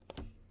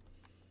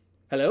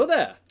Hello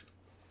there.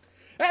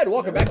 And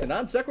welcome back to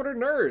Non Sequitur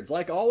Nerds.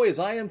 Like always,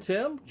 I am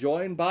Tim,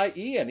 joined by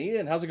Ian.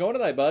 Ian, how's it going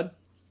tonight, bud?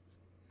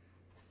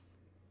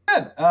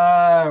 Good.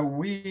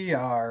 We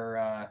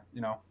are,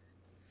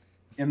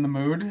 in the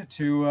mood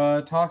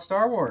to talk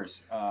Star Wars,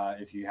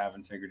 if you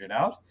haven't figured it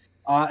out.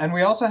 And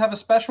we also have a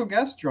special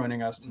guest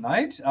joining us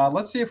tonight.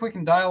 Let's see if we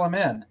can dial him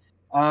in.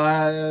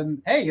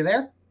 Hey, you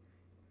there?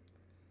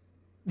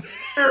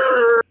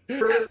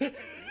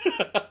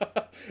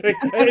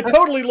 it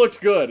totally looked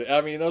good.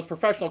 I mean, that was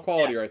professional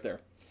quality right there.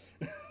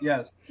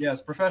 Yes,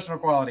 professional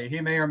quality. He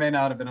may or may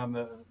not have been on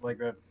the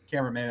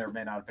camera may or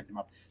may not have picked him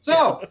up.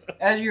 So,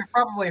 as you've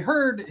probably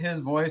heard his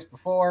voice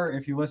before,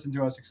 if you listen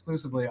to us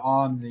exclusively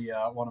on the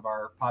one of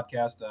our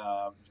podcast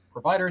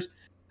providers,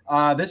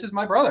 this is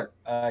my brother,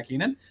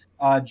 Keenan,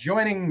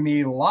 joining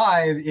me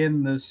live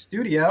in the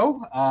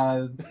studio.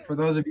 For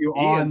those of you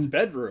on Ian's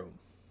bedroom.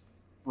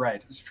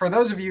 Right. For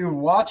those of you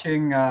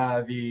watching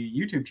the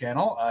YouTube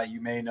channel, you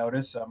may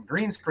notice some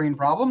green screen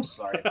problems.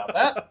 Sorry about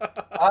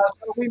that.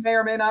 So we may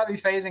or may not be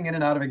phasing in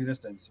and out of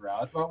existence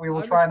throughout, but we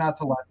will try not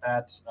to let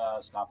that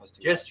stop us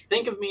too Just much.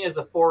 think of me as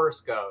a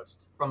forest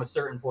ghost from a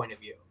certain point of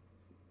view.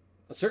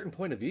 A certain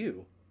point of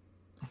view?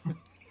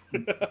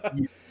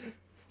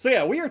 So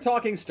yeah, we are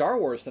talking Star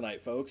Wars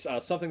tonight, folks.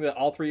 Something that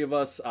all three of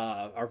us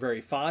are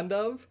very fond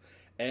of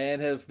and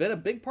have been a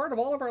big part of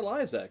all of our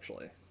lives,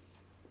 actually.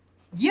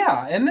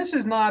 Yeah, and this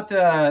is not.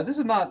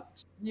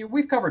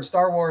 We've covered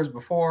Star Wars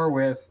before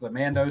with the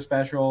Mando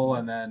special,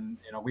 and then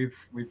we've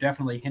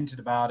definitely hinted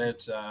about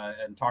it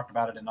and talked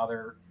about it in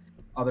other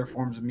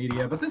forms of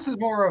media. But this is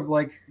more of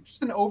like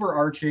just an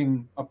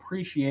overarching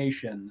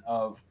appreciation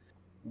of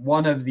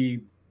one of the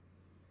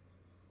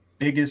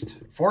biggest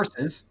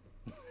forces.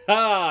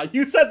 Ah,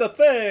 you said the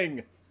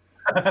thing.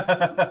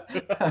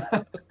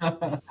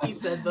 He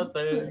said the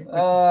thing.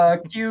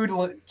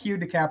 Cue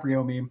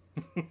DiCaprio meme.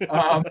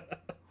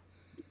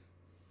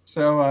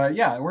 So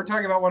yeah, we're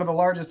talking about one of the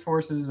largest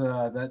forces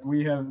that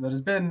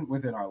has been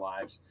within our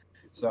lives.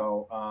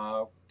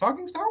 So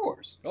talking Star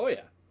Wars. Oh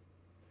yeah.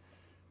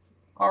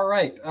 All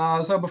right.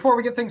 So before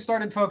we get things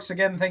started, folks,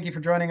 again, thank you for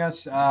joining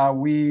us.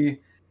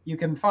 You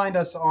can find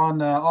us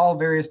on all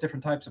various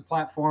different types of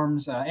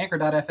platforms.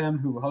 Anchor.fm,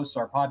 who hosts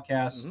our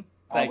podcast. Mm-hmm.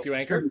 Thank you,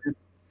 Anchor.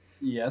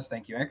 Yes,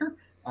 thank you, Anchor.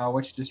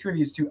 Which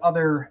distributes to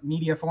other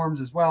media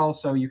forms as well.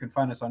 So you can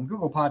find us on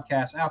Google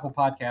Podcasts, Apple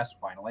Podcasts,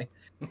 finally,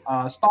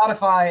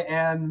 Spotify,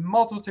 and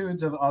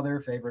multitudes of other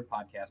favorite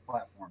podcast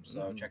platforms.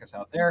 So check us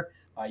out there.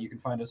 You can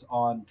find us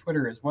on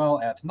Twitter as well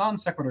at Non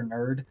Sequitur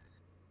Nerd.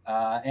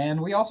 And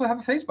we also have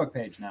a Facebook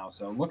page now,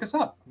 so look us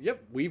up.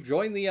 Yep, we've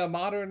joined the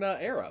modern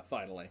era,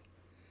 finally.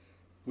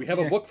 We have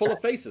a book full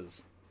of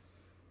faces.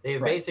 They've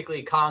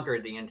basically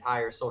conquered the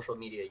entire social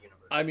media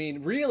universe. I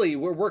mean, really,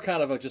 we're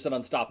kind of just an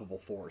unstoppable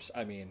force.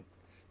 I mean...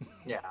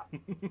 Yeah,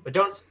 but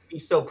don't be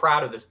so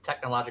proud of this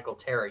technological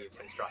terror you've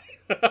constructed.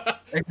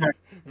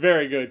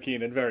 Very good,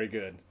 Keenan. Very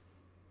good.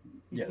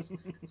 Yes.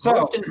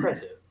 Most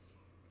impressive.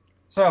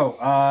 So,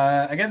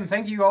 again,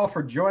 thank you all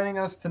for joining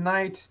us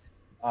tonight.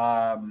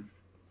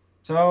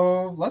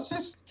 So let's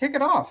just kick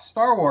it off.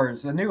 Star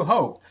Wars: A New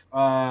Hope.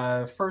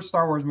 First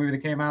Star Wars movie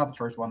that came out, the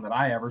first one that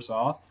I ever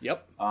saw.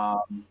 Yep. Yeah,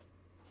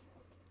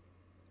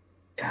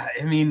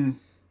 I mean,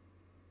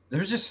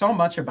 there's just so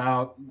much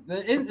about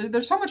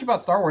there's so much about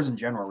Star Wars in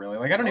general, really.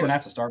 Like, I don't even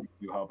have to start with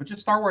New Hope, but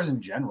just Star Wars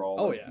in general.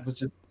 Oh yeah, it was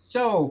just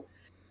so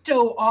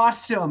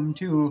awesome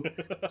to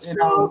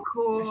so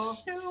cool.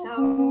 So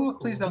cool.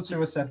 Please don't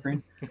sue us, Seth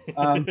Green.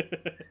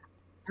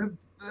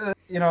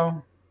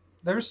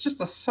 There's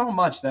just so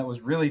much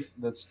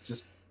that's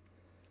just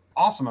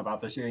awesome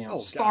about this.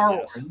 Star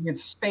Wars. You get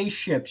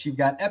spaceships. You've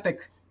got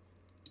epic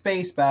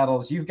space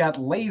battles. You've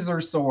got laser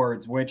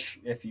swords, which,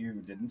 if you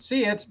didn't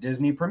see it,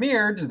 Disney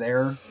premiered.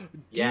 The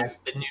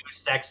new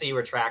sexy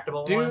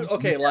retractable one.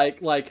 Okay,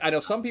 like I know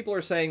some people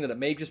are saying that it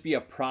may just be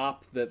a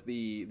prop that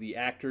the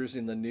actors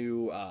in the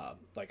new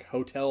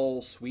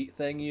hotel suite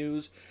thing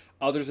use.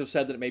 Others have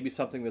said that it may be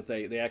something that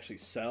they actually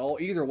sell.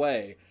 Either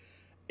way,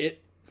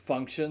 it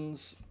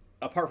functions,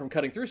 apart from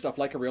cutting through stuff,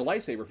 like a real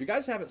lightsaber. If you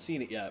guys haven't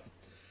seen it yet,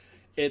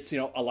 it's a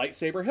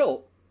lightsaber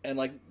hilt. And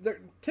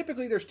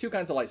typically there's two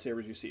kinds of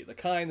lightsabers you see. The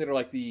kind that are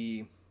like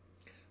the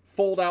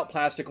fold-out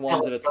plastic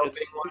ones that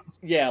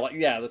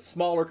the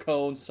smaller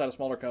cones, set of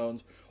smaller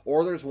cones,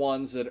 or there's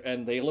ones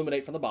and they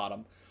illuminate from the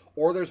bottom,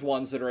 or there's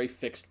ones that are a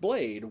fixed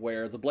blade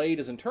where the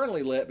blade is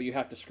internally lit, but you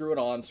have to screw it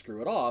on,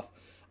 screw it off.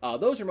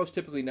 Those are most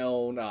typically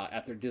known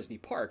at their Disney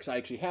parks. I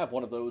actually have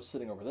one of those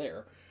sitting over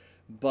there,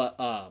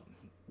 but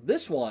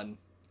this one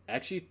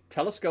actually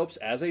telescopes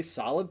as a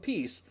solid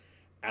piece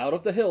out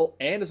of the hilt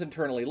and is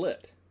internally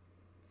lit.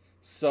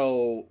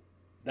 So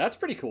that's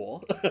pretty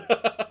cool.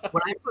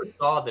 When I first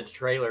saw the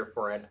trailer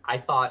for it, I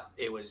thought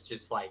it was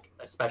just like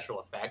a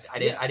special effect. I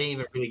didn't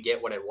even really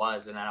get what it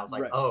was, and then I was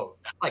like, oh,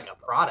 that's like a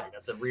product.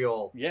 That's a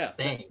real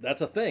thing. That's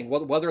a thing.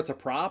 Whether it's a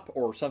prop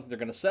or something they're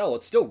going to sell,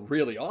 it's still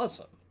really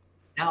awesome.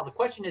 Now the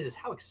question is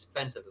how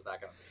expensive is that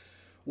going to be?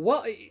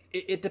 Well,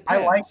 it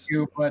depends. I like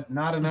you, but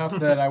not enough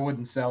that I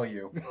wouldn't sell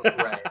you.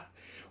 Right.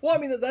 Well, I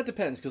mean that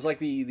depends because like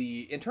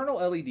the internal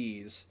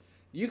LEDs,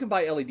 you can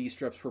buy LED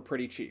strips for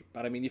pretty cheap.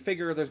 But I mean, you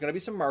figure there's going to be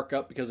some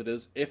markup because it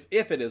is if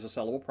it is a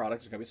sellable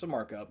product, there's going to be some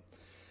markup.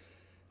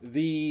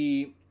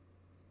 The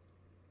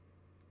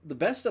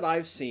best that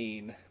I've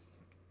seen,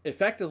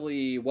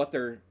 effectively, what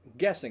they're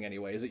guessing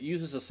anyway, is it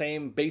uses the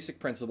same basic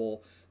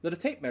principle that a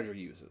tape measure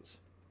uses.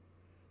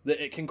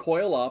 That it can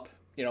coil up,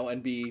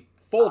 and be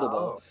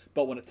foldable,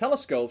 but when it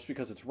telescopes,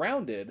 because it's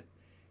rounded,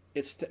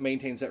 it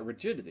maintains that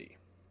rigidity.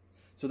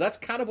 So that's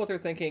kind of what they're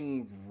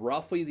thinking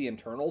roughly the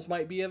internals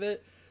might be of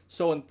it.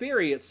 So in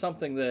theory, it's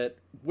something that,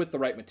 with the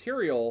right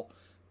material,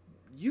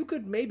 you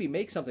could maybe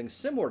make something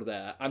similar to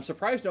that. I'm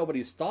surprised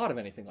nobody's thought of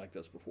anything like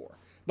this before.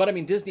 But I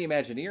mean, Disney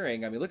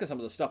Imagineering, look at some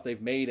of the stuff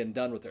they've made and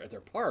done with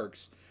their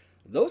parks.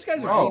 Those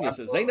guys are geniuses.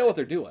 Absolutely. They know what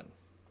they're doing.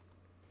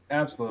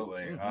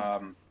 Absolutely.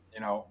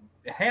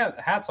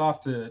 Hats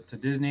off to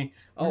Disney.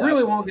 We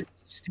really won't get to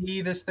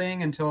see this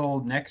thing until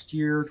next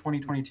year,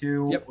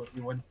 2022, yep.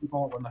 when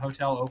the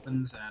hotel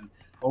opens, and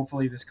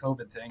hopefully this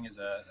COVID thing is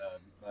a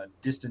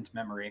distant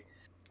memory.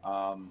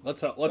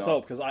 Let's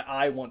hope, because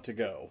I want to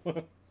go.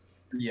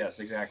 Yes,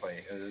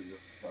 exactly.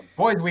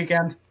 Boys'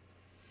 weekend.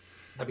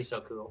 That'd be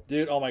so cool,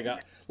 dude. Oh my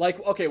god!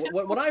 Like, okay,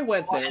 when I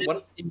went there,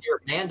 in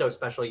your Mando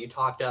special, you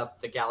talked up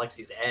the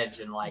Galaxy's Edge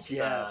and like the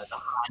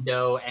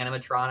Hondo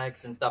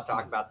animatronics and stuff.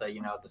 Talk about the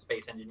the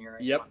space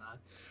engineering. Yep. And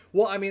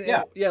well, I mean,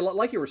 yeah,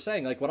 like you were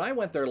saying, like when I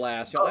went there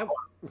last,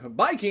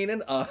 bye,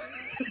 Keenan.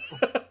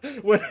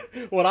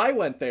 When I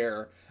went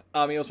there,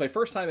 it was my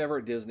first time ever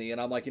at Disney,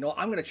 and I'm like, I'm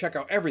going to check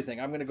out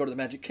everything. I'm going to go to the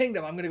Magic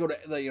Kingdom. I'm going to go to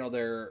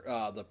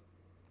the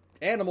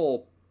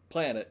Animal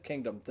Planet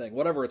Kingdom thing,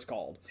 whatever it's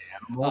called.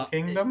 Animal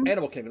Kingdom?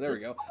 Animal Kingdom, there we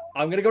go.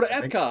 I'm going to go to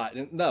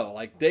Epcot. No,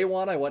 like day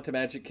one, I went to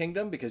Magic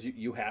Kingdom because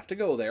you have to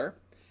go there.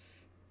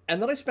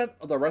 And then I spent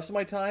the rest of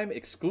my time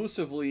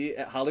exclusively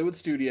at Hollywood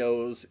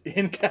Studios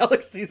in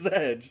Galaxy's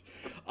Edge.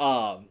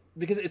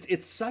 Because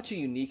it's such a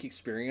unique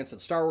experience, and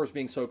Star Wars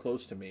being so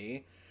close to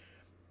me,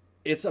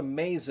 it's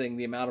amazing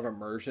the amount of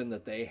immersion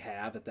that they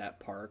have at that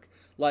park.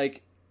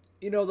 Like,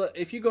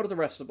 if you go to the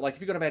rest of, like,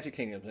 if you go to Magic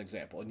Kingdom, as an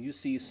example, and you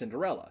see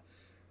Cinderella,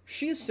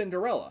 she's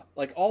Cinderella.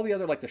 Like, all the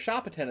other, like, the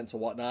shop attendants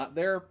and whatnot,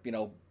 they're,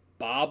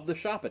 Bob the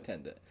shop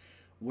attendant.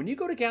 When you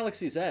go to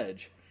Galaxy's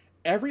Edge,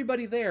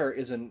 everybody there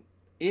is an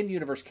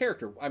in-universe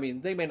character. I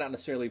mean, they may not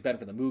necessarily have been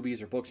from the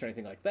movies or books or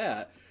anything like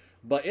that,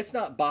 but it's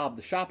not Bob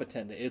the shop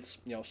attendant. It's,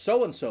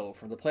 so-and-so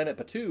from the planet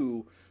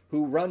Batuu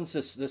who runs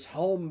this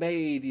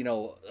homemade,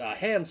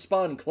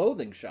 hand-spun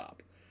clothing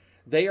shop.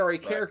 They are a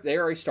character. Right. They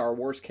are a Star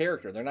Wars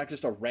character. They're not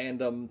just a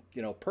random,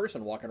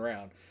 person walking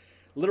around.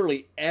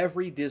 Literally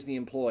every Disney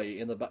employee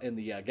in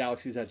the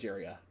Galaxy's Edge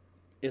area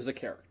is a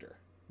character,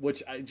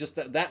 which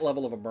that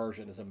level of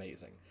immersion is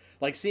amazing.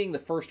 Like seeing the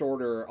First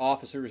Order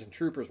officers and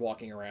troopers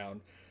walking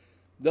around,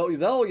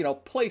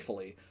 they'll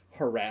playfully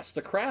harass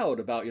the crowd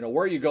about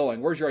where are you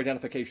going? Where's your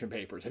identification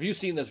papers? Have you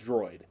seen this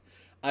droid?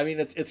 I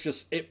mean, it's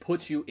just, it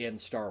puts you in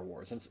Star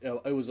Wars,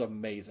 and it was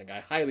amazing.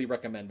 I highly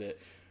recommend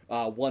it.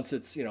 Once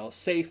it's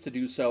safe to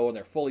do so and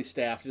they're fully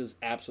staffed, it is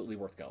absolutely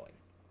worth going.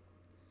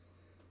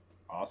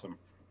 Awesome.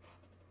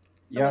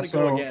 Yeah,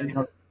 so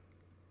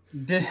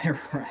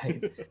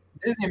right.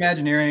 Disney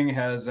Imagineering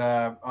has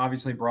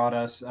obviously brought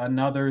us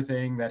another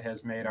thing that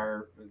has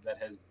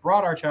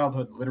brought our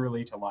childhood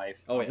literally to life.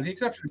 Oh, yeah. With the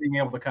exception of being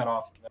able to cut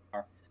off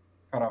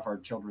our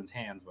children's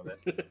hands with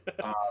it.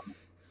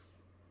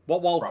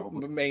 While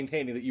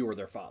maintaining that you were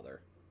their father.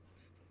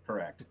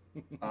 Correct.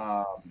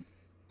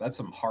 That's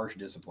some harsh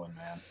discipline,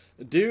 man.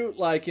 Dude,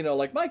 like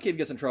my kid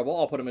gets in trouble,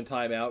 I'll put him in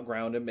timeout,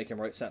 ground him, make him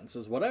write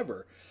sentences,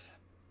 whatever.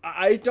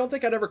 I don't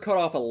think I'd ever cut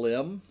off a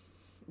limb,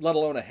 let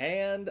alone a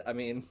hand. I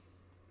mean,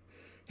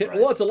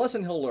 well, it's a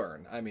lesson he'll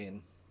learn. I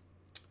mean,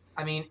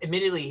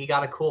 admittedly, he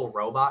got a cool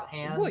robot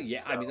hand. Well,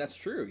 yeah, so. That's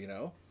true,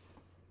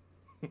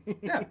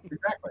 Yeah,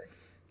 exactly.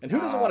 And who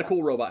doesn't want a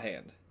cool robot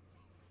hand?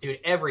 Dude,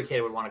 every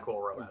kid would want a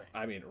cool robot hand.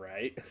 I mean,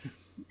 right?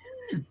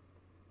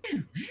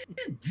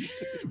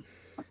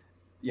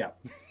 Yeah.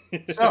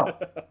 So,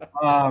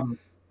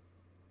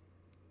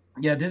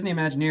 Disney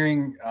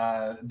Imagineering,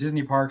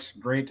 Disney Parks,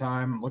 great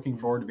time. Looking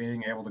forward to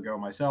being able to go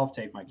myself,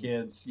 take my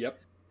kids. Yep.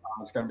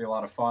 It's going to be a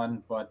lot of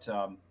fun. But,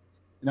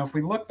 if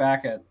we look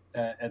back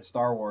at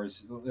Star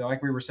Wars,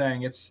 like we were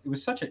saying, it's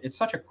such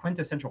a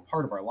quintessential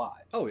part of our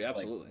lives. Oh, yeah,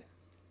 absolutely. Like,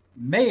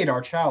 made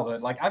our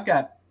childhood. Like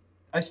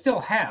I still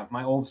have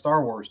my old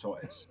Star Wars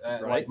toys.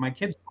 Right. Like my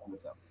kids play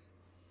with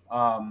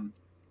them.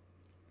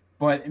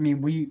 But I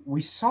mean,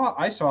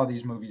 I saw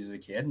these movies as a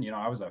kid, and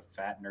I was a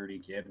fat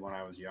nerdy kid when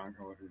I was younger.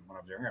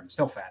 I'm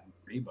still fat and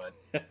nerdy, but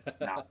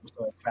now I'm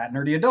still a fat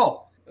nerdy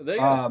adult. There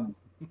you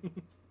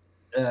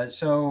go.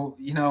 So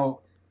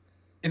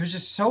it was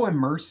just so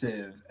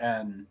immersive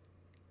and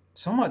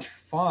so much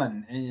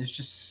fun, and it's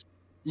just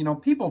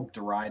people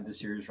deride the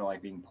series for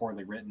like being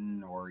poorly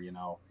written or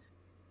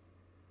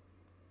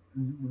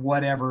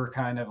whatever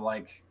kind of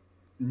like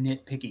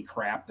nitpicky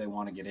crap they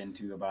want to get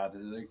into about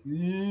this, like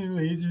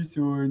laser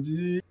swords.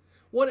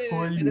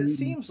 And it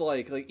seems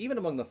like even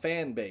among the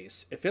fan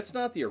base, if it's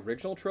not the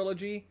original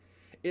trilogy,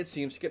 it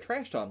seems to get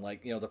trashed on.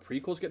 Like, the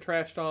prequels get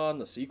trashed on,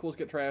 the sequels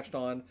get trashed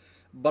on.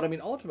 But, I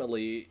mean,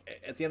 ultimately,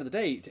 at the end of the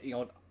day,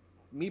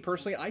 me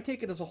personally, I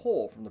take it as a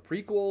whole, from the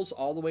prequels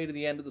all the way to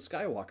the end of the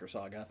Skywalker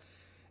saga.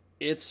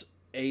 It's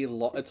a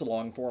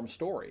long-form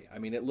story. I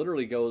mean, it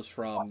literally goes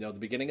from, the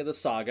beginning of the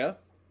saga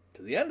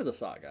to the end of the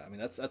saga. I mean,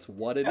 that's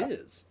what it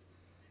is.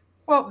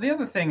 Well, the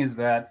other thing is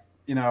that,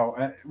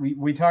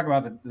 we talk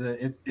about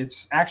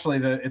it's actually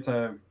it's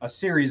a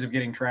series of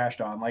getting trashed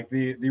on. Like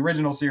the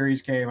original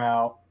series came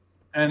out,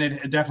 and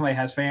it definitely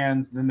has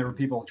fans. Then there were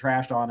people who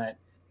trashed on it,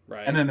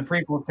 right? And then the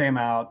prequels came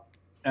out,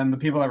 and the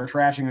people that were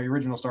trashing the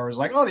original Star Wars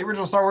like, oh, the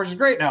original Star Wars is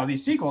great now.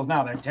 These sequels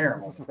now they're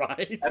terrible,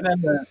 right? And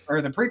then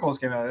the prequels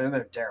came out, and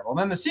they're terrible. And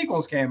then the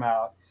sequels came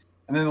out,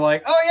 and then they're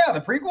like, oh yeah, the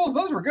prequels,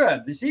 those were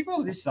good. The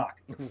sequels, these suck.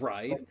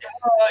 Right.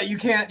 You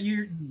can't.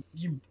 You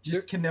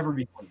just can never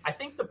be pleased. I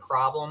think the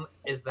problem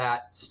is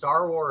that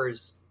Star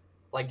Wars,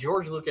 like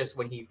George Lucas,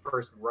 when he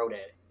first wrote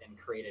it and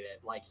created it,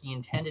 like he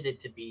intended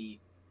it to be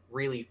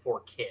really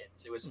for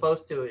kids. It was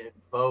supposed to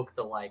evoke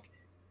the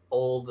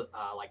old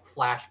like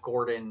Flash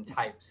Gordon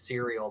type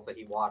serials that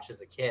he watched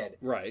as a kid,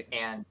 right?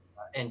 And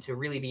to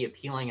really be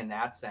appealing in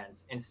that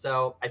sense. And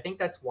so I think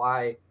that's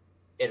why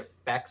it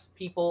affects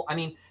people. I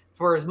mean,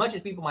 for as much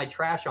as people might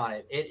trash on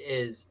it, it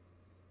is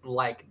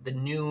like the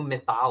new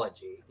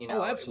mythology.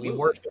 Oh, absolutely. We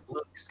worship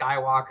Luke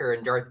Skywalker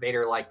and Darth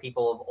Vader like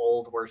people of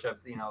old worship,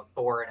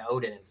 Thor and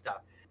Odin and stuff.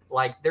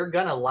 Like they're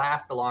gonna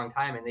last a long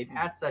time, and they've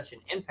had such an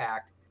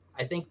impact.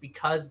 I think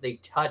because they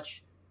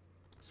touch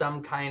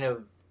some kind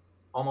of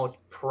almost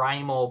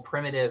primal,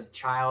 primitive,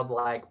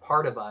 childlike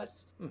part of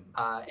us, and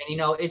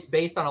it's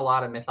based on a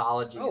lot of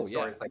mythology and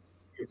stories like.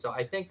 So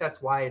I think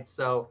that's why it's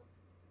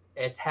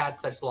had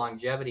such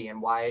longevity, and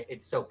why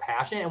it's so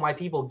passionate, and why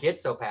people get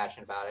so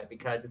passionate about it,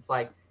 because it's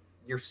like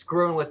you're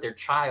screwing with their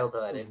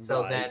childhood. And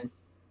so then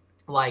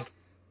like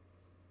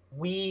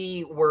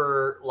we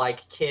were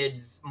like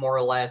kids more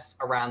or less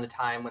around the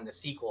time when the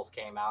sequels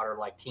came out, or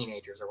like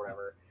teenagers or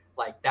whatever.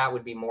 Like that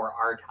would be more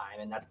our time,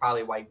 and that's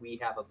probably why we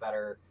have a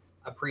better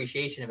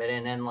appreciation of it.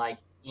 And then like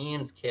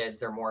Ian's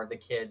kids are more the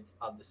kids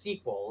of the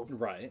sequels,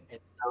 right? And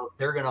so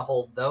they're gonna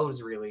hold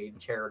those really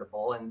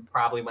charitable, and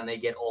probably when they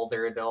get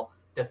older they'll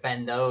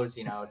defend those,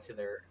 to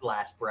their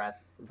last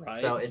breath. Right.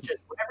 So it's just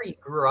whatever you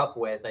grew up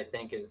with, I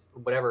think, is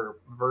whatever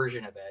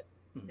version of it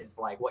is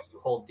like what you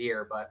hold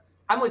dear. But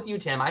I'm with you,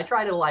 Tim. I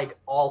try to like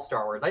all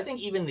Star Wars. I think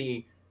even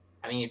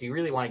if you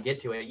really want to get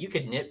to it, you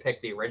could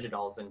nitpick the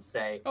originals and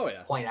say,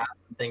 point out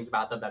things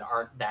about them that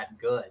aren't that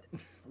good.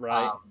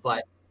 Right.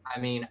 But I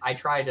mean, I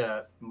try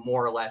to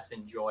more or less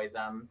enjoy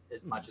them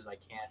as much as I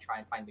can. Try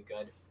and find the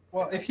good.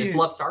 Well, I just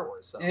love Star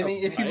Wars. So. I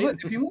mean, if you look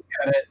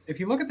at it, if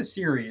you look at the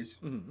series,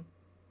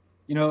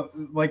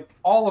 like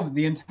all of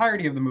the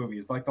entirety of the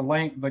movies, like the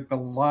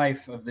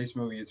life of this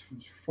movie is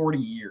 40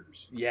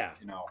 years. Yeah.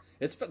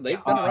 They've been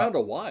around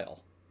a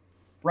while.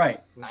 Right.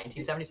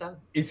 1977.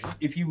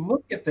 If you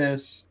look at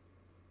this,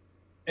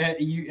 and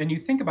you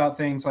think about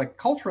things like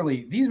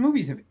culturally, these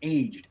movies have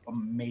aged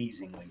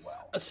amazingly well.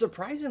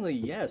 Surprisingly,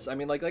 yes. I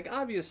mean, like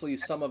obviously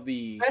some of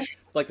the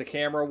like the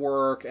camera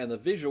work and the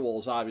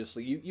visuals,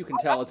 obviously you can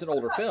tell it's an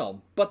older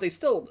film, but they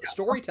still,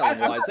 storytelling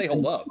wise, they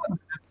hold up. I'm not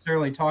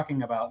necessarily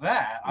talking about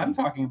that. I'm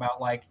talking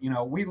about depending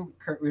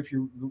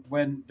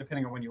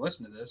on when you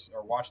listen to this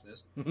or watch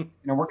this,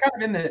 we're kind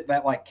of in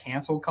that like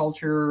cancel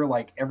culture,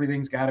 like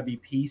everything's got to be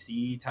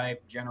PC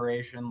type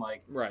generation,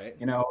 like right.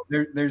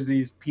 There's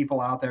these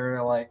people out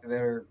there like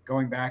they're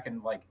going back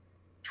and like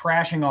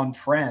trashing on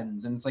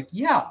Friends, and it's like,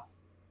 yeah,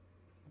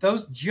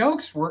 those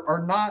jokes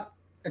are not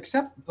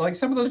like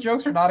some of those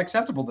jokes are not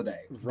acceptable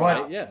today.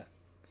 Right. But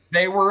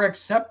they were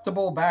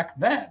acceptable back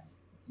then.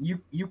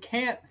 You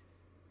can't,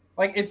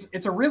 like,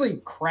 it's a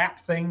really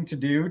crap thing to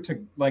do, to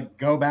like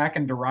go back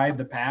and deride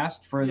the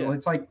past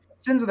it's like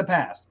sins of the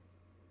past.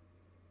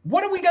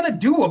 What are we gonna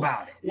do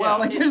about it? Yeah.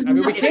 Well,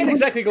 we can't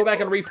exactly go back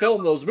and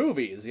refilm those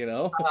movies,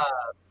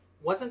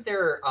 Wasn't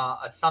there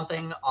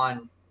something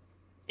on?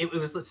 It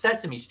was the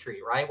Sesame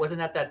Street, right? Wasn't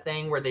that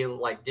thing where they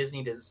like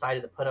Disney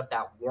decided to put up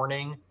that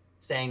warning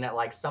saying that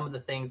like some of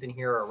the things in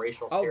here are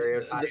racial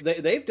stereotypes?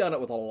 They've done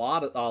it with a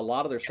lot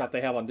of their stuff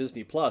they have on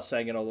Disney Plus,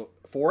 saying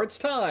for its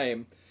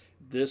time,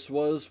 this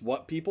was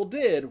what people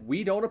did.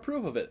 We don't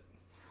approve of it,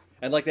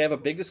 and like they have a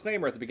big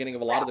disclaimer at the beginning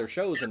of a lot of their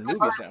shows and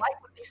movies now. I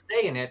like what they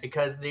say in it,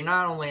 because they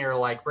not only are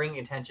like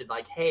bringing attention,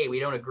 like, hey, we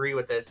don't agree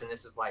with this, and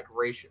this is like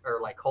racial or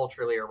like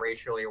culturally or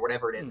racially or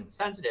whatever it is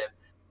insensitive.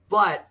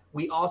 But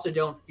we also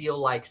don't feel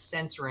like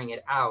censoring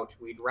it out.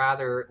 We'd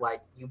rather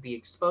like you be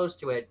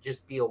exposed to it,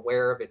 just be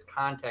aware of its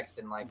context,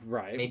 and like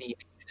maybe use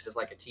it as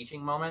like a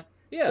teaching moment.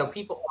 Yeah. So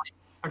people,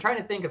 I'm trying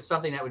to think of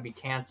something that would be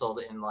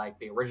canceled in like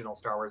the original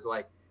Star Wars.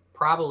 Like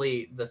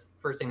probably the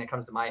first thing that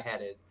comes to my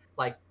head is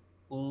like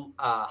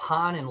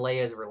Han and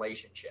Leia's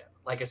relationship.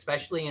 Like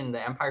especially in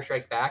The Empire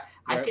Strikes Back,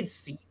 I could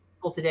see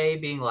people today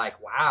being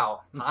like,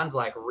 "Wow, Han's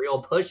like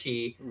real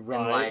pushy and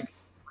like."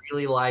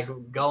 Really like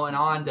going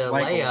on to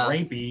like Leia,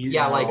 rapey,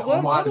 like a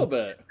little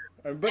bit.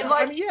 But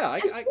I mean,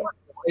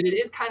 it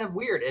is kind of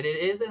weird, and it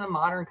is in a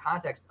modern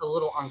context a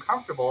little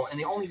uncomfortable. And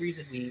the only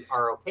reason we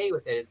are okay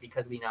with it is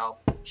because we know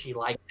she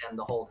likes him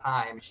the whole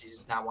time. She's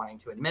just not wanting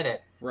to admit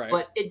it. Right.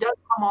 But it does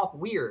come off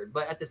weird.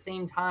 But at the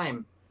same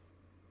time,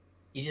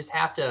 you just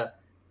have to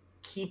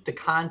keep the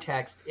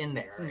context in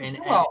there,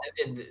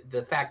 and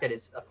the fact that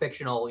it's a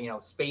fictional,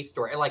 space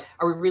story. Like,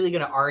 are we really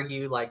going to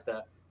argue like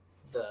the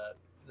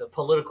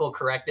political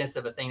correctness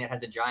of a thing that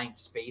has a giant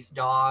space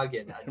dog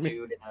and a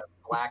dude in a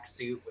black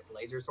suit with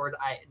laser swords?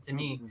 To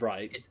me,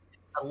 right, it's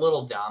a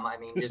little dumb. I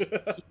mean, just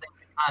keep things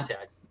in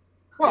context.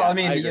 Well, Yeah, I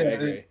mean, I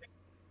agree.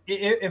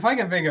 If I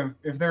can think of,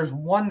 if there's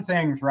one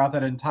thing throughout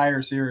that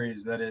entire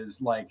series that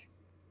is like,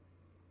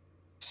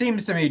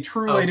 seems to me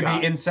truly to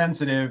be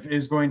insensitive,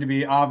 is going to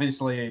be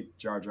obviously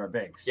Jar Jar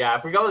Binks. Yeah,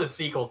 if we go to the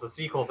sequels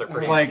are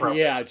pretty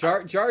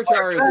Jar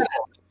Jar is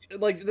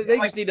like, they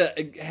just need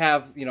to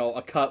have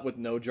a cut with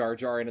no Jar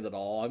Jar in it at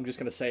all. I'm just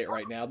gonna say it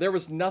right now. There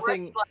was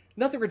nothing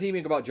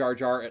redeeming about Jar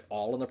Jar at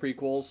all in the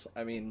prequels.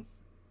 I mean,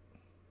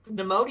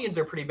 Nemodians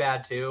are pretty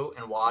bad too,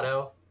 and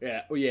Watto.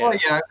 Yeah. Well,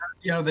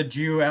 yeah, the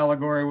Jew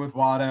allegory with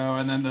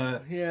Watto, and then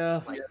the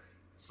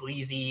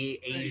sleazy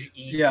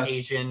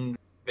Asian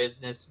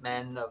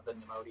businessmen of the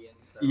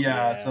Nemodians.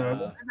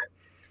 So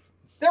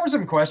there were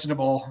some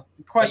questionable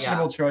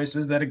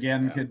choices that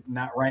could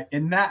not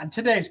in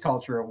today's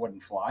culture it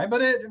wouldn't fly.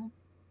 But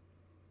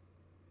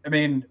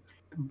I'm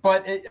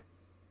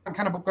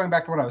kind of going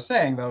back to what I was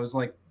saying though, is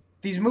like,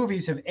 these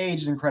movies have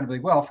aged incredibly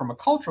well from a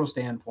cultural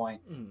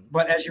standpoint,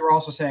 but as you were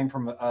also saying,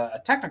 from a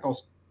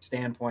technical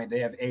standpoint, they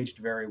have aged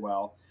very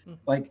well.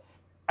 Like,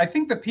 I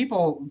think the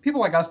people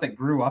like us that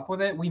grew up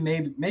with it, we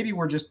maybe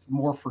we're just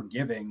more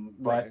forgiving,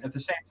 but at the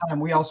same time,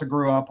 we also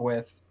grew up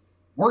with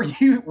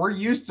we are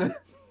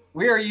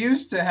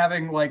used to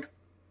having like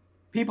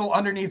people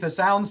underneath a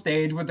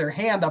soundstage with their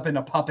hand up in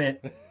a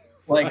puppet,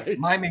 like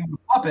miming the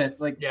puppet.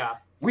 Like,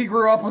 we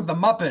grew up with the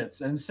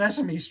Muppets and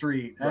Sesame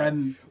Street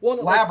and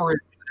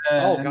Labyrinth.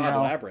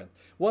 Labyrinth.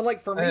 Well,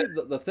 like, for me,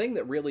 the thing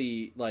that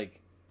really, like,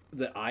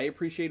 that I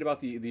appreciate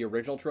about the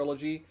original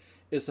trilogy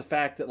is the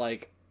fact that,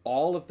 like,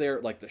 all of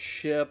their, like, the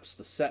ships,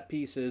 the set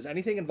pieces,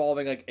 anything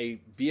involving, like, a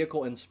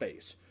vehicle in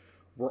space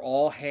were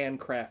all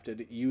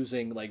handcrafted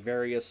using, like,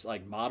 various,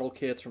 like, model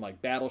kits from,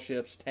 like,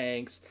 battleships,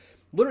 tanks.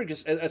 Literally,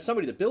 just as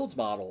somebody that builds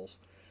models,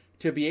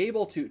 to be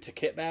able to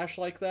kit bash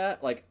like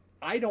that, like,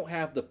 I don't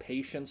have the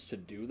patience to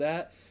do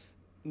that,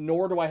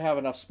 nor do I have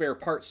enough spare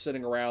parts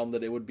sitting around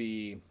that it would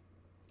be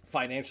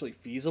financially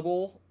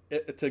feasible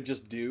to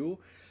just do.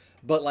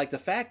 But, like, the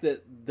fact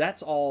that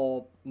that's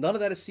all, none of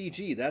that is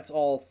CG, that's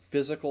all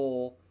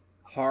physical,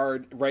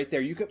 hard, right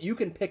there. You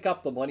can pick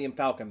up the Millennium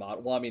Falcon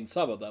model. Well, I mean,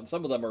 some of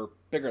them are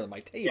bigger than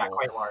my table. Yeah,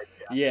 quite large.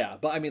 Yeah,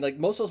 but I mean, like,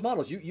 most of those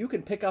models, you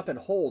can pick up and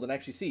hold and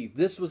actually see,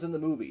 this was in the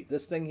movie.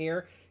 This thing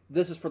here,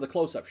 this is for the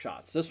close-up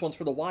shots. This one's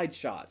for the wide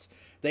shots.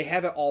 They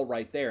have it all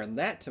right there, and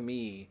that, to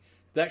me,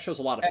 that shows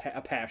a lot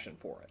of passion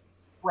for it.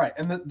 Right,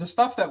 and the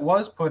stuff that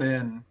was put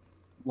in,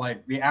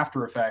 like the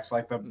after effects,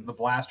 like the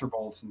blaster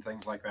bolts and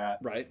things like that.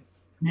 Right.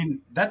 I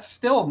mean, that's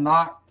still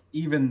not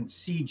even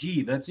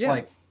CG. That's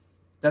like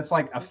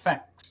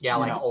effects. Yeah,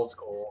 like old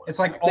school. It's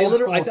like old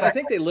school. I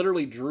think they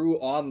literally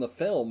drew on the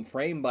film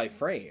frame by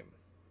frame.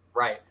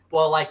 Right.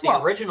 Well, like the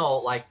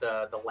original, like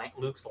the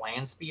Luke's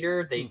land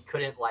speeder, they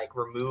couldn't like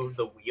remove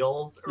the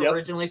wheels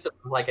originally, so it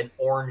was like an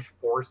orange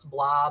force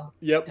blob.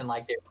 Yep. And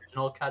like the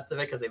original cuts of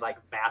it, because they like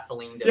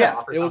Vaselined it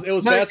off or something. It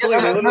was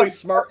Vaseline. They literally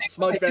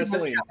smudged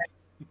Vaseline.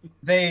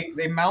 They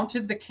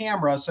mounted the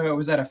camera so it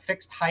was at a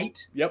fixed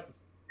height. Yep.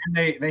 And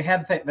they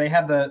had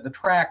the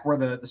track where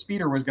the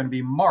speeder was going to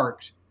be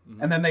marked,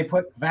 and then they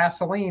put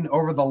Vaseline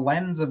over the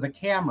lens of the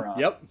camera.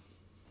 Yep.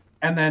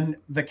 And then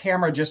the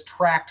camera just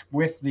tracked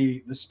with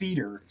the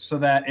speeder so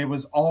that it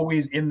was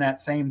always in that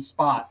same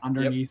spot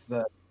underneath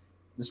the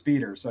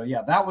speeder. So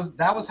yeah, that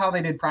was how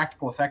they did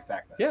practical effect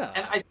back then.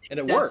 Yeah, and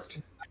it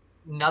worked.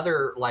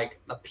 Another like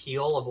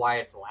appeal of why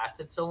it's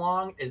lasted so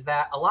long is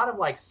that a lot of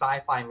like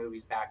sci-fi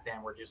movies back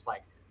then were just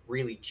like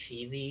really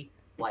cheesy.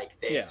 Like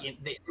they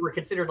were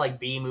considered like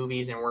B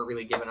movies and weren't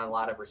really given a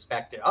lot of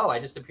respect to. Oh, I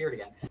just appeared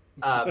again.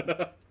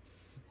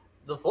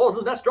 The force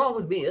is not strong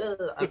with me.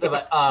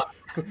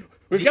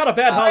 We've got a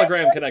bad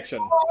hologram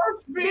connection.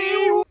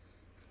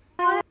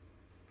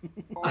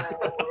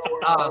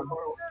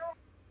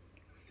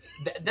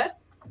 That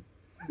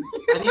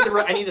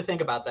I need to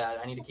think about that.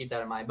 I need to keep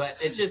that in mind. But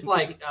it's just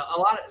like a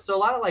lot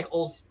of like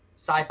old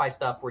sci-fi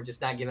stuff were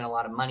just not given a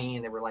lot of money,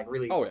 and they were like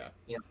really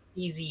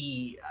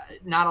easy,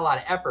 not a lot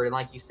of effort. And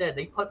like you said,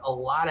 they put a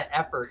lot of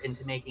effort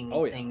into making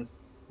these things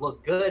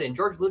look good. And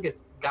George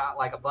Lucas got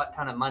like a butt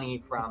ton of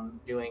money from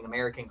doing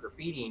American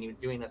Graffiti, and he was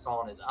doing this all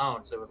on his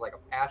own, so it was like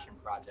a passion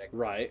project.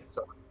 Right.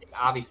 So he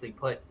obviously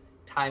put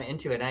time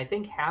into it, and I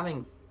think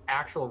having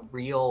actual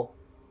real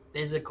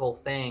physical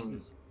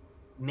things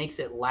makes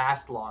it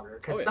last longer,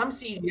 because some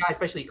CGI,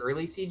 especially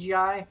early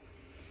CGI,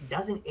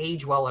 doesn't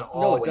age well at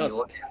all. No, it doesn't. You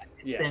look at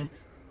it.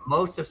 Since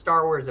most of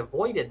Star Wars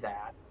avoided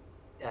that,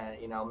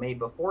 made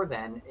before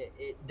then,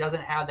 it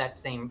doesn't have that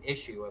same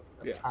issue of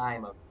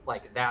time of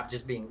like that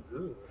just being.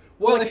 Ooh.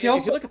 Well, like, if you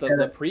look at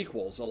the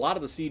prequels, a lot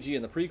of the CG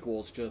in the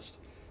prequels just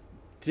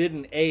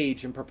didn't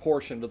age in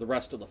proportion to the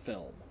rest of the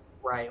film.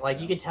 Right, like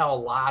you could tell a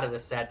lot of the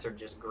sets are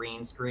just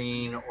green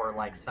screen, or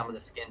like some of the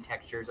skin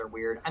textures are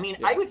weird. I mean,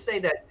 I would say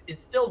that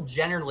it still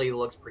generally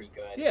looks pretty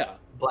good. Yeah.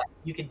 But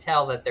you can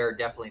tell that there are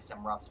definitely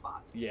some rough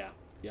spots. Yeah.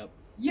 Yep.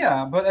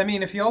 Yeah, but I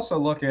mean, if you also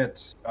look at,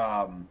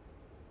 some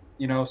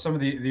of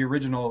the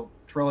original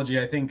trilogy,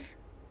 I think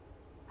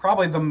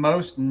probably the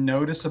most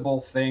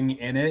noticeable thing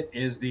in it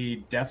is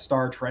the Death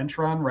Star trench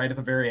run right at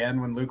the very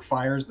end when Luke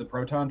fires the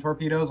proton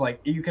torpedoes.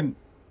 Like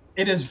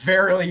it is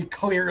very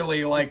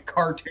clearly like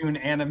cartoon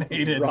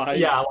animated. Right.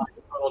 Yeah, like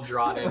little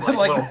drawn in,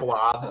 like little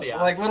blobs.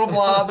 Yeah, like little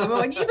blobs. And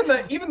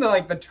like even the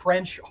like the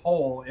trench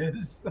hole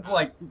is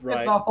like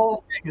the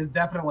whole thing is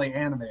definitely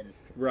animated.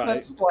 Right.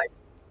 That's like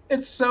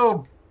it's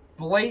so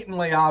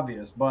blatantly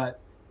obvious, but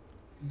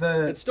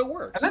it still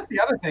works. And that's the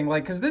other thing,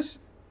 like, because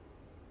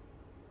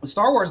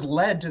Star Wars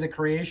led to the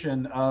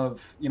creation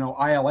of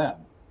ILM.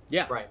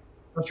 Yeah. Right.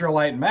 Industrial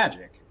Light and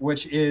Magic,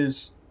 which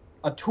is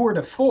a tour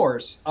de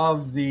force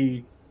of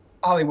the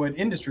Hollywood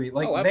industry.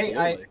 Like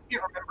I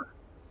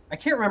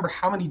can't remember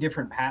how many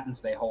different patents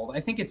they hold.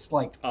 I think it's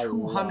like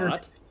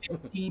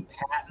 250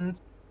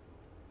 patents,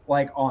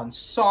 like on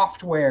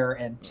software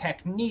and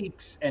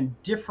techniques and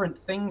different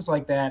things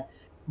like that.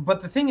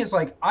 But the thing is,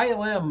 like,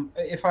 ILM,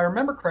 if I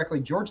remember correctly,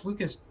 George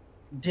Lucas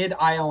did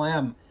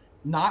ILM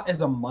not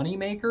as a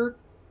moneymaker,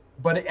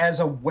 but as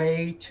a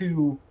way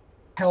to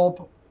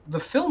help the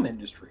film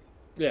industry.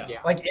 Yeah.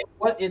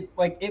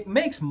 It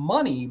makes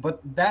money,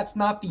 but that's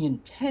not the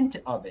intent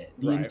of it.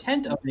 The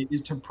intent of it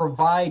is to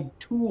provide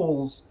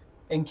tools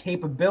and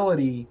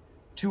capability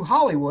to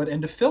Hollywood and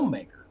to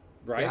filmmaker.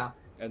 Right. Yeah.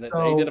 And they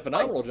did a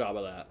phenomenal job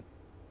of that.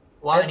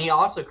 Well, and he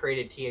also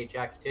created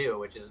THX too,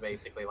 which is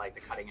basically like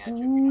the cutting edge of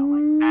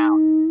like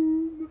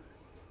sound.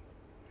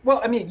 Well,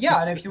 I mean,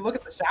 yeah, and if you look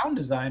at the sound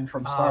design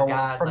from Star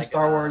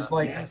Wars,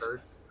 like,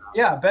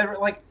 yeah, better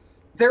like.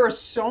 There are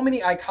so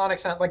many iconic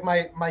sounds. Like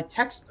my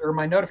text or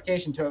my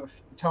notification tone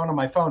on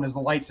my phone is the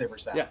lightsaber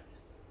sound. Yeah,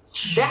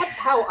 that's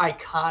how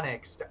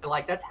iconic.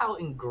 Like that's how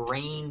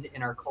ingrained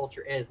in our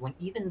culture is when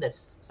even the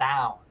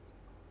sounds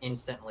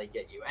instantly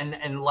get you.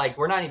 And like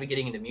we're not even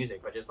getting into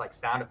music, but just like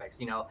sound effects.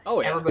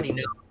 Everybody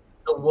knows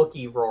the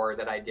Wookiee roar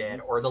that I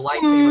did, or the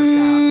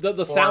lightsaber sound,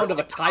 the sound of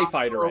a TIE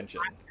fighter engine,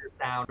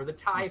 sound, or the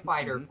TIE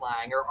fighter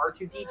flying, or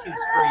R2-D2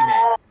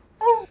 screaming.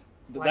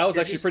 That was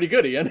actually pretty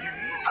good, Ian.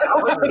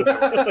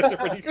 That's actually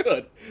pretty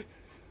good.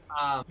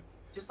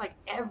 Just like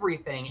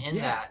everything in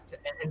that,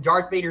 and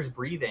Darth Vader's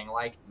breathing,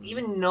 like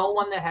even no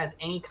one that has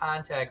any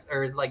context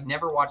or is like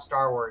never watched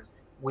Star Wars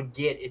would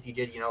get if you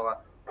did,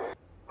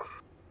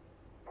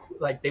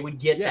 like they would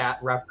get that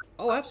reference.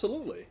 Oh,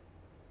 absolutely.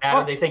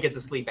 And they think it's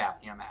a sleep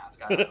apnea mask.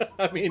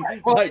 I mean,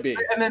 might be.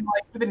 And then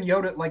like even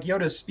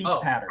Yoda's speech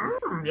pattern.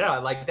 Yeah,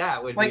 like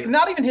that would like be...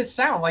 not even his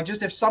sound. Like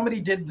just if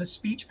somebody did the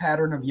speech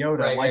pattern of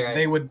Yoda,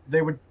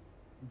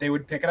 they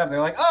would pick it up.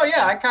 They're like, oh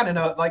yeah, I kind of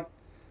know, like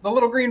the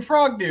little green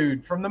frog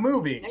dude from the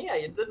movie.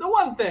 Yeah, the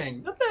one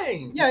thing, the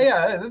thing.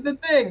 Yeah, the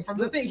thing from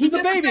the thing. He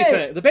did baby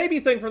thing. The baby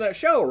thing from that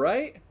show,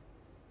 right?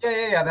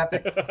 Yeah, that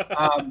thing.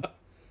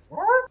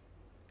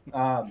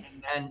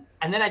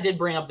 And then I did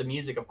bring up the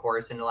music, of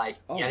course, and like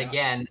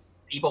again,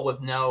 people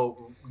with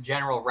no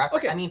general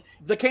reference. Okay. I mean,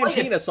 the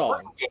Cantina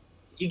song.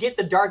 You get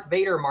the Darth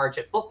Vader march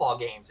at football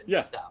games and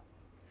stuff.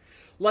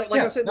 Like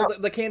I said,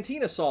 the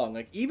Cantina song.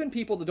 Like even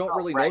people that don't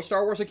really know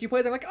Star Wars, like you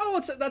play, they're like, oh,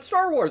 it's that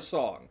Star Wars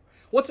song.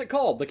 What's it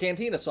called? The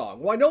Cantina song.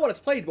 Well, I know when it's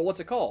played, but what's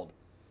it called?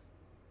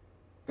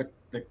 The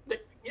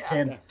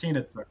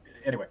Cantina song.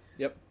 Anyway.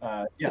 Yep.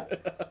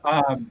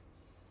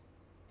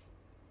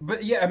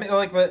 But yeah, I mean,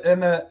 like,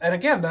 and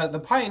again, the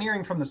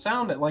pioneering from the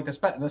sound, like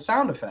the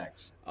sound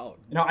effects. Oh,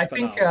 I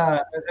think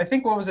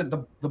what was it?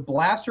 The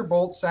blaster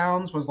bolt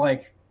sounds was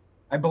like,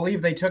 I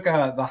believe they took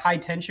the high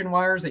tension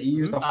wires that you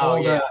use to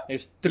hold. You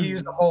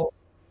use the whole.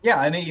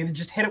 Yeah, and you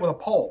just hit it with a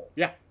pole.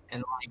 Yeah,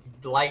 and like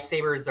the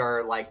lightsabers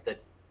are like the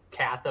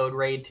cathode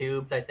ray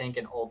tubes, I think,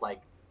 in old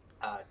like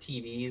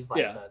TVs,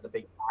 like the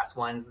big glass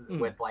ones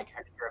with like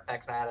extra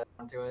effects added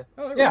onto it.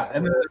 Oh, yeah,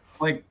 and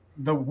like.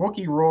 The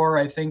Wookiee roar,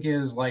 I think,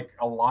 is like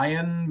a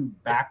lion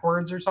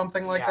backwards or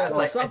something like that.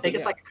 Like, I think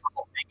it's like a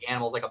couple big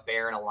animals, like a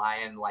bear and a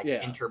lion, like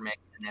intermixed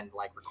and then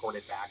like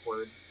recorded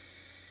backwards.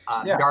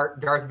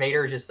 Darth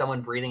Vader is just someone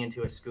breathing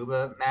into a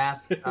scuba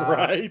mask,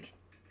 right?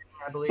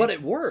 I believe, but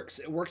it works.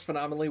 It works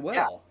phenomenally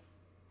well.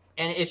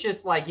 Yeah. And it's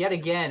just like yet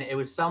again, it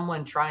was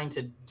someone trying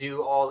to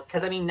do all.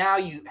 Because I mean, now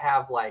you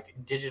have like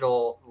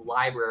digital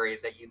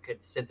libraries that you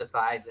could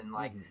synthesize and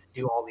like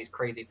do all these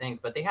crazy things,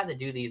 but they had to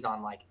do these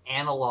on like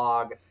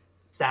analog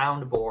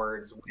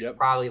soundboards with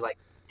probably like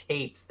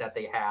tapes that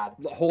they had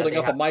holding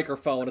up a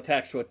microphone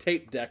attached to a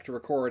tape deck to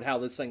record how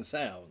this thing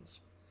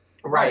sounds,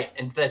 right?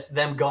 And this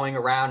them going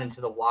around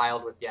into the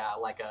wild with a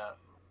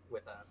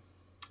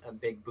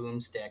big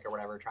boomstick or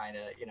whatever, trying to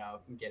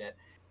get it.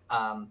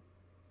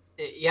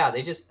 yeah,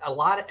 they just a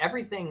lot of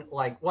everything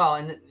like well,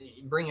 and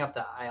bringing up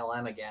the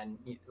ILM again,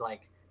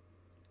 like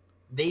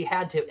they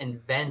had to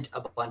invent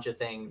a bunch of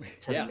things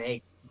to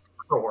make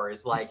Star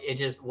Wars. Like it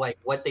just like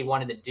what they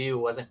wanted to do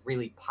wasn't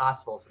really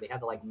possible, so they had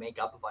to like make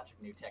up a bunch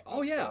of new techniques.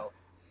 Oh yeah. So,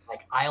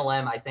 like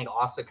ILM, I think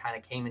also kind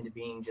of came into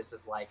being just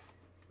as like,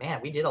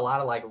 man, we did a lot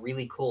of like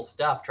really cool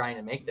stuff trying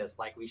to make this.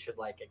 Like we should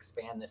like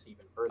expand this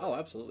even further. Oh,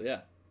 absolutely,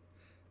 yeah,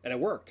 and it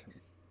worked.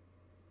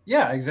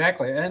 Yeah,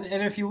 exactly. And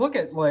if you look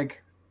at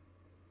like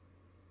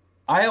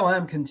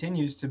ILM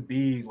continues to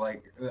be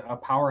like a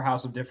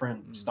powerhouse of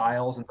different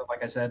styles and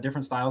like I said,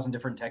 different styles and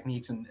different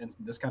techniques and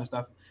this kind of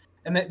stuff.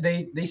 And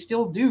they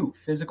still do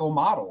physical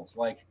models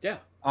like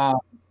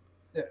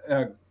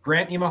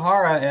Grant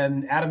Imahara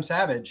and Adam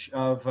Savage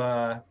of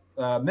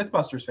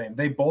Mythbusters fame.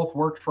 They both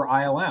worked for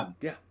ILM.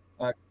 Yeah.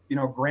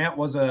 Grant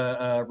was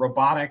a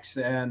robotics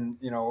and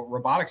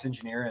robotics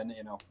engineer, and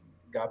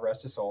God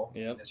rest his soul.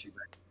 Yeah. Miss you,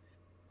 Grant.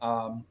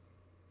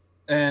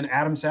 And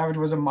Adam Savage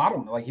was a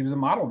model, like he was a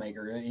model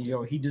maker. And,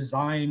 he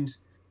designed.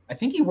 I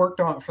think he worked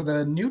on for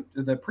the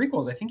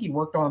prequels. I think he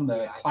worked on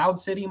the Cloud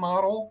City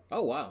model.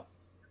 Oh wow.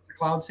 The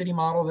Cloud City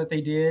model that they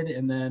did,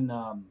 and then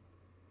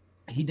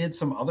he did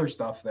some other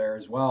stuff there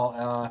as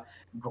well.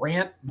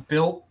 Grant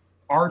built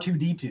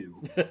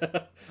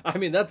R2D2. I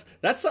mean, that's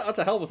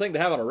a hell of a thing to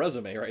have on a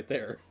resume right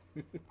there.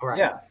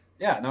 Right.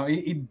 Yeah. No,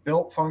 he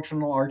built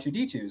functional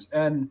R2D2s,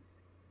 and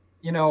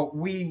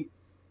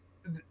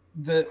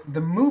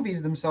the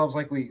movies themselves,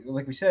 like we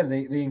said,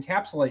 they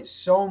encapsulate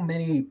so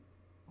many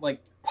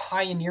like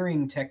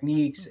pioneering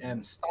techniques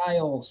and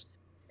styles,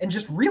 and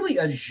just really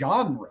a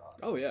genre.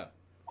 Oh yeah.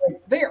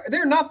 Like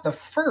they're not the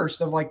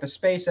first of like the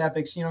space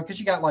epics, because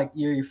you got like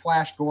your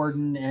Flash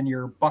Gordon and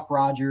your Buck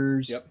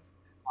Rogers. Yep.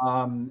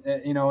 And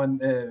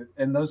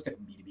those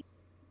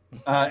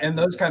and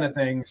those kind of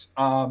things.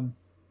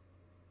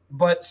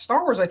 But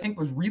Star Wars, I think,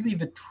 was really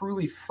the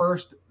truly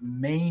first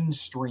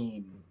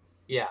mainstream,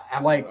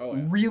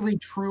 really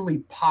truly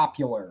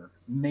popular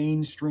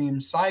mainstream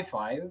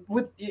sci-fi.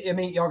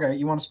 Okay,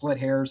 you want to split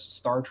hairs,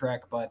 Star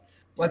Trek, but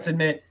let's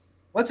admit,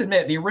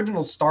 the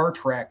original Star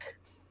Trek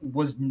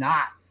was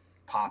not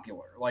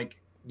popular. Like,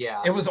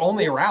 it was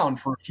only around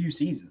for a few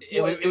seasons.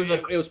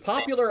 It was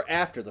popular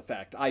after the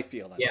fact. I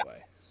feel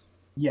anyway.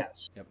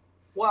 Yes. Yep.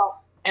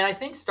 Well, and I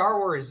think Star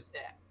Wars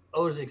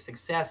owes its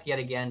success yet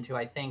again to,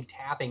 I think,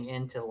 tapping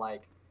into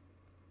like,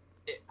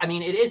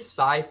 it is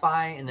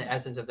sci-fi in the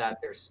essence of that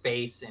there's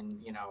space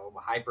and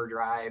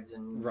hyperdrives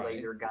and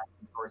laser guns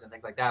and swords and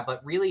things like that.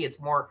 But really, it's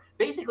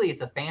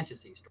a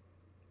fantasy story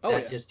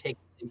that just takes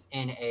place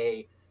in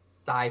a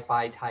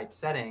sci-fi type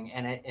setting,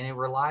 and it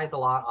relies a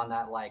lot on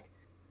that like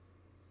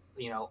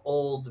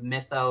old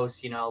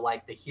mythos,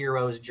 like the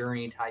hero's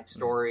journey type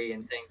story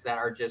and things that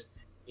are just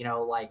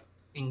like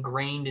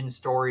ingrained in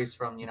stories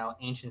from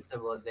ancient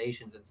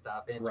civilizations and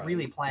stuff, and it's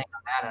really playing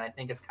on that. And I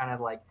think it's kind of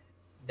like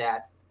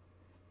that,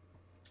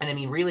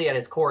 and really at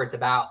its core it's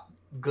about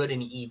good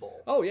and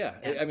evil. Oh yeah.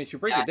 And if you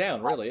break it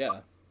down, really,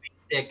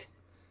 basic,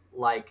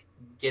 like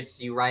gets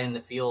you right in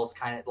the feels,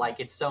 kind of like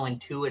it's so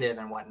intuitive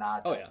and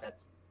whatnot.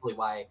 That's really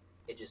why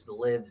it just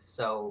lives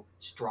so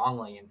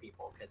strongly in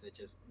people, because it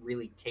just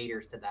really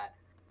caters to that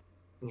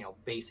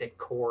basic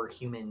core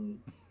human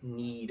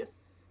need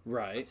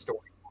story.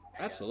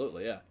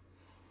 Absolutely, yeah.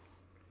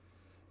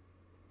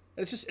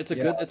 It's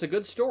a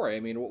good story. I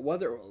mean,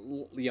 whether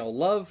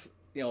love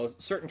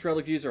certain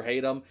trilogies or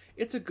hate them,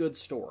 it's a good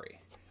story.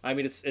 I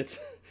mean, it's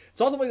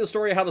ultimately the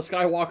story of how the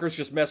Skywalkers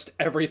just messed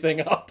everything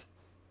up.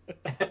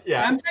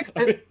 Yeah.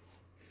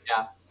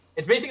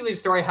 It's basically the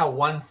story of how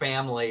one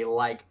family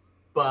like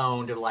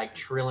boned like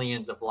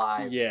trillions of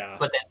lives. Yeah.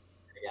 But then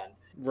again.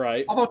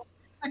 Right. Although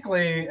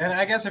technically, and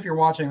I guess if you're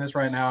watching this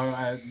right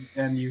now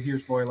and you hear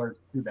spoilers,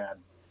 too bad.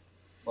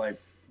 Like,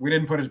 we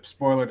didn't put a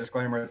spoiler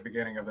disclaimer at the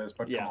beginning of this,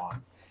 but come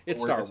on. It's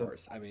Star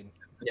Wars.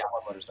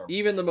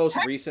 Even the most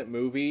recent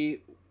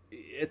movie,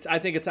 I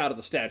think it's out of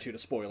the statute of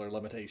spoiler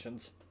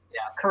limitations. Yeah,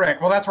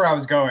 correct. Well, that's where I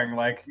was going.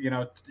 Like,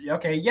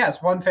 okay,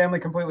 yes, one family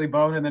completely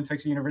boned and then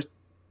fixed the universe.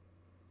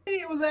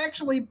 It was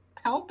actually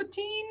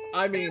Palpatine's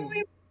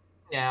family.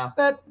 Yeah.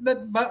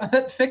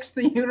 That fixed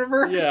the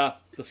universe. Yeah,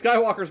 the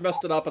Skywalkers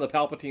messed it up and the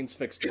Palpatines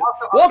fixed it.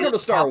 Welcome to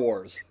Star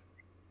Wars.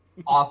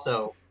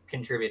 Also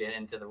contributed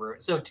into the ruin.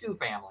 So two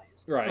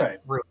families, ruined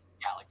the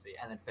galaxy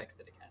and then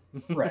fixed it again.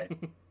 Right.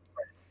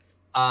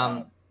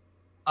 When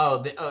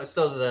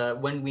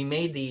we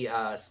made the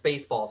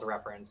Spaceballs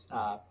reference,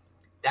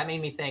 that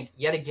made me think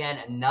yet again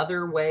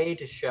another way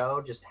to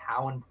show just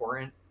how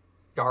important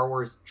Star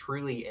Wars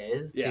truly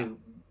is to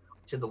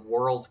the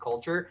world's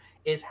culture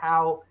is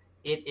how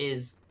it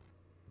is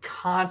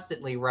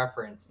constantly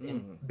referenced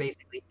in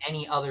basically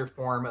any other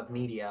form of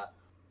media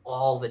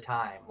all the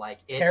time. Like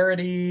it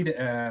parodied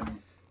and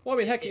well, I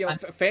mean, heck,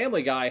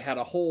 Family Guy had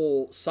a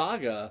whole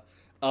saga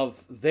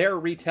of their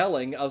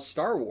retelling of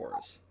Star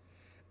Wars.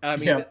 I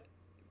mean,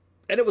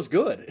 and it was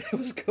good. It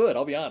was good,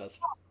 I'll be honest.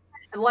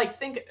 Like,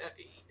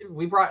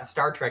 we brought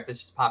Star Trek, this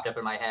just popped up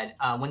in my head.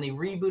 When they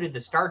rebooted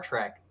the Star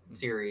Trek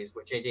series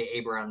with J.J.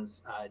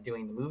 Abrams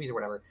doing the movies or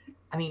whatever.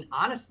 I mean,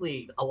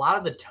 honestly, a lot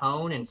of the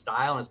tone and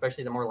style, and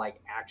especially the more like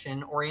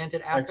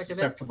action-oriented aspect of it,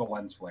 except for the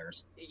lens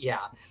flares. yeah,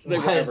 They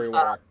were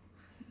everywhere.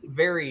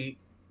 Very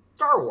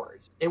Star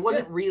Wars. It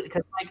wasn't really,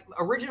 because like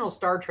original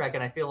Star Trek,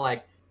 and I feel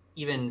like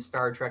even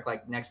Star Trek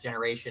like Next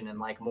Generation and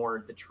like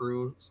more the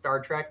true Star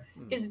Trek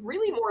is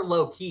really more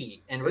low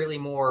key and really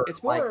more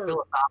it's like more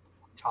philosophical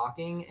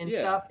talking and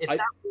stuff. It's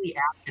not really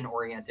action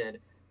oriented.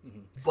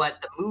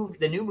 But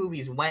the new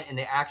movies went in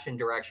the action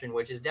direction,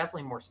 which is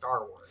definitely more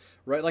Star Wars.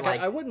 Right, like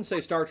I wouldn't say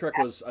Star Trek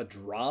was a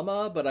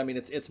drama, but I mean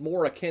it's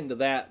more akin to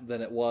that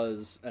than it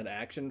was an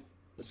action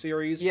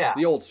series. Yeah,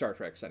 the old Star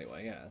Treks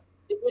anyway. Yeah,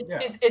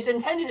 it's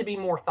intended to be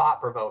more thought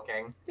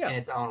provoking in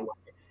its own way.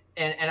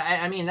 And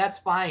I mean that's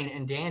fine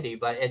and dandy,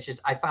 but it's just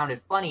I found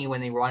it funny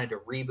when they wanted to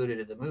reboot it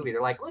as a movie.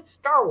 They're like, let's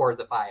Star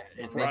Warsify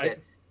it and make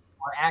it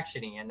more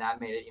actiony, and that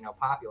made it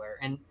popular.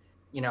 And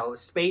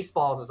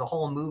Spaceballs is a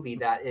whole movie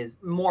that is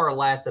more or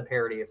less a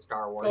parody of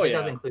Star Wars. It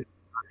does include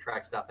Star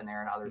Trek stuff in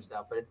there and other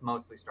stuff, but it's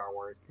mostly Star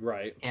Wars.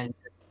 Right. And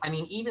I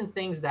mean, even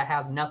things that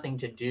have nothing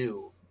to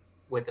do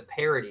with the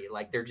parody,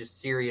 like they're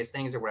just serious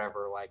things or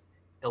whatever, like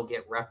they'll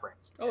get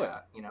referenced.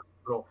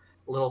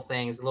 Little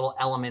things, little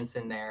elements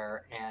in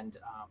there, and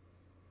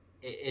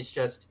it's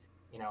just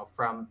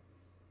from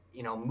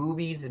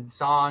movies and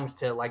songs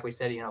to, like we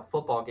said,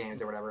 football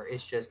games or whatever.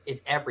 It's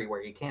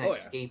everywhere. You can't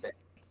escape it.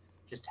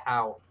 Just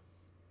how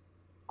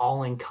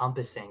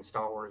all-encompassing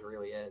Star Wars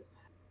really is.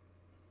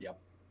 Yep.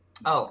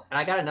 Oh, and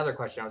I got another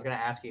question. I was going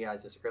to ask you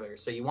guys this earlier.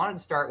 So you wanted to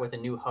start with A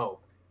New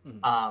Hope.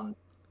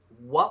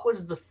 What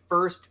was the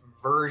first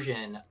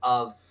version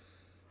of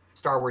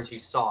Star Wars you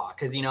saw?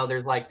 Because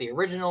there's like the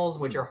originals,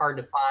 which are hard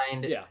to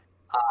find. Yeah.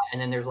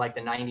 And then there's like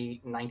the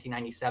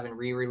 1997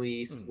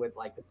 re-release with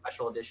like the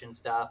special edition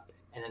stuff.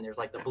 And then there's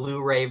like the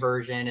Blu-ray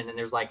version, and then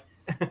there's like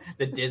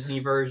the Disney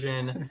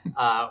version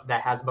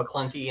that has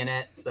McClunky in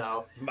it.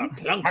 So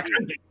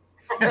McClunky.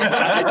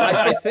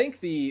 I think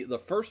the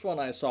first one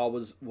I saw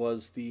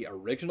was the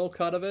original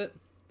cut of it.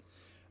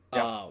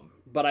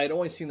 But I'd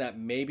only seen that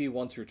maybe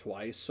once or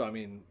twice. So I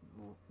mean,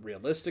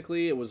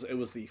 realistically, it was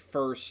the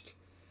first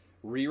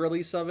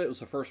re-release of it. It was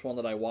the first one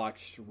that I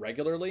watched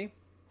regularly.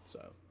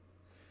 So,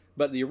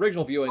 but the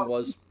original viewing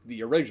was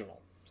the original.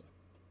 So.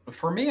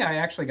 For me, I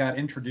actually got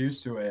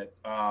introduced to it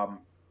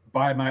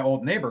by my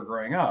old neighbor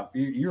growing up.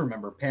 You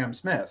remember Pam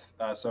Smith.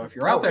 So if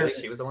you're out there,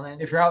 she was the one.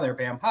 If you're out there,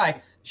 Pam,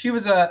 hi. She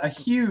was a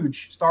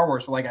huge Star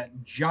Wars, like a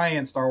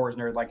giant Star Wars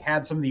nerd. Like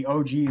had some of the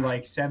OG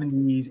like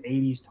 70s,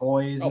 80s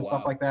toys and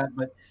stuff like that.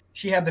 But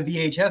she had the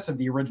VHS of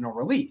the original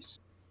release,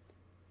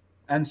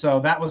 and so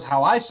that was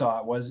how I saw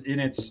it. Was in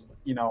its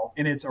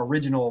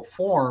original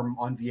form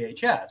on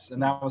VHS,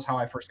 and that was how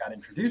I first got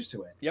introduced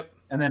to it. Yep.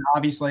 And then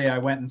obviously I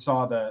went and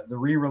saw the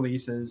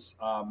re-releases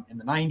in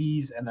the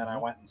 90s, and then I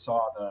went and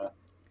saw the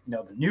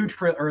new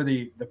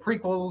the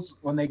prequels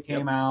when they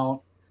came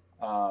out.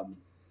 I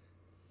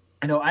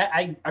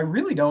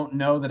really don't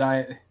know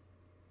that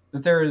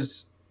there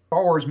is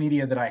Star Wars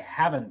media that I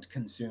haven't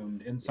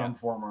consumed in some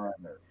form or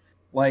other.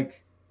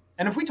 Like,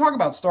 and if we talk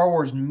about Star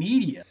Wars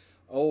media,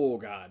 oh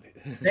God,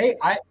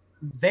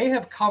 they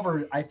have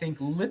covered, I think,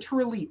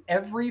 literally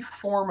every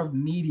form of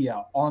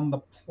media on the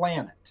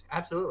planet.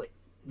 Absolutely.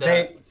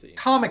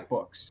 Comic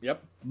books,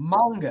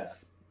 manga,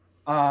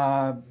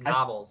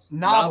 novels,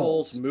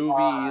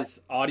 movies,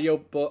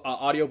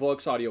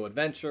 audiobooks, audio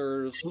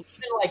adventures, even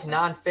like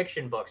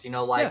nonfiction books.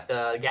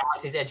 The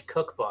Galaxy's Edge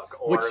cookbook,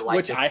 or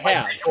which I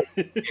have.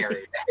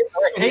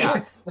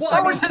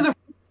 Star Wars has a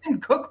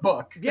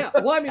cookbook. Yeah,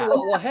 well, I mean,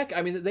 well, heck,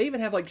 I mean, they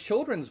even have like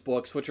children's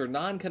books which are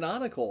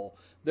non-canonical.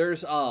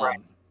 There's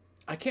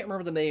I can't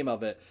remember the name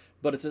of it,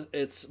 but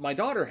it's my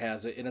daughter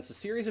has it, and it's a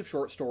series of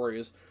short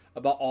stories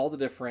about all the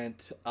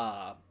different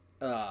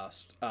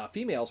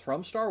females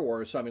from Star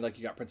Wars. So I mean, like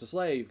you got Princess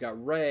Leia, you've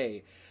got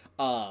Rey.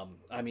 I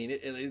mean,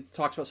 it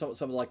talks about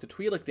some of like the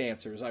Twi'lek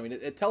dancers. I mean,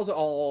 it tells it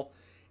all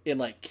in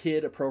like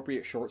kid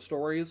appropriate short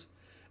stories,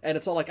 and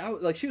it's all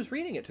like she was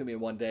reading it to me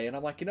one day, and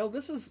I'm like,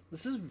 this is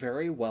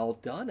very well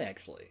done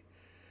actually.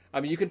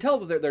 I mean, you can tell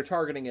that they're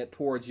targeting it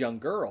towards young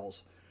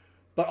girls.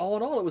 But all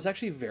in all, it was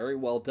actually very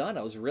well done.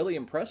 I was really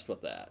impressed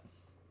with that.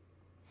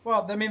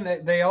 Well, I mean,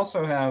 they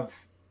also have,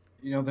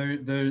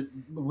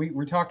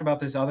 we talked about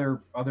this other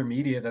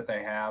media that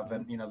they have,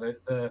 and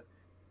the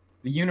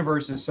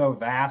universe is so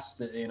vast.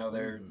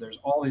 There's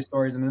all these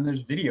stories, and then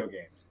there's video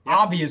games. Yep.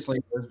 Obviously,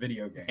 there's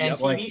video games and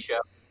TV shows.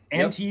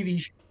 And TV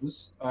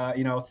shows.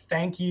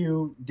 Thank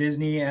you,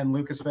 Disney and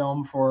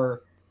Lucasfilm,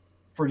 for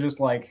just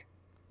like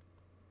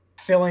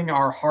filling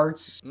our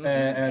hearts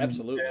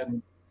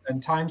absolutely.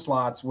 And time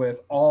slots with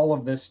all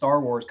of this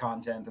Star Wars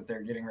content that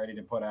they're getting ready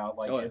to put out.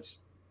 It's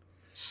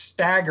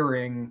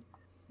staggering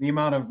the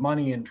amount of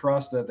money and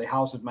trust that the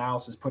House of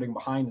Mouse is putting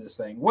behind this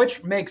thing,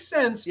 which makes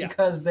sense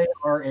because they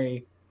are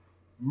a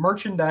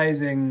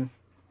merchandising,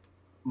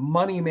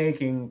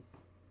 money-making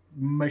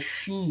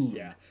machine.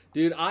 Yeah.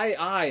 Dude,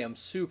 I am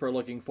super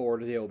looking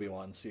forward to the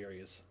Obi-Wan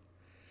series.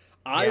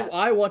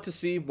 I want to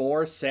see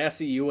more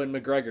sassy Ewan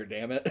McGregor.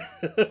 Damn it.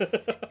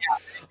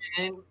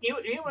 And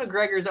Ewan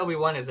McGregor's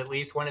Obi-Wan is at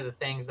least one of the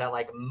things that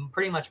like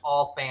pretty much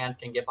all fans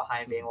can get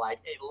behind, being like,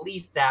 at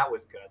least that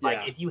was good.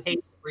 Like if you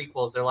hate the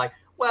prequels, they're like,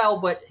 well,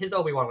 but his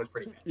Obi-Wan was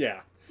pretty good.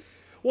 Yeah.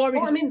 Well,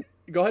 I mean,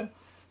 go ahead.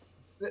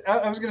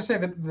 I was going to say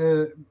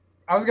that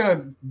I was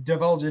going to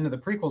divulge into the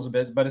prequels a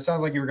bit, but it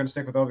sounds like you were going to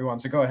stick with Obi-Wan.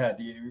 So go ahead.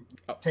 You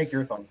take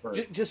your thought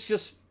first.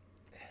 Just.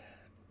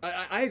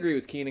 I agree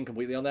with Keenan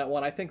completely on that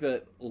one. I think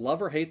that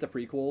love or hate the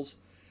prequels,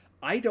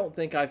 I don't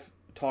think I've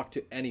talked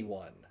to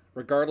anyone,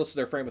 regardless of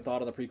their frame of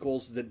thought on the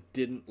prequels, that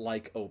didn't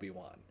like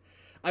Obi-Wan.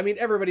 I mean,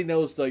 everybody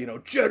knows the,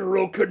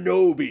 General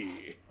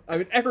Kenobi. I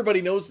mean,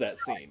 everybody knows that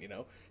scene,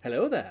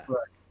 Hello there.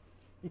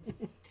 Right.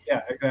 Yeah,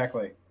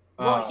 exactly.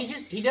 Well,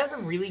 he does a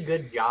really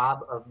good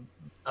job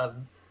of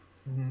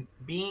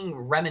being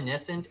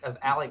reminiscent of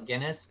Alec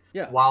Guinness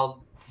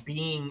while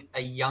being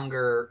a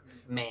younger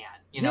man.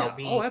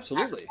 Being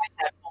absolutely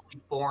that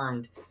fully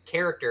formed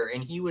character,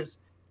 and he was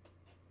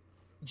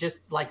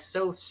just like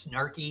so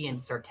snarky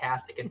and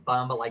sarcastic and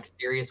fun, but like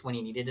serious when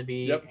he needed to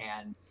be,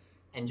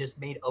 and just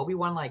made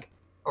Obi-Wan like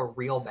a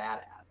real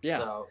badass. Yeah,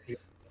 so he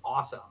was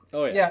awesome.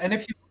 Oh yeah, and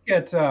if you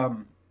look at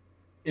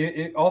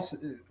it also.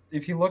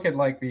 If you look at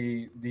like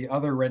the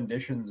other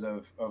renditions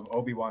of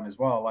Obi-Wan as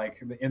well,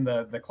 like in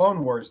the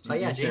Clone Wars TV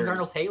James series,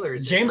 Arnold Taylor.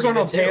 James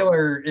Arnold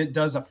Taylor it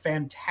does a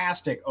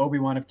fantastic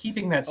Obi-Wan of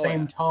keeping that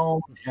same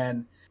tone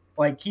and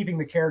like keeping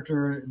the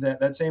character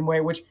that same way,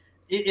 which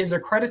is a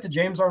credit to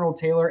James Arnold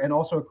Taylor and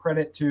also a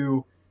credit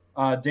to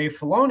Dave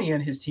Filoni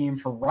and his team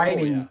for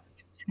writing,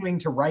 continuing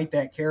to write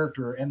that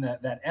character and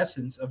that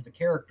essence of the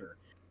character.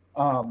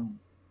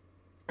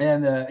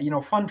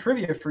 And fun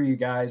trivia for you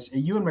guys: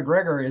 Ewan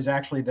McGregor is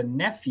actually the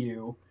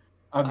nephew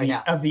of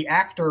the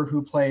actor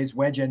who plays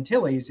Wedge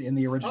Antilles in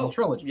the original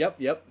trilogy.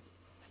 Yep.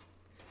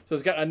 So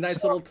it's got a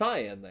nice little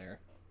tie-in there.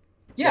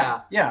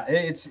 Yeah.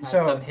 It's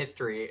some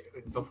history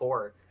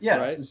before. Yeah,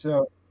 right?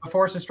 So the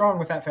Force is strong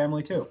with that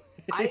family too.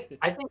 I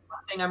think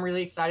one thing I'm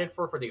really excited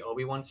for the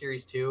Obi-Wan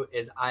series too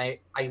is I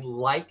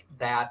like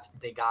that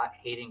they got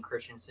Hayden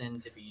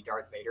Christensen to be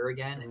Darth Vader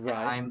again, right.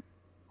 And I'm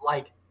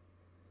like,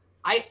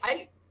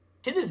 I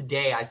to this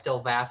day, I still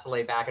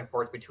vacillate back and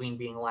forth between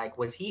being like,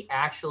 was he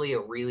actually a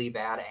really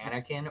bad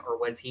Anakin, or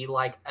was he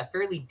like a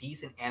fairly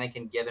decent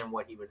Anakin given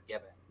what he was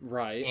given?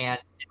 Right. And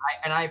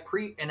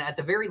at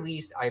the very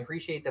least, I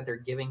appreciate that they're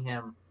giving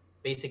him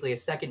basically a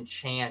second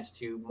chance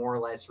to more or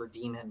less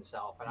redeem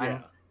himself. And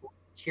I'm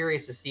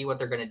curious to see what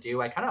they're going to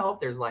do. I kind of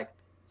hope there's like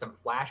some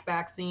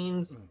flashback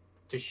scenes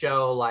to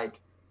show like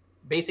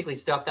basically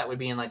stuff that would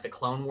be in like the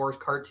Clone Wars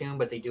cartoon,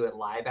 but they do it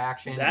live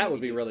action. That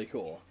would be really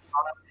cool.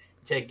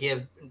 To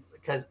give.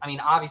 Because, I mean,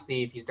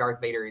 obviously, if he's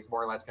Darth Vader, he's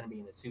more or less going to be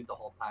in the suit the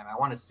whole time. I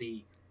want to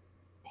see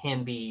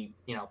him be,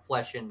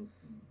 flesh and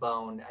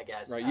bone, I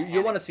guess. Right.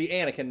 You want to see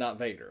Anakin, not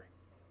Vader.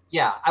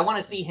 Yeah, I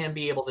want to see him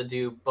be able to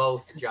do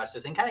both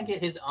justice and kind of get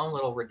his own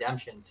little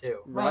redemption, too.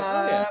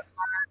 Right.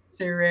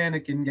 Sir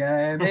Anakin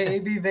guy.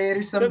 Maybe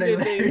Vader someday.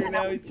 Vader,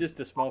 now he's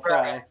just a small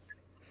fry.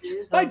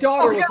 My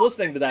daughter was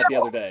listening to that the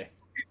other day.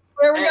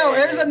 There we go.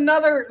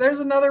 There's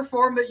another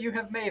form that you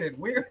have made it.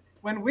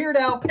 When Weird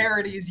Al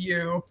parodies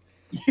you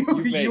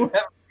have.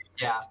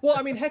 Yeah. Well,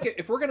 I mean, heck,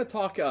 if we're going to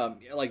talk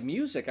like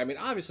music, I mean,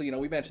 obviously,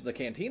 we mentioned the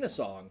Cantina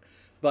song,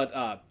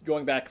 but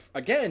going back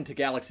again to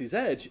Galaxy's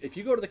Edge, if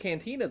you go to the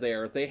Cantina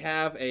there, they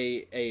have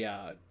a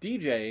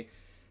DJ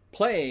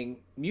playing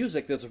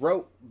music that's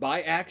wrote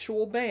by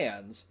actual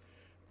bands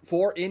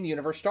for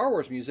in-universe Star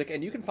Wars music,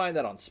 and you can find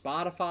that on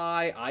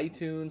Spotify,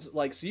 iTunes,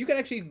 so you can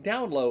actually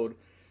download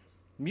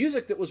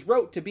music that was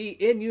wrote to be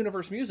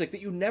in-universe music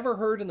that you never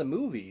heard in the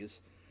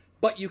movies,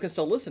 but you can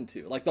still listen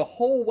to, like the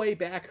whole way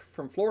back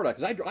from Florida,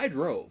 because I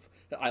drove.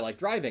 I like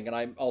driving, and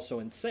I'm also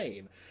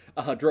insane.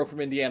 Drove from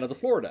Indiana to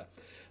Florida.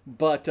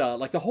 But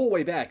like the whole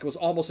way back, it was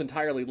almost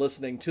entirely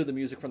listening to the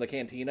music from the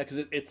Cantina,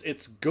 because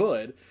it's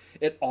good.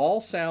 It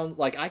all sounds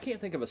like, I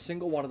can't think of a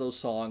single one of those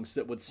songs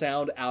that would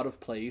sound out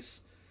of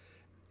place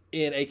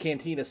in a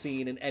Cantina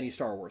scene in any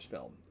Star Wars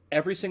film.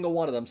 Every single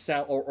one of them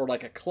sound, or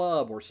like a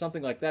club or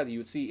something like that you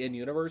would see in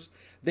universe,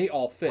 they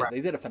all fit. Right.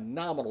 They did a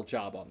phenomenal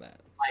job on that.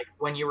 Like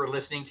when you were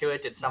listening to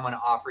it, did someone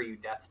offer you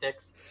death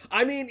sticks?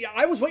 I mean,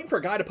 I was waiting for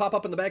a guy to pop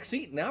up in the back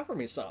seat and offer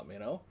me some,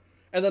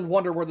 and then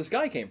wonder where this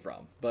guy came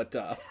from. But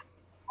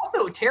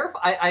also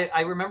terrifying.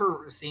 I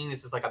remember seeing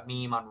this as like a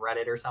meme on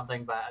Reddit or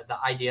something, but the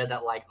idea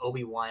that like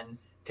Obi-Wan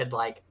could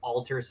like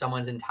alter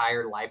someone's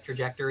entire life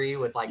trajectory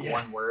with like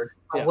one word.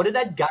 Yeah. What did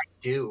that guy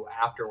do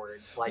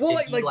afterwards? Like, well,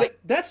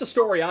 that's the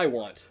story I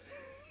want.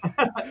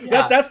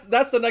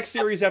 That's the next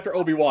series after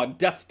Obi-Wan,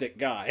 Death Stick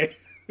guy.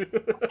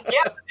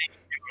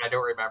 I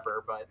don't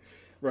remember, but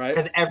right,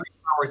 because every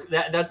Star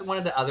Wars, that's one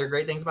of the other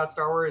great things about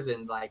Star Wars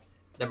and like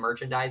the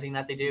merchandising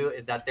that they do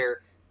is that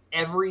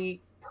every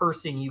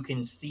person you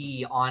can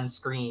see on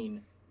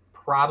screen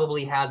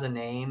probably has a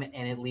name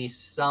and at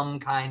least some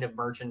kind of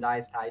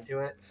merchandise tied to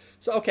it.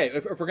 So, okay,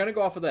 if we're going to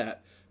go off of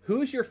that,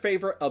 who's your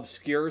favorite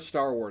obscure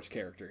Star Wars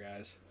character,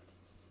 guys?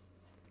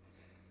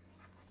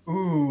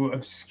 Ooh,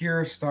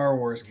 obscure Star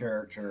Wars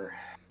character.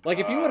 Like,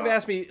 if you would have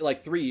asked me,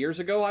 like, 3 years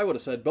ago, I would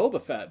have said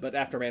Boba Fett, but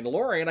after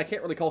Mandalorian, I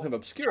can't really call him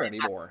obscure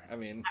anymore. I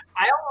mean...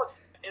 I almost,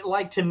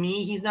 like, to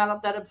me, he's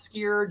not that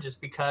obscure,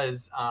 just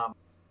because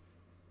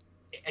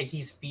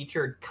he's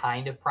featured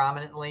kind of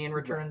prominently in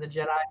Return of the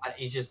Jedi. But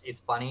it's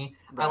funny.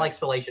 Right. I like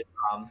Salacious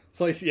Crumb.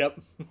 Yep.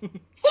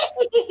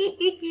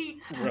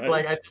 Right.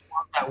 Like, I just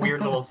love that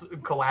weird little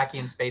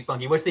Kowakian space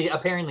monkey, which they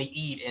apparently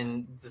eat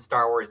in the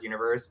Star Wars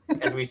universe,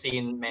 as we see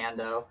in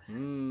Mando.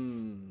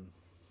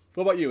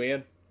 What about you,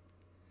 Ian?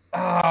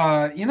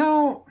 You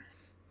know,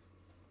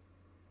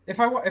 if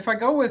I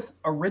go with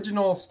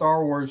original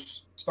Star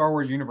Wars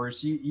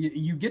universe,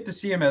 you get to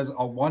see him as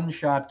a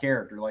one-shot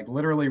character, like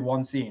literally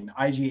one scene.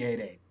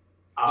 IG-88.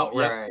 Oh,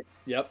 right.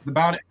 Yep. The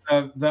bounty,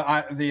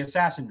 the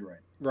assassin droid.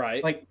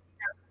 Right. Like,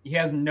 he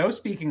has no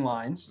speaking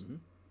lines. Mm-hmm.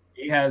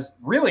 He has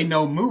really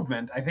no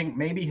movement. I think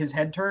maybe his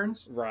head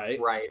turns. Right.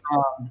 Right.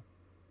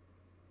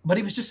 But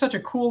he was just such a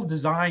cool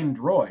design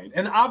droid.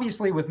 And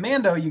obviously with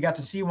Mando, you got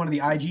to see one of the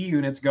IG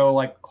units go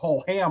like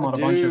whole ham on a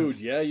bunch of... Dude,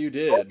 yeah, you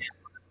did.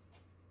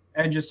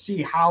 And just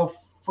see how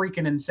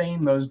freaking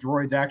insane those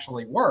droids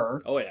actually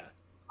were. Oh, yeah.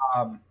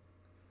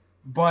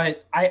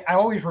 But I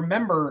always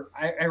remember...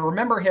 I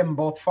remember him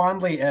both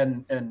fondly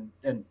and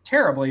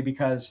terribly,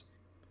 because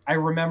I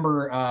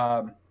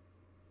remember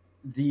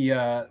the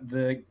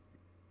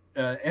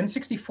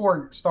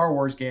N64 Star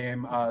Wars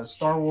game,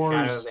 Star Wars...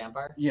 Shadows of the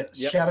Empire? Yes,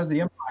 yep. Shadows of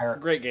the Empire.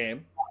 Great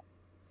game.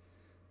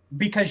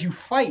 Because you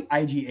fight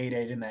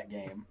IG-88 in that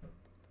game.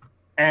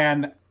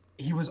 And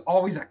he was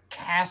always a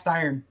cast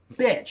iron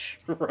bitch.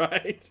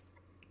 Right.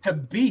 To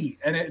beat.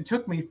 And it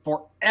took me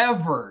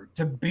forever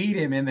to beat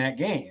him in that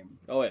game.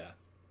 Oh, yeah.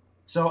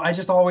 So I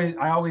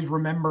always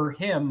remember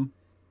him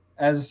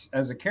as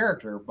a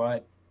character.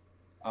 But,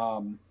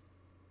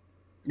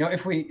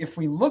 if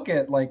we look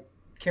at, like,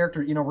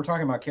 character, we're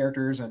talking about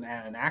characters and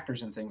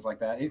actors and things like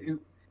that.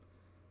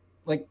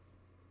 Like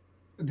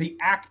the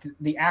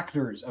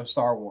actors of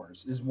Star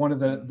Wars is one of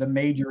the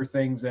major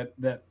things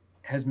that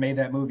has made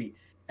that movie.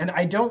 And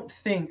I don't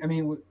think,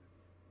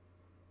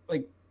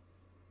 like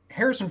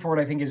Harrison Ford,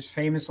 I think, is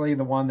famously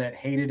the one that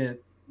hated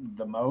it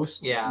the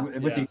most. Yeah.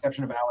 With the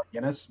exception of Alec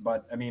Guinness,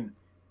 but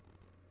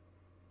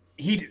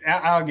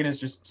Alec Guinness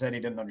just said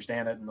he didn't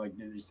understand it and like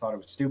he just thought it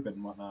was stupid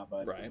and whatnot.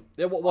 But right,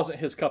 it wasn't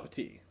his cup of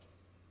tea.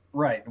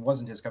 Right, it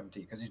wasn't his cup of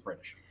tea because he's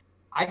British.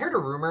 I heard a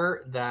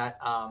rumor that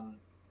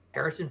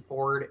Harrison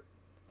Ford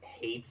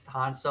hates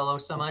Han Solo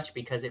so much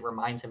because it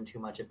reminds him too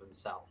much of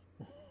himself.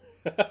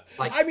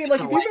 Like, if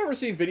you've ever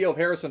seen video of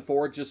Harrison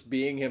Ford just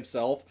being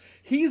himself,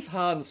 he's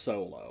Han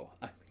Solo.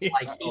 He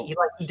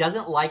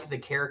doesn't like the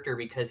character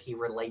because he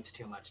relates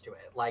too much to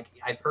it. Like,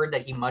 I've heard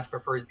that he much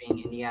prefers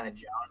being Indiana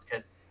Jones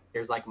because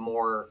there's like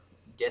more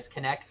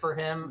disconnect for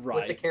him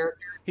with the character.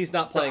 He's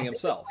not playing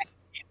himself.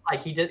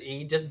 Like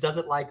he just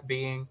doesn't like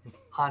being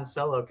Han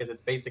Solo because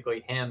it's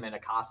basically him in a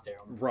costume.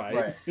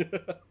 Right.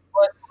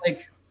 But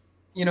like,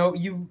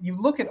 you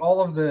look at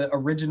all of the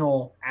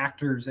original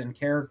actors and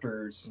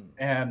characters,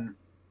 and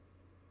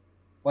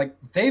like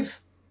they've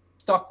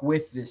stuck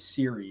with this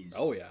series.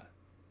 Oh yeah.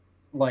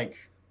 Like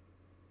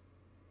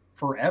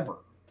forever.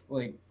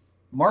 Like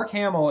Mark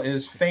Hamill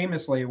is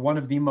famously one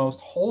of the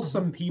most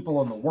wholesome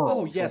people in the world.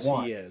 Oh yes,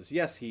 he is.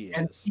 Yes, he is.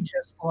 And he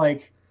just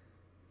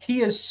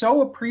he is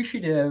so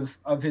appreciative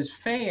of his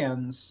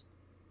fans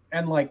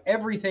and like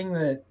everything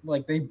that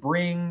like they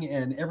bring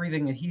and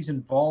everything that he's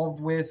involved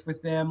with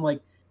them,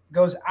 like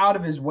goes out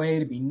of his way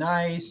to be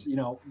nice,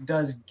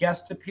 does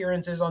guest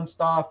appearances on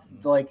stuff,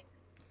 like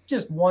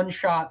just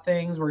one-shot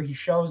things where he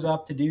shows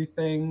up to do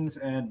things,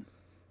 and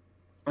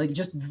like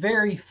just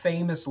very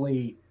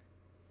famously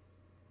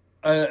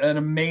an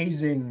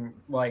amazing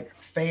like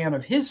fan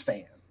of his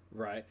fan.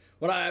 Right.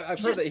 Well,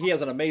 I've heard that he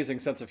has an amazing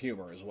sense of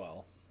humor as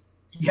well.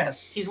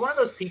 Yes. He's one of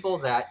those people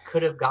that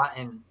could have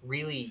gotten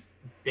really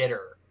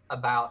bitter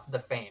about the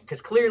fame,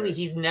 because clearly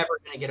he's never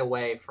going to get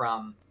away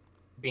from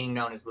being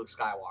known as Luke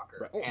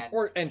Skywalker.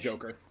 Right. And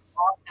Joker.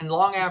 And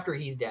long after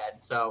he's dead.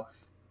 So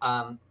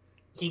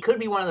he could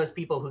be one of those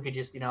people who could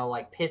just,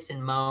 like piss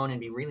and moan and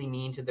be really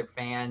mean to their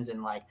fans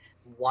and like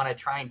want to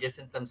try and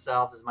distance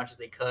themselves as much as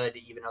they could,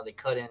 even though they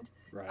couldn't.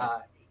 Right.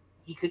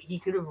 He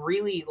could have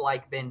really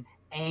like been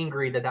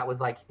angry that was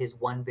like his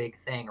one big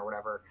thing or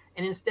whatever.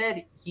 And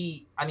instead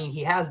he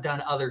has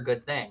done other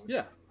good things.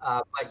 Yeah.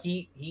 But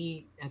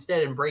he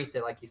instead embraced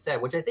it, like you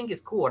said, which I think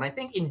is cool. And I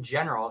think in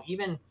general,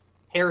 even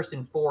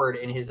Harrison Ford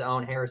in his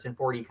own Harrison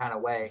Fordy kind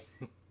of way,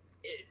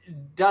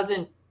 it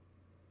doesn't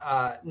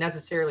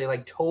necessarily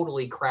like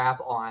totally crap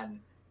on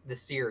the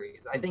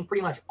series. I think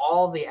pretty much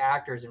all the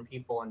actors and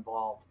people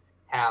involved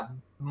have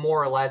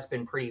more or less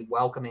been pretty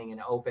welcoming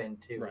and open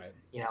to,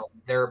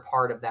 they're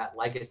part of that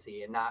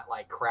legacy and not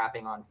like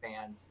crapping on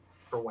fans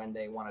for when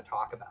they want to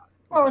talk about it.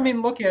 Well,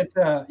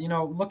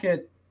 look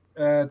at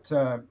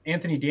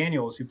Anthony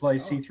Daniels, who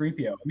plays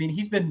C-3PO.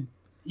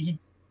 he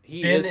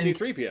is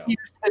C-3PO. He's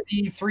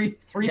the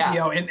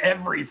 3PO in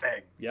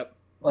everything. Yep.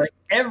 Like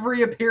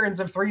every appearance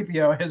of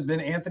 3PO has been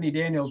Anthony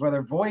Daniels,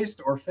 whether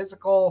voiced or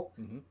physical.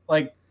 Mm-hmm.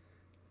 Like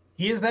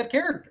he is that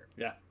character.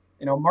 Yeah.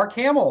 You know, Mark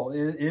Hamill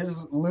is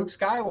Luke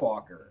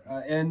Skywalker,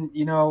 and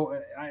you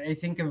know, I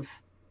think of,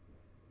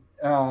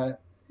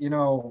 you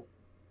know,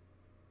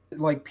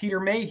 like Peter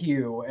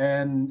Mayhew,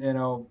 and you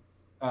know,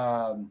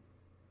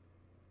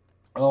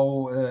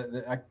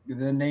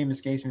 the name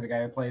escapes me. The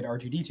guy who played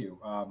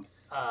R2D2.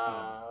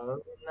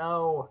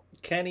 No.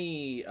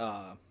 Kenny.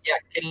 Yeah,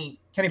 Kenny.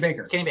 Kenny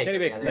Baker. Kenny Baker. Kenny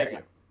Baker. Yeah, Thank you. I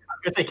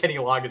was gonna say Kenny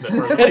Loggins at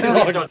first. Kenny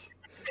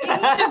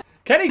Loggins.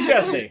 Kenny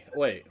Chesney.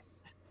 Wait.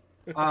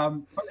 But I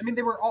mean,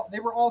 they were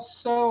all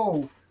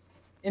so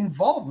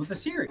involved with the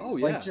series. Oh,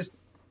 yeah. Like just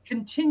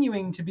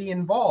continuing to be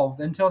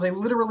involved until they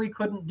literally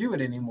couldn't do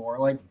it anymore.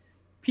 Like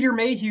Peter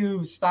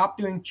Mayhew stopped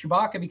doing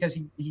Chewbacca because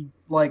he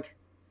like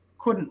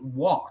couldn't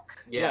walk.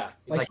 Yeah,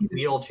 he's like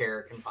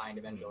wheelchair confined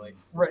eventually.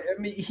 Right. I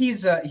mean, he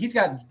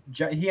had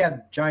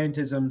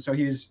giantism, so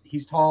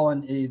he's tall,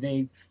 and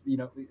they, you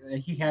know,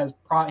 he had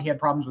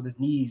problems with his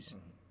knees,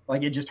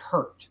 like it just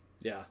hurt.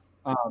 Yeah.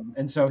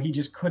 And so he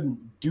just couldn't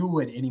do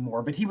it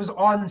anymore. But he was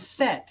on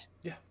set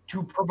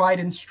to provide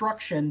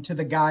instruction to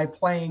the guy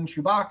playing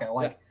Chewbacca,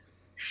 like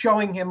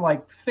showing him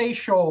like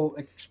facial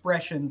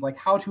expressions, like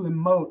how to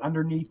emote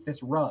underneath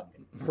this rug.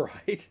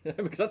 Right,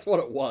 because that's what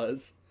it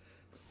was.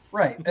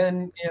 Right,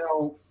 and you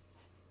know.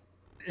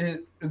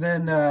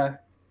 Then,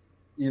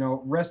 you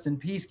know, rest in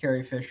peace,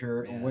 Carrie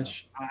Fisher,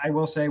 which I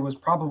will say was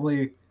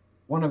probably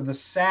one of the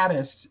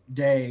saddest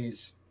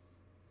days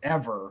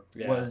ever.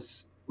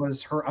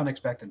 Was her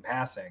unexpected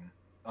passing,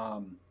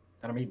 and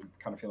I'm even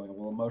kind of feeling a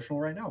little emotional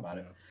right now about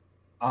it.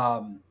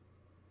 I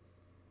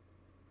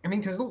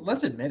mean, because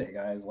let's admit it,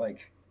 guys,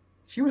 like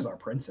she was our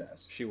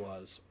princess. She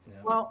was.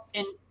 Yeah. Well,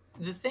 and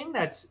the thing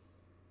that's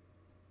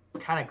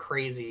kind of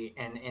crazy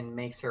and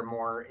makes her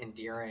more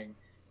endearing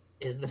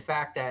is the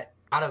fact that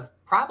out of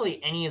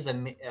probably any of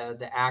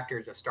the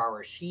actors of Star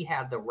Wars, she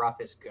had the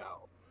roughest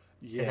go.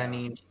 Because I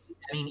mean,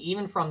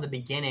 even from the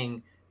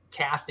beginning,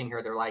 casting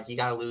her, they're like, you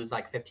got to lose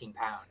like 15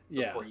 pounds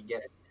before you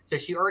get it. So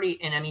she already,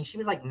 and I mean, she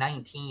was like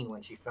 19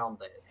 when she filmed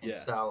it. And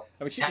so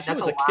I mean, she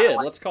was a kid.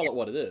 Let's call it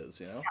what it is,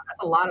 you know.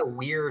 That's a lot of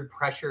weird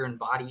pressure and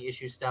body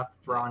issue stuff to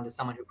throw onto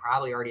someone who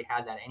probably already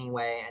had that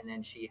anyway. And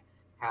then she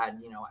had,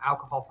 you know,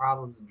 alcohol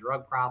problems and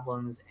drug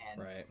problems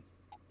and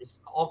just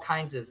all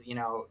kinds of, you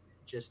know,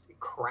 just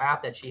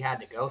crap that she had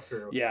to go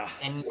through. Yeah.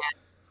 And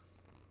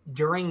yet,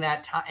 during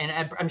that time,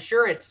 and I'm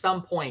sure at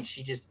some point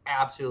she just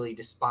absolutely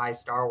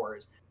despised Star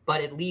Wars, but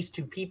at least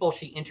to people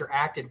she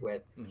interacted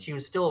with, she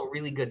was still a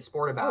really good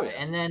sport about it.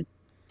 And then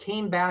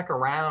came back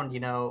around, you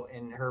know,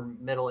 in her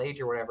middle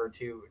age or whatever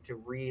to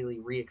really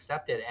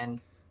reaccept it. And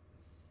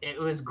it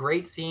was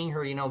great seeing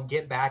her, you know,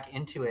 get back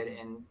into it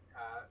and,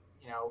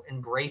 you know,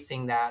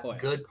 embracing that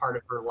good part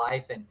of her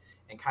life and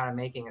kind of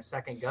making a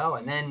second go.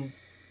 And then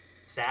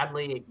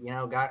sadly, you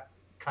know, got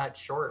cut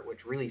short,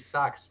 which really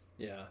sucks.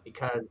 Yeah.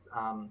 Because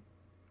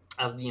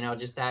of, you know,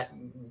 just that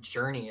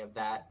journey of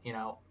that, you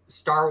know,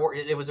 Star Wars.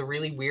 It was a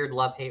really weird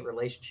love-hate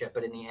relationship,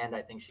 but in the end,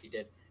 I think she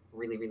did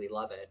really, really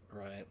love it.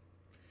 Right.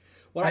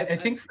 Well, I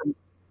think.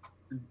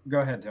 Go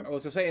ahead, Tim. I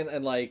was just saying,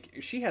 and like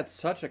she had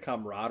such a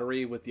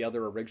camaraderie with the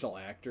other original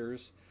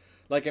actors.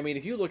 Like, I mean,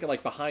 if you look at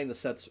like behind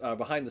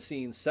the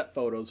scenes set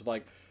photos of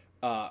like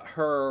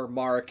her,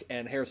 Mark,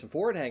 and Harrison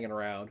Ford hanging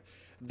around.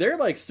 They're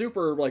like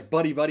super like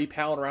buddy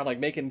palling around, like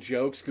making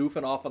jokes,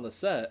 goofing off on the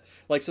set.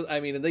 Like, so I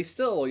mean, and they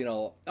still, you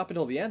know, up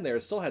until the end there,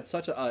 still had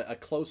such a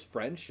close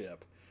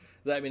friendship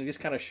that, I mean, it just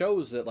kind of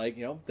shows that, like,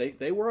 you know,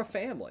 they were a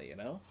family, you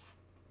know.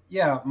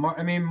 Yeah,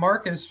 I mean,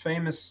 Mark has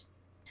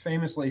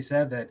famously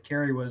said that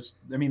Carrie was.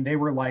 I mean, they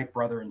were like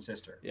brother and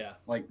sister. Yeah,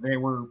 like they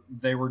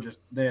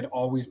had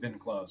always been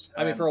close.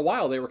 I mean, for a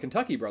while they were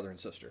Kentucky brother and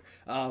sister.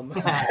 I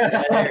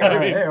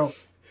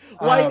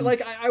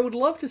would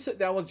love to sit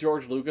down with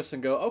George Lucas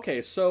and go,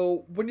 okay,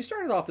 so when you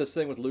started off this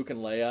thing with Luke and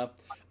Leia,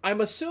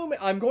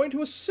 I'm going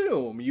to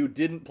assume you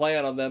didn't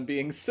plan on them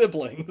being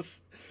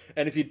siblings.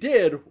 And if you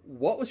did,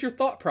 what was your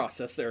thought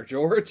process there,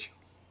 George?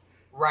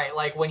 Right,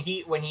 like when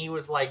he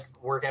was like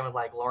working with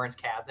like Lawrence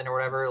Kasdan or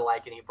whatever,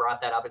 like, and he brought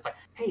that up, it's like,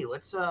 hey,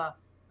 let's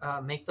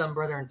make them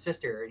brother and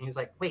sister. And he was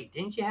like, wait,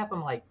 didn't you have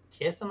them like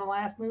kiss in the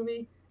last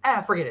movie?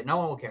 Forget it, no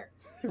one will care.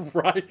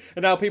 Right,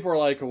 and now people are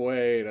like,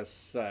 wait a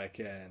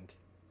second.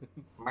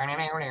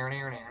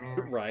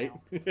 Right.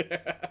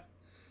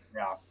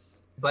 Yeah.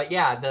 But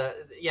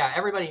yeah,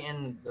 everybody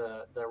in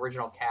the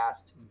original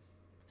cast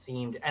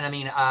seemed, and I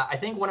mean, I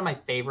think one of my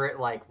favorite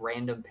like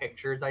random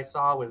pictures I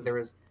saw was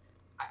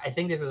I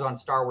think this was on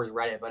Star Wars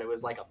Reddit, but it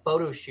was like a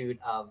photo shoot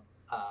of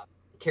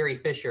Carrie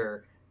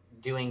Fisher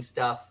doing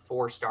stuff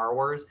for Star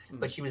Wars,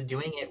 but she was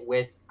doing it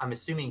with, I'm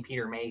assuming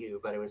Peter Mayhew,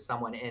 but it was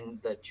someone in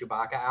the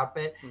Chewbacca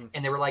outfit,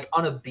 and they were like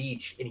on a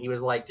beach, and he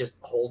was like just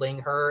holding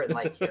her and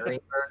like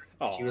carrying her.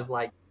 And she was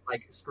like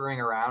screwing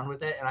around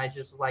with it, and I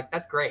just was like,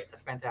 that's great,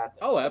 that's fantastic.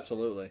 Oh,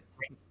 absolutely.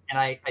 And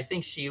I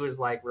think she was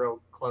like real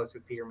close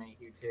with Peter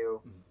Mayhew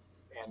too,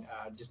 and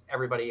just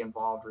everybody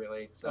involved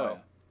really. So.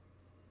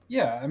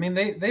 Yeah, I mean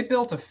they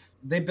built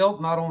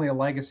not only a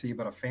legacy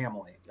but a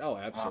family. Oh,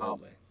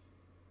 absolutely.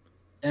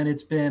 And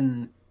it's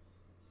been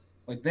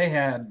like they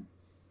had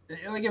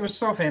like it was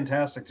so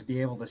fantastic to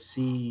be able to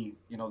see,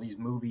 these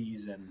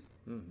movies and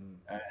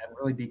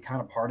really be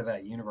kind of part of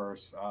that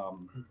universe.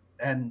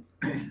 And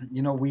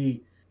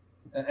we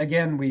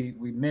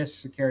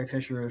miss Carrie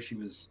Fisher. She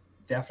was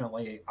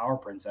definitely our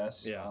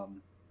princess. Yeah.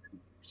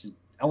 She's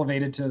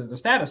elevated to the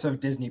status of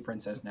Disney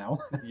princess now.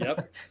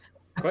 Yep.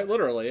 Quite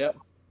literally, yep.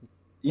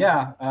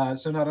 Yeah.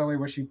 So not only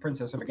was she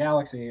princess of a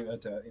galaxy,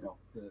 but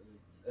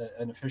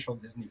an official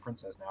Disney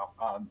princess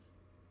now.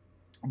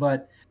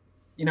 But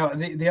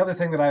the other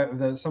thing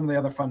that some of the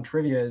other fun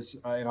trivia is,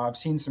 I've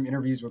seen some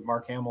interviews with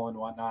Mark Hamill and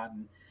whatnot,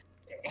 and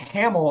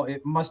Hamill,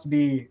 it must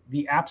be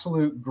the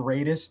absolute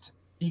greatest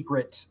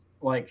secret.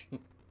 Like,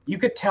 you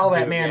could tell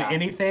that man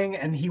anything,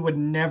 and he would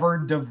never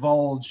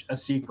divulge a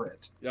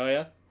secret. Oh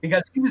yeah,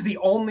 because he was the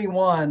only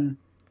one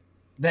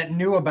that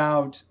knew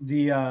about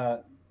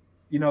the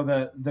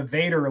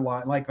Vader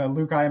line, like the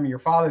Luke, I am your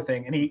father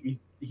thing, and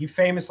he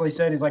famously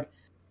said, he's like,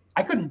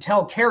 I couldn't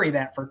tell Carrie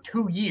that for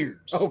 2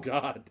 years. Oh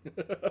God.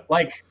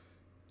 Like,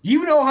 do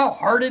you know how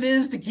hard it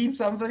is to keep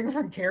something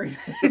from Carrie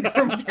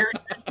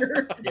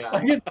Fisher?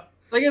 Yeah.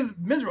 It's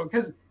miserable,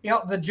 because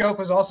the joke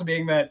was also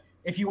being that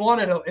if you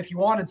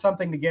wanted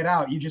something to get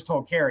out, you just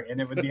told Carrie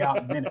and it would be out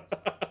in minutes,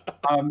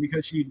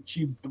 because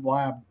she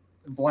blab.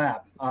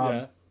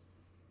 Yeah.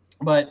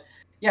 But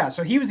yeah,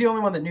 so he was the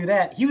only one that knew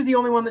that. He was the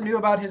only one that knew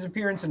about his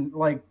appearance in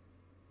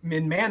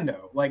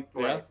Mando. Like,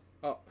 yeah.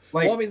 Oh,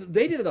 well, I mean,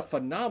 they did a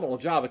phenomenal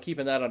job of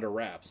keeping that under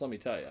wraps. Let me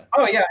tell you.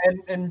 Oh yeah,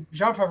 and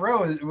Jon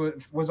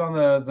Favreau was on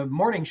the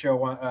morning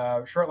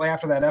show shortly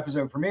after that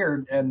episode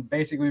premiered, and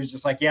basically was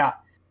just like, yeah,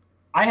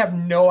 I have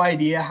no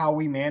idea how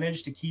we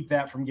managed to keep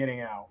that from getting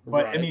out.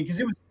 But Right. I mean,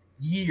 because it was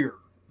a year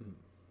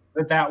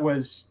that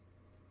was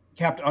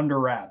kept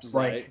under wraps,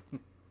 Right.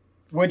 like,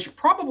 which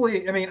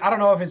probably, I mean, I don't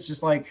know if it's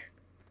just like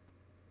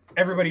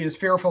everybody is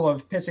fearful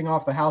of pissing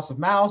off the House of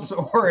Mouse,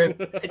 or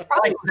if It's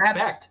probably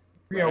respect.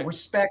 Right.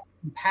 Respect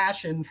and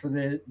passion for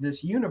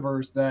this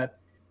universe that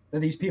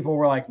these people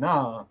were like,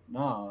 nah,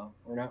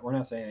 we're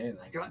not saying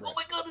anything. You're like, oh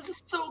my God, this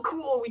is so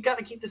cool. We got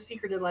to keep the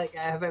secret and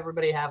have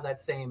everybody have that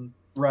same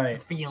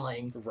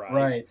feeling.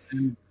 Right.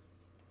 And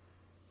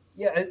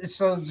yeah,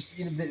 so just,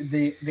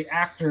 the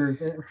actors,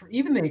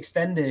 even the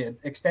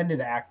extended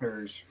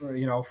actors,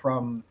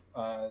 from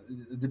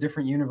the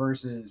different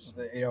universes,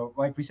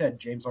 like we said,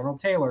 James Arnold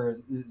Taylor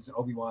is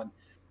Obi-Wan,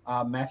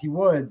 Matthew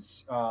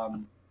Woods,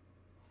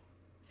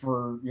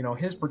 for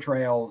his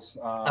portrayals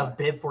of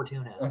Bib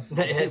Fortuna.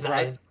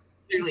 Is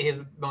clearly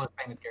his most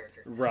famous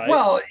character. Right.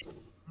 Well,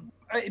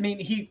 I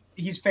mean,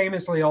 he's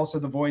famously also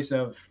the voice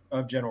of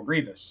General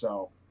Grievous,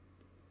 so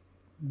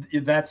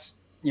that's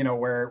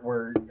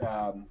where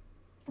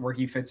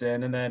he fits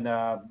in. And then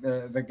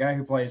the guy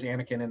who plays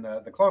Anakin in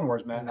the Clone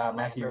Wars, Matt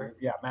Lanter.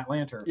 Yeah.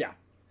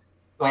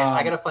 Wait,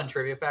 I got a fun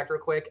trivia fact real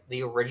quick.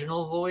 The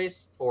original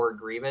voice for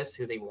Grievous,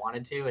 who they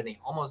wanted to, and they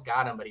almost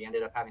got him, but he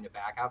ended up having to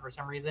back out for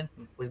some reason,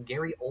 was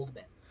Gary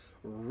Oldman.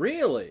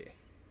 Really?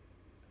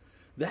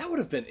 That would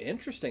have been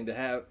interesting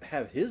to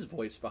have his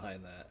voice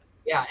behind that.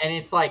 Yeah, and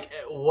it's like,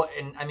 what?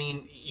 And I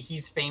mean,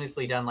 he's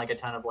famously done like a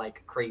ton of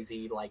like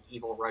crazy, like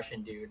evil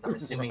Russian dudes. I'm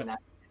assuming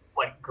that's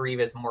what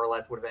Grievous more or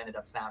less would have ended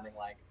up sounding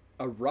like.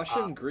 A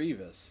Russian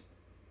Grievous.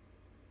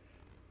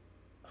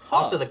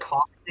 Also, the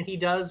coughing that he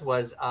does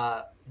was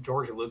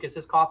George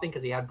Lucas's coughing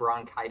because he had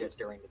bronchitis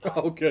during the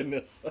time. Oh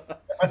goodness.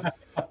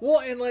 Well,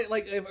 and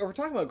like if we're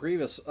talking about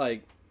Grievous,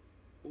 like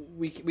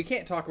we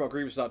can't talk about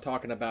Grievous without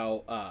talking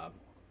about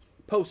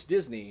post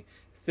Disney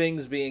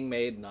things being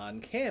made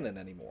non-canon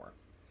anymore.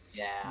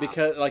 Yeah.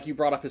 Because like you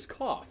brought up his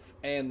cough,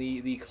 and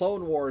the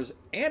Clone Wars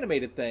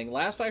animated thing,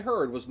 last I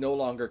heard, was no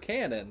longer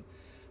canon.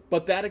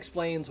 But that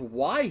explains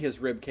why his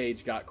rib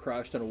cage got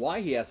crushed and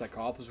why he has that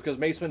cough, was because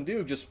Mace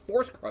Windu just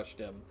force crushed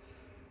him.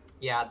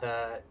 Yeah,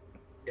 the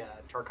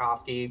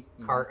Tarkovsky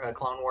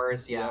Clone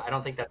Wars. Yeah, yep. I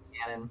don't think that's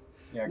canon.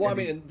 Yeah, well, I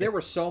mean, there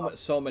were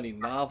so many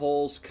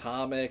novels,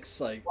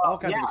 comics, like all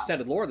kinds of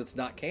extended lore that's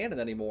not canon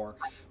anymore.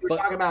 We're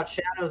talking about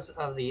Shadows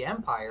of the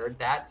Empire.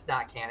 That's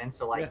not canon.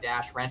 So, like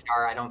Dash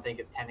Rendar, I don't think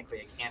is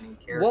technically a canon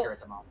character at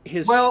the moment.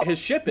 His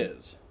ship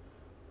is.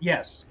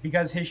 Yes,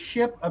 because his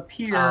ship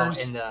appears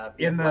in the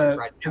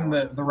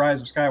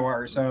Rise of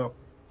Skywalker. So,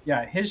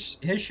 yeah, his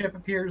ship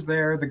appears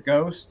there. The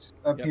Ghost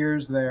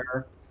appears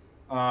there.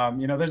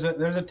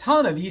 There's a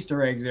ton of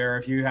Easter eggs there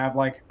if you have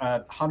like a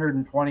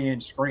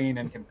 120-inch screen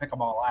and can pick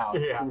them all out.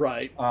 Yeah.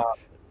 Right.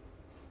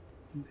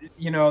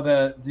 Even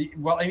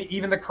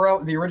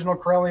the original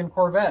Corellian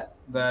Corvette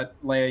that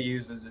Leia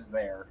uses is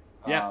there.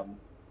 Yeah.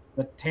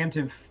 The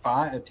Tantive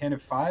 5.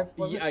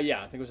 Was it? Yeah,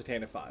 I think it was a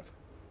Tantive 5.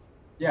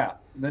 Yeah,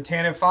 the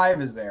Tantive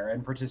 5 is there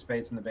and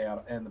participates in the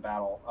battle.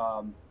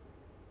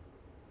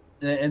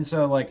 And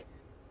so like,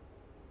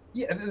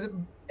 yeah,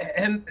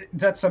 and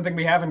that's something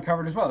we haven't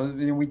covered as well.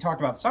 We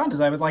talked about sound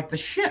design, but like the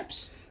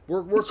ships,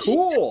 we're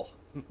cool.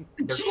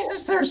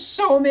 Jesus, there's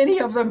so many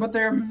of them, but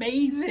they're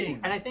amazing.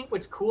 And I think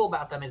what's cool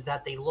about them is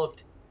that they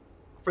looked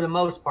for the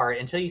most part,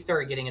 until you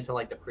started getting into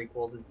like the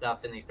prequels and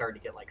stuff, then they started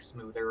to get like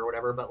smoother or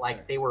whatever. But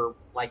like they were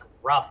like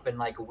rough and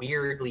like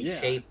weirdly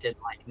shaped and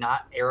like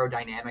not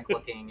aerodynamic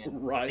looking,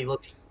 and they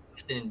looked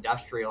just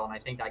industrial. And I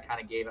think that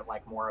kind of gave it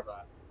like more of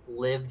a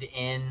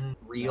lived-in,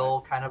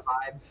 real kind of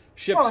vibe.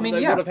 Ships they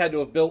would have had to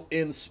have built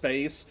in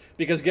space,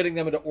 because getting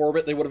them into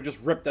orbit, they would have just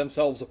ripped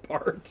themselves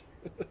apart.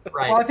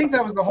 Right. Well, I think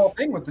that was the whole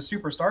thing with the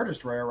Super Star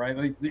Destroyer, right?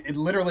 Like, it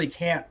literally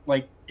can't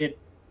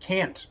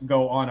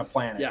go on a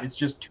planet. Yeah. It's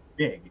just too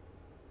big.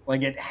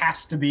 Like, it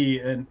has to be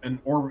an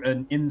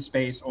in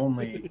space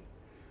only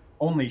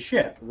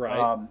ship.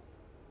 Right.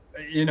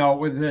 You know,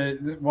 with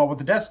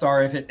the Death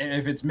Star, if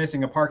it's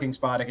missing a parking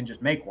spot, it can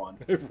just make one.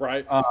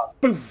 Right.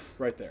 Poof,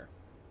 right there.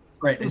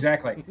 Right.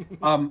 Exactly.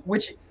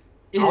 Which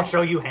I'll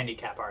show you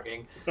handicap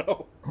parking.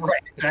 Oh.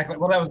 Right. Exactly.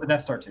 Well, that was the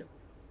Death Star too.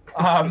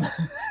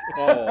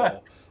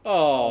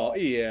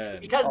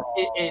 Ian. Because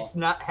it's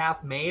not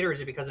half made, or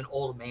is it because an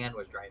old man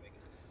was driving it?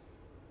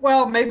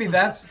 Well, maybe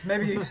that's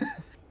why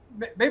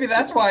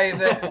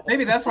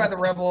the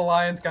Rebel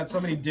Alliance got so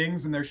many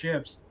dings in their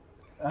ships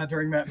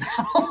during that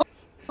battle.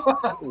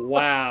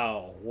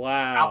 Wow.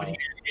 How many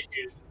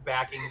issues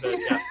backing the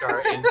Death Star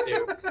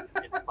into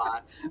its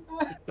spot?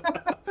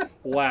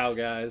 Wow,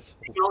 guys.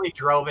 He only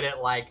drove it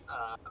at like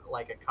a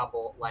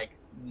couple, like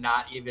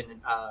not even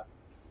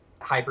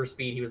hyper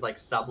speed. He was like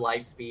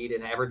sublight speed,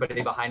 and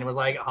everybody behind him was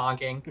like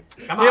honking.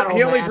 Come on,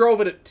 he only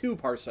drove it at 2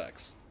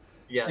 parsecs.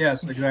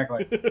 Yes,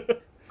 exactly.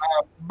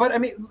 But I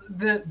mean,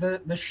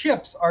 the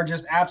ships are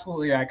just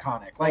absolutely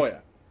iconic.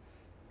 Like,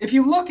 if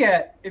you look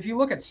at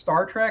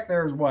Star Trek,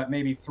 there's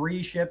maybe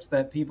 3 ships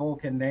that people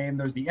can name.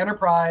 There's the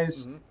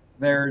Enterprise. Mm-hmm.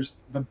 There's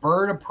the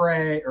Bird of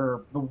Prey,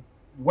 or the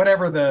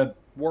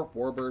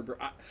Warbird.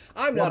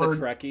 I'm not a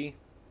Trekkie.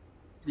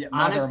 Yeah,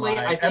 honestly,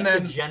 I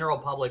think the general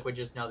public would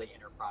just know the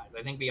Enterprise.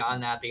 I think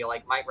beyond that, they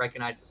like might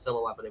recognize the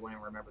silhouette, but they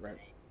wouldn't remember the name.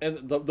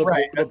 And the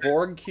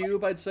Borg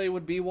cube, I'd say,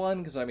 would be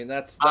one, because I mean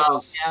that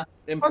was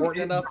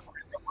important enough.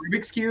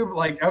 Rubik's cube,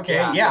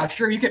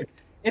 sure, you can.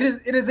 It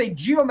is a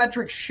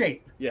geometric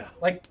shape. Yeah.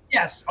 Like,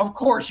 yes, of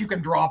course you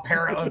can draw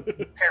parallel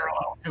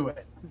to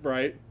it.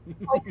 Right.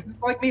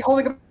 It's like me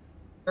holding a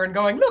and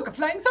going, look, a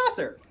flying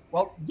saucer.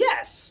 Well,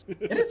 yes,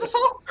 it is a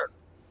saucer.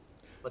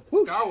 But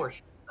the Star Wars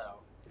ship, though,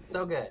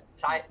 so good.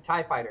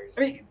 TIE fighters.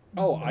 I mean,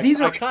 these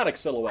are iconic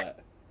silhouette.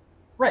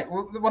 Right.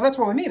 Well, that's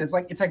what we mean. It's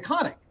like, it's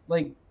iconic.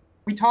 Like,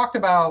 we talked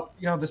about,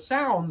 the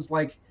sounds.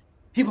 Like,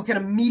 people can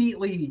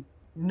immediately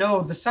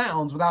know the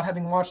sounds without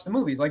having watched the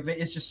movies. Like,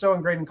 it's just so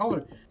ingrained in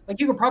culture. Like,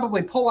 you could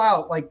probably pull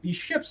out like these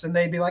ships, and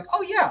they'd be like,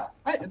 oh yeah,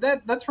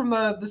 that's from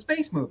the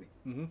space movie.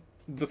 Mm-hmm.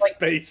 The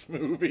space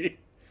movie.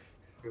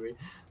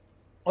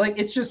 Like,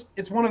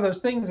 it's one of those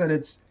things that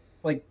it's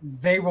like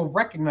they will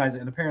recognize it,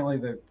 and apparently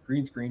the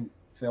green screen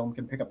film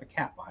can pick up the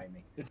cat behind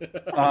me.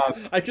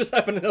 I just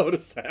happened to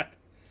notice that.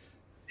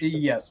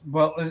 Yes,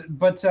 well,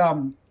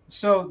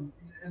 so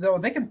though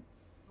they can,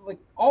 like,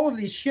 all of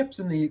these ships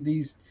and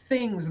these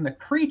things and the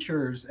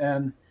creatures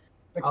and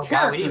the characters.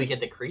 God, we didn't even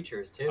get the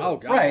creatures too. Oh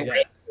God, right?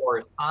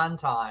 Rainforest,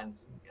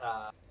 Autons,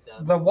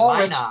 the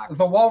walrus, Minox,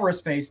 the walrus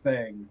space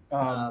thing.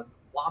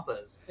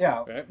 Wampas. Yeah.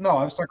 Okay. No,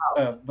 I was talking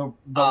about the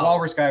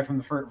walrus guy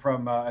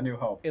from A New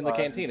Hope. In the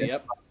cantina,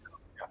 yep.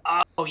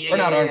 Oh, yeah, or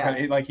not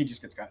like, he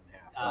just gets cut in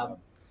half.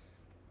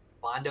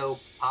 Mondo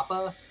Papa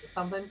or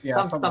something? Yeah,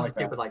 something like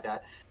stupid like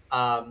that.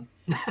 I'm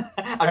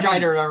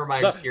trying to remember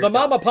my the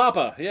Mama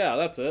Papa. Yeah,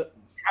 that's it.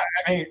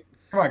 I mean,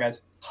 come on,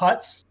 guys.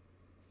 Huts.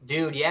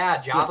 Dude,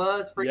 yeah,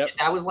 Jabba's freaking. Yep.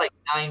 That was like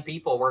 9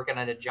 people working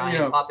on a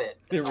giant puppet.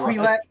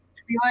 Twi'leks,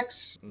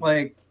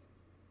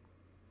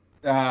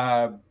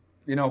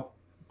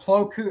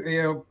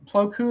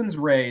 Plo Koon's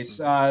race.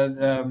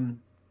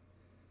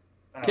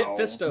 Kit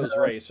Fisto's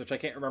race, which I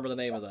can't remember the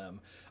name of them.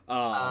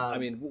 I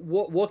mean,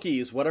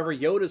 Wookiees, whatever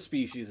Yoda's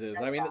species is.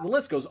 I mean, the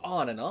list goes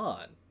on and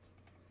on.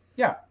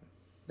 Yeah.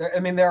 I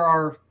mean, there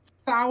are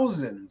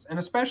thousands, and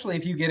especially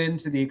if you get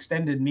into the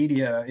extended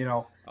media,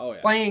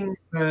 playing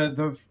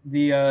the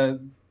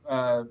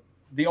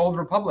Old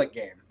Republic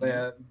game,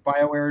 the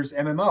BioWare's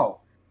MMO.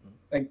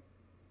 Like,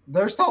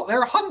 there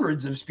are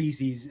hundreds of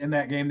species in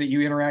that game that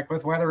you interact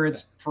with, whether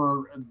it's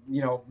for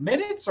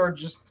minutes or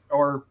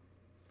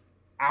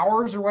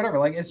hours or whatever.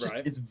 Like, it's just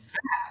it's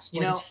vast.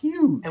 It's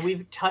huge. And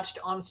we've touched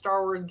on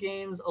Star Wars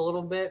games a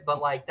little bit, but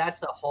like that's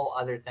the whole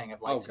other thing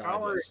of like Star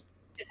Wars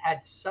has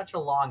had such a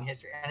long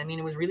history. And I mean,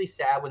 it was really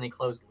sad when they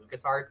closed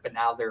LucasArts, but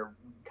now they're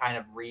kind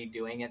of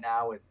redoing it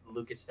now with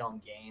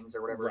Lucasfilm Games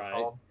or whatever it's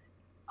called.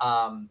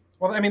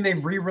 Well, I mean,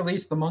 they've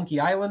re-released the Monkey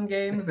Island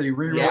games. They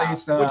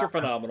re-released which are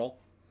phenomenal.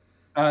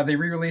 They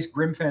re-released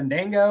Grim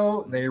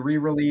Fandango. They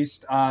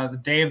re-released The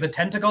Day of the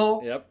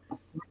Tentacle. Yep. Which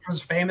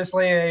was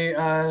famously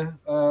a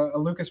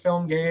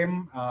Lucasfilm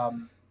game.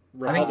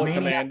 Republic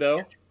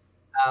Commando.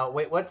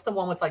 Wait, what's the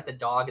one with like the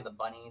dog and the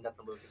bunny? That's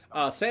a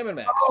Lucasfilm. Sam and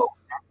Max. Oh.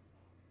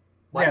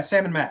 Yeah,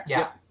 Sam and Max.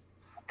 Yeah,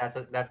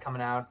 that's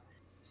coming out.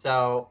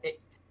 So,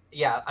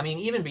 I mean,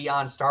 even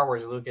beyond Star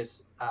Wars,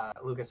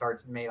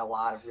 LucasArts made a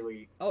lot of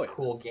really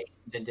cool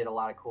games and did a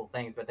lot of cool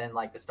things. But then,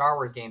 like the Star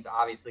Wars games,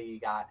 obviously you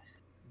got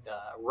the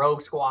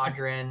Rogue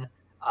Squadron.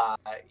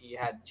 You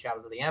had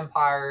Shadows of the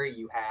Empire.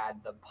 You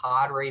had the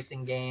pod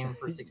racing game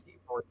for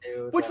 64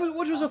 too.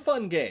 Which was a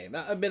fun game.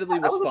 Admittedly,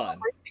 was fun.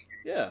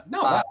 Yeah.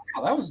 No,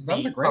 that was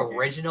a great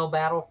original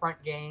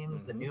Battlefront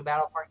games. The new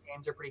Battlefront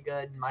games are pretty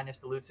good, minus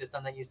the loot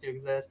system that used to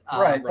exist.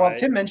 Right. Well,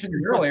 Tim mentioned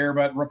it earlier,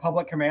 but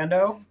Republic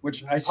Commando,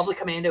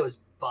 Commando is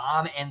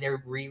bomb, and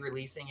they're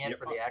re-releasing it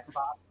for the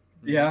Xbox.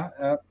 Yeah.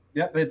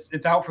 Yep.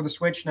 It's out for the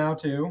Switch now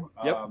too.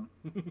 Yep.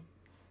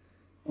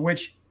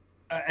 Which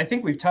I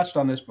think we've touched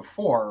on this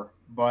before,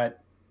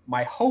 but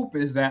my hope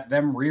is that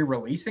them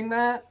re-releasing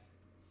that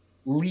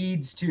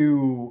leads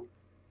to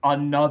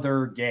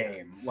another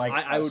game. Like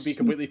I would be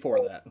completely for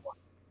that.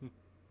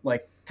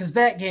 Like, because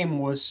that game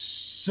was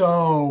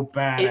so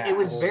bad. It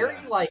was very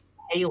like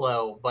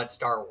Halo, but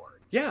Star Wars.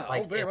 Yeah,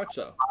 like, very much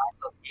so.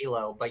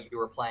 Halo, but you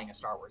were playing a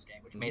Star Wars game,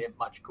 which made it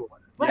much cooler.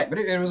 Right, but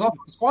it was also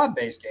a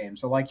squad-based game,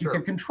 so like you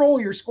could control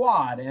your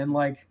squad, and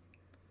like,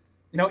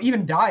 you know,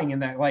 even dying in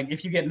that, like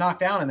if you get knocked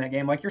down in that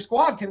game, like your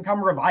squad can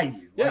come revive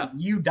you. Yeah, like,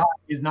 you die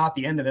is not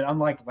the end of it.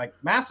 Unlike like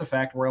Mass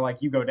Effect, where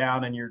like you go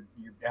down and you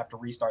have to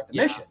restart the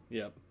mission.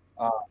 Yep.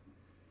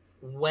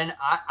 When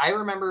I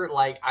remember,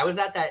 like, I was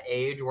at that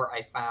age where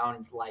I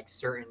found like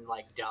certain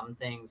like dumb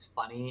things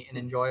funny and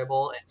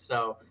enjoyable, and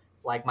so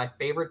like my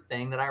favorite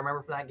thing that I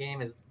remember from that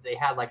game is they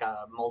had like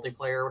a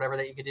multiplayer or whatever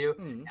that you could do,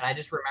 and I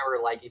just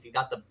remember like if you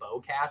got the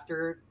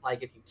bowcaster,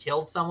 like if you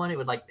killed someone, it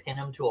would like pin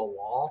them to a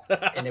wall,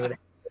 and it would have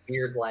a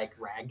weird like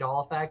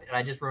ragdoll effect, and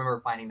I just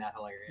remember finding that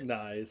hilarious.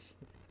 Nice.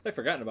 I'd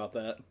forgotten about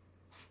that.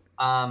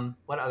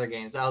 What other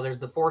games? Oh, there's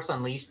the Force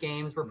Unleashed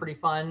games were pretty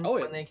fun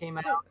when they came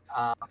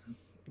out.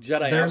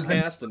 Jedi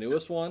Outcast, the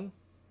newest one.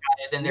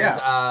 And then there's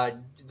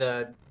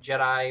the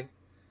Jedi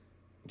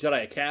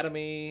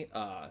Academy.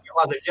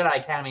 Well, there's Jedi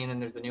Academy, and then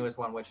there's the newest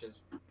one, which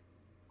is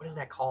what is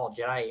that called?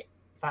 Jedi.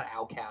 It's not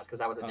Outcast because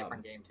that was a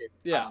different game too.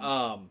 Yeah.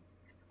 One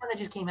that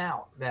just came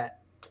out that.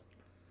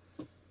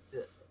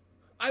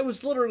 I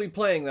was literally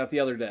playing that the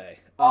other day.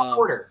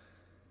 Order.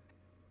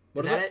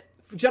 What is it?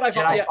 Jedi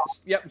Fallen.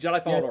 Yep.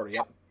 Jedi Fallen Order.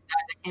 Yep.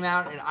 That came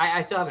out, and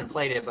I still haven't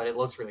played it, but it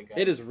looks really good.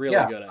 It is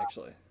really good,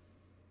 actually.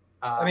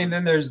 I mean,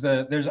 then there's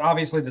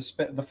obviously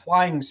the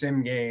flying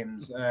sim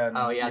games. And,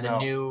 the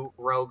new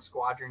Rogue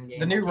Squadron game.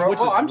 The new Rogue, which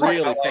is I'm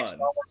really talking about, fun.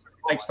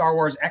 like Star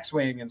Wars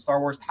X-wing and Star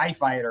Wars TIE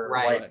Fighter,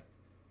 right? Like,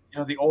 you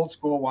know, the old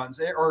school ones.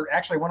 Or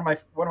actually, one of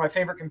my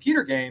favorite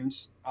computer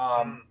games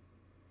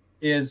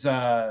is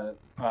Star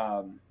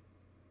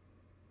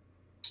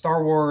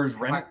Wars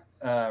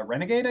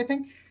Renegade, I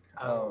think.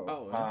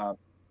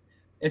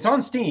 It's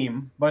on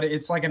Steam, but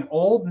it's like an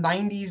old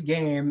 '90s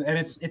game, and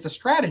it's a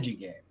strategy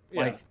game.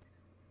 Yeah. Like,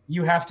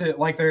 you have to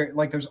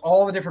there's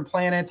all the different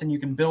planets, and you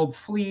can build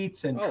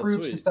fleets and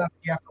troops and stuff.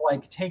 You have to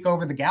like take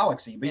over the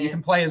galaxy, but you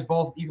can play as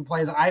both. You can play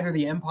as either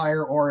the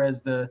Empire or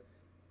as the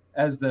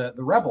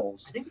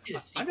rebels. I think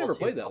I've never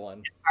played that one.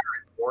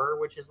 Empire at War,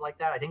 which is like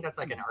that. I think that's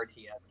like an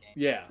RTS game.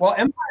 Yeah. Well,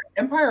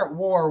 Empire at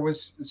War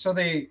was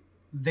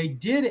they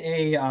did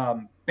a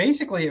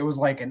basically it was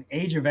like an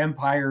Age of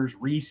Empires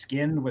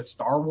reskinned with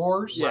Star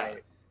Wars.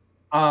 Right.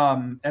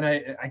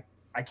 And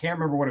I can't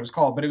remember what it was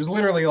called, but it was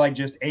literally like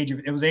just Age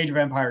of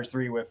Empires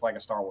 3 with like a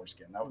Star Wars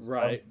skin. That was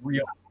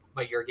real.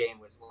 But your game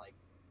was like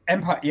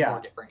Empire,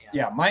 more different.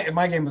 Yeah,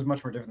 my game was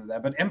much more different than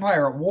that. But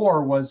Empire at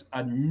War was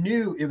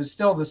it was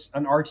still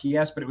an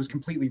RTS, but it was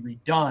completely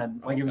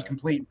redone. Like it was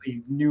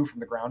completely new from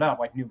the ground up,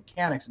 like new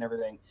mechanics and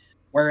everything.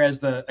 Whereas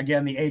the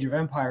Age of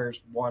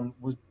Empires one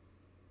was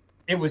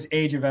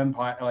Age of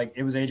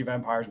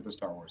Empires with a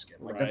Star Wars skin.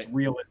 Like that's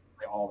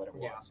realistically all that it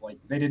was. Like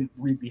they didn't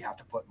really have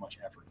to put much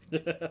effort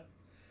into it.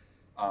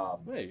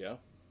 There you go.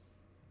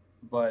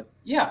 But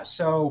yeah,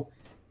 so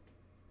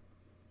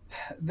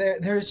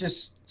there's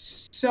just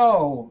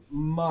so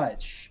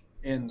much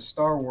in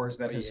Star Wars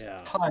that has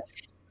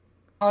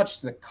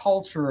touched the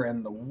culture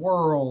and the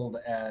world,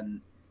 and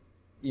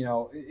you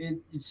know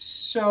it's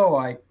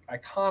so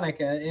iconic,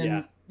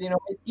 and you know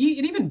it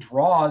even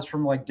draws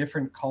from like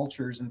different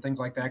cultures and things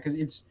like that,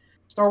 because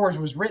Star Wars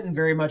was written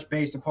very much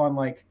based upon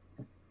like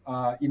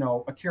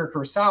Akira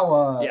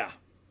Kurosawa.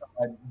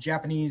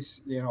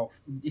 Japanese,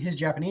 his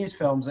Japanese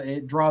films.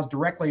 It draws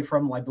directly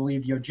from, I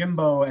believe,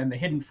 Yojimbo and the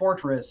Hidden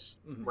Fortress.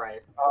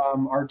 Right.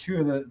 Are two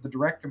of the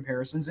direct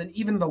comparisons, and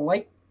even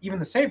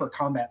the saber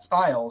combat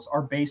styles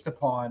are based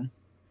upon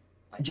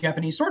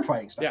Japanese sword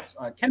fighting styles.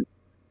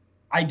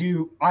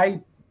 Kendo.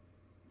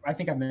 I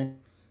think I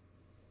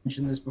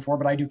mentioned this before,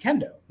 but I do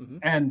kendo,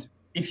 and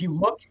if you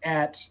look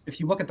at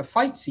the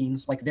fight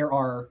scenes, like there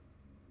are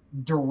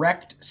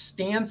direct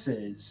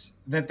stances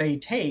that they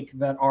take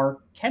that are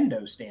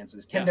kendo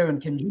stances, kendo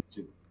and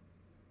kenjutsu.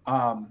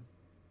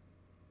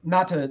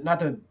 Not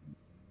to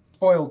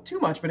spoil too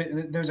much, but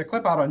there's a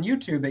clip out on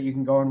YouTube that you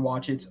can go and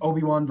watch. It's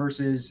Obi-Wan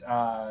versus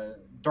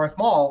Darth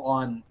Maul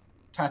on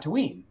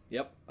Tatooine.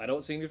 Yep, I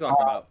don't see what you're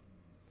talking about.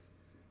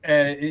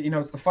 And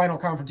it's the final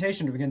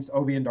confrontation against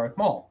Obi and Darth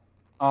Maul.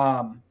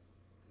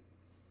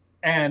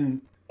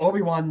 And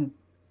Obi-Wan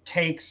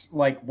takes,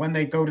 like, when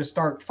they go to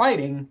start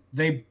fighting,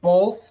 they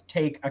both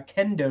take a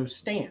kendo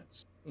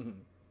stance.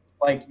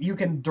 Like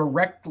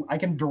I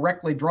can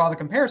directly draw the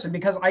comparison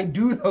because I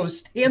do those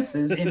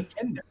stances in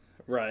Kendo.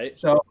 Right.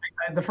 So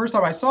the first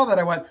time I saw that,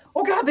 I went,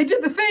 "Oh God, they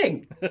did the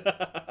thing!"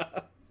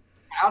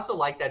 I also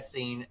like that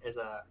scene as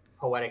a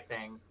poetic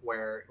thing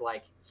where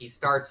like he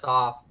starts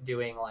off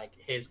doing like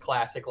his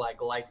classic like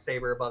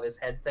lightsaber above his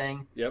head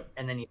thing. Yep.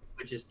 And then he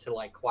switches to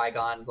like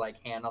Qui-Gon's like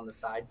hand on the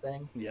side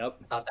thing. Yep.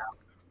 I thought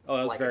that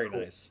was like very cool,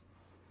 nice.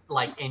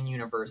 like in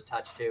universe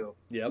touch too.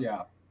 Yep.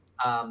 Yeah.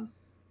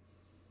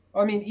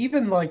 I mean,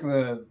 even like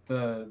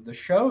the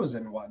shows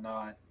and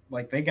whatnot,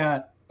 like they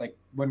got like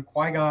when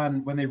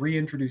they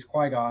reintroduced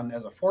Qui-Gon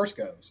as a Force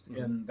ghost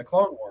in the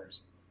Clone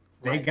Wars,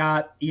 they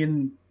got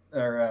Liam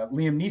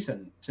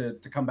Neeson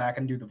to come back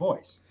and do the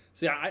voice.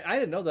 See, I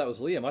didn't know that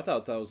was Liam. I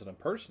thought that was an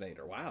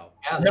impersonator. Wow.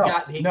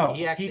 Yeah,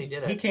 he actually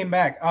did it. He came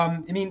back. I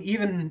mean,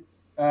 even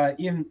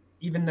Ian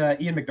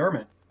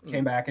McDermott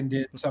came back and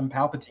did some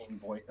Palpatine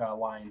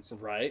lines.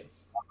 Right.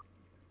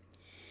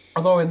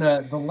 Although in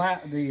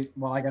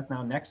I guess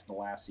now next to the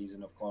last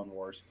season of Clone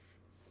Wars,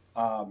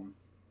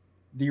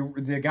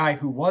 the guy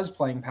who was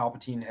playing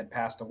Palpatine had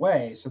passed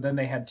away, so then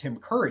they had Tim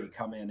Curry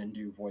come in and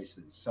do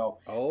voices. So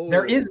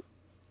there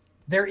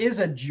is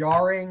a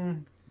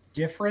jarring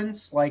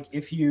difference. Like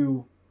if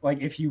you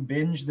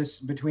binge this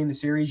between the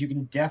series, you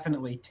can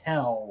definitely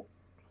tell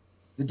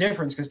the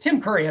difference because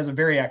Tim Curry has a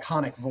very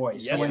iconic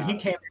voice. Yes, so when he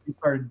came in and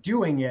started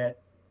doing it,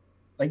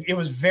 like it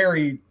was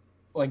very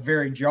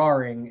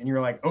jarring, and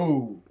you're like,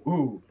 "Oh,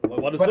 ooh,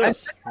 what is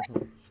this?"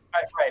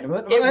 Right.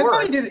 But I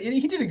thought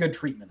he did a good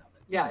treatment of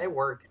it. Yeah, it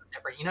worked.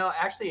 Different. You know,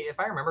 actually, if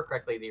I remember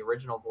correctly, the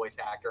original voice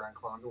actor on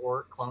Clone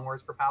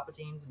Wars for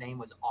Palpatine's name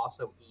was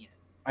also Ian.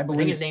 I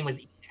think his name was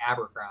Ian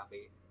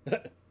Abercrombie.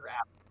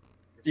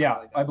 Yeah,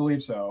 like I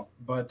believe so.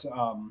 But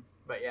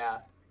yeah.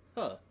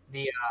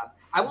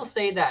 I will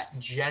say that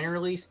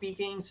generally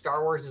speaking,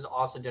 Star Wars has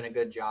also done a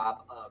good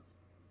job of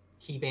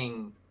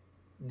keeping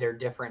their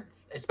different,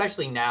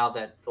 especially now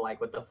that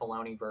like with the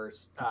Filoni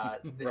verse, a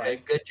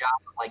good job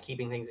of like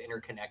keeping things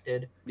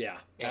interconnected. Yeah,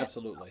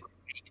 absolutely.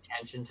 Paying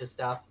attention to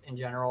stuff in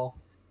general.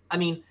 I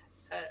mean,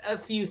 a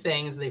few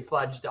things they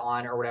fudged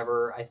on or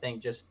whatever. I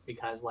think just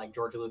because like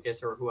George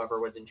Lucas or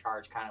whoever was in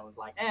charge kind of was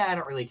like, I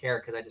don't really care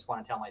because I just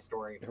want to tell my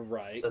story.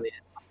 Right. So they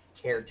didn't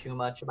care too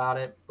much about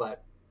it,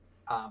 but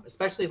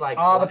especially like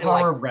the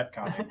power of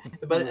retcon.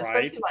 But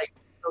especially like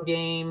video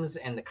games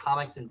and the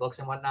comics and books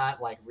and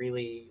whatnot, like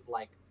really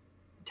like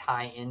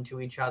tie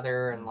into each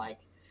other and like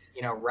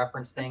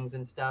reference things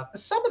and stuff.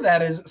 Some of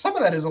that is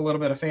a little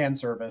bit of fan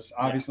service,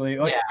 obviously.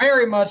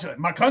 Very much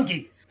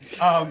McCunky.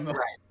 Right.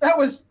 That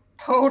was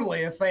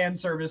totally a fan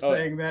service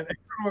thing that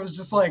everyone was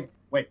just like,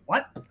 wait,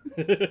 what?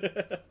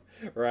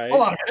 Right.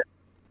 Hold on a minute.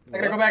 I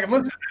gotta go back and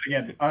listen to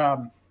it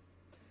again.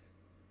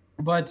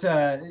 But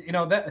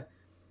that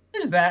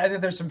there's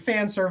that. There's some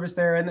fan service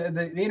there, and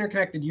the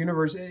interconnected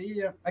universe.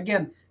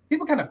 Again,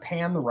 people kind of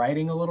pan the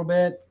writing a little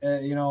bit,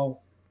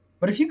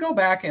 But if you go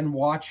back and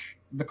watch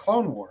the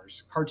Clone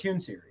Wars cartoon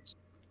series,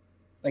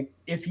 like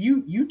if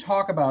you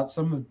talk about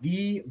some of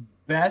the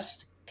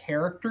best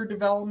character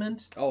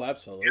development. Oh,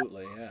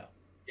 absolutely, yeah.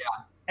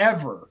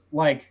 Ever,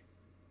 like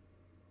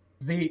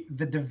the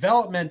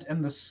development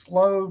and the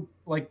slow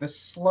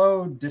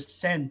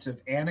descent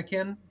of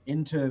Anakin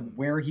into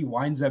where he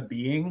winds up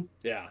being.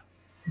 Yeah.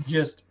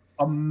 Just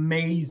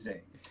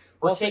amazing.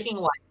 We're taking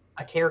like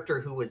a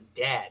character who was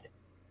dead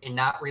and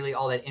not really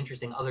all that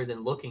interesting other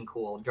than looking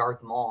cool,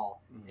 Darth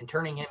Maul, and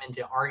turning him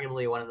into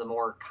arguably one of the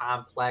more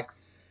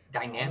complex,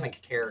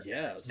 dynamic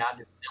characters, not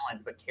just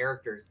villains, but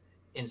characters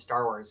in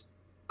Star Wars.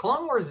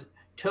 Clone Wars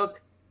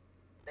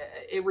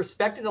it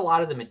respected a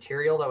lot of the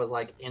material that was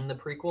like in the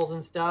prequels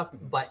and stuff,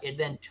 but it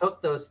then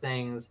took those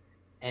things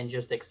and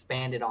just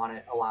expanded on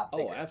it a lot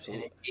bigger. Oh,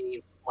 absolutely. And it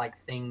gave like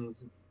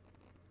things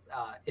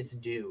its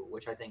due,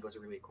 which I think was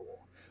really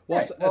cool.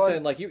 Well,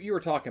 saying like you were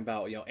talking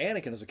about,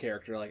 Anakin as a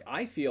character. Like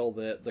I feel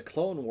that the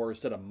Clone Wars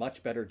did a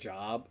much better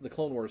job. The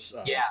Clone Wars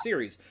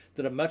series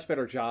did a much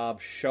better job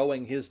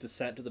showing his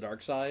descent to the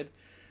dark side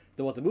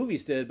than what the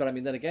movies did. But I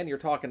mean, then again, you're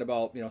talking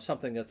about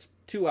something that's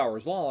 2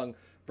 hours long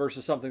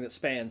versus something that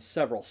spans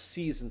several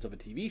seasons of a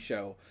TV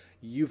show.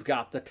 You've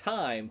got the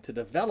time to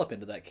develop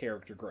into that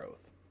character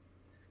growth.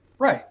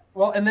 Right.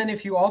 Well, and then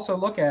if you also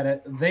look at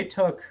it, they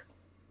took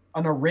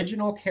an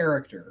original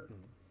character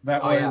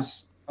that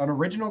was an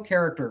original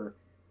character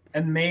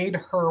and made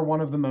her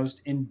one of the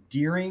most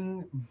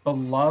endearing,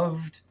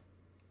 beloved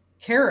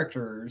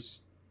characters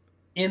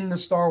in the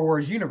Star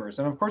Wars universe.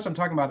 And of course, I'm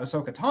talking about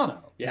Ahsoka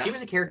Tano. Yeah. She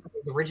was a character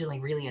that was originally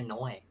really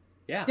annoying.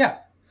 Yeah. Yeah.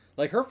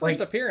 Like her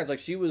first appearance, like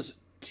she was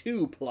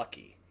too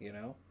plucky, Yeah.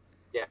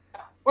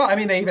 Well, I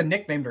mean, they even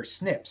nicknamed her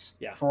Snips.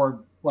 Yeah. For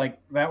like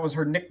that was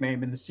her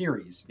nickname in the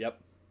series. Yep.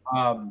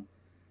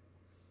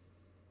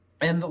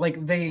 And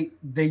like they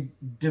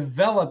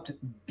developed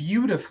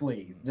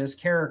beautifully this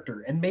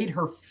character and made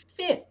her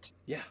fit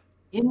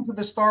into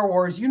the Star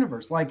Wars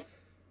universe. Like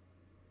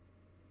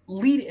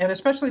and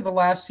especially the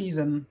last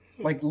season,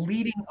 like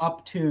leading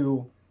up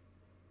to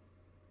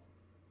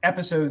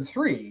episode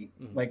 3,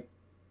 like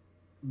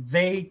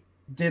they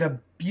did a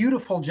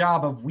beautiful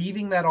job of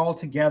weaving that all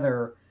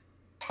together,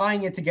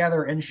 tying it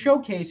together, and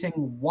showcasing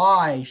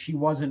why she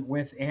wasn't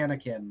with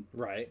Anakin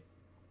Right.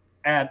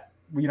 at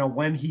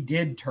when he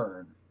did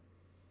turn.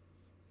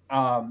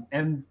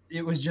 And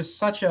it was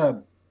just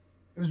it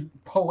was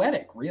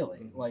poetic, really.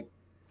 Mm-hmm. Like,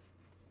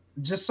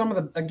 just some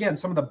of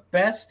the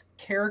best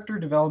character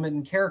development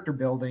and character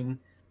building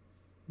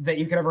that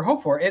you could ever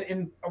hope for.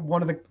 And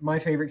one of my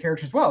favorite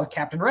characters as well is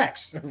Captain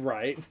Rex.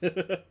 Right.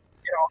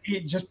 He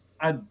just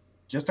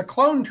a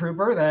clone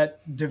trooper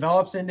that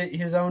develops into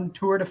his own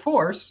tour de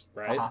force.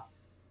 Right.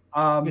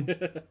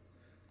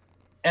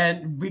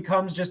 And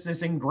becomes just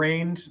this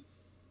ingrained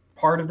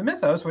part of the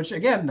mythos, which,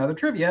 again, another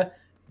trivia,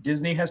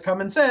 Disney has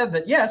come and said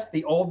that, yes,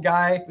 the old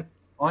guy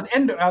on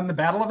the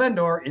Battle of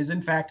Endor is,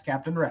 in fact,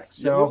 Captain Rex.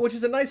 So, which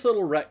is a nice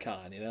little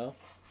retcon,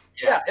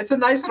 Yeah, it's a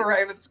nice little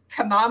retcon. It's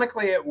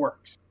canonically, it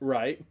works.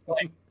 Right.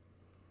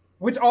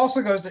 Which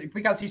also goes to,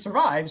 because he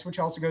survives, which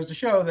also goes to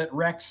show that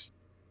Rex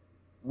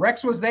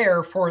was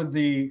there for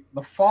the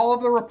fall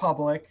of the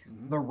Republic,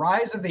 mm-hmm. the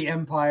rise of the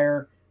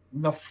Empire,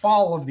 the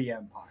fall of the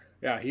Empire.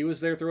 Yeah, he was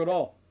there through it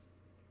all.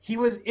 He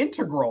was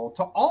integral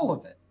to all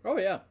of it. Oh,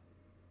 yeah.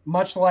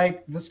 Much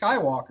like the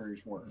Skywalkers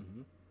were.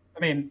 Mm-hmm. I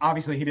mean,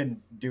 obviously he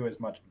didn't do as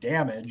much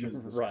damage as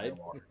the right.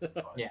 Skywalkers.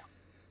 But, yeah.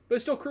 But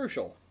it's still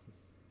crucial.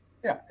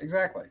 Yeah,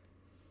 exactly.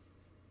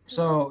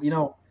 So,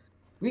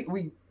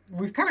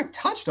 we've kind of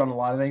touched on a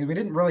lot of things. We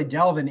didn't really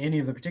delve in any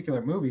of the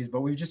particular movies,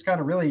 but we've just kind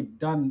of really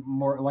done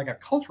more like a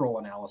cultural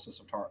analysis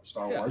of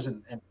Star Wars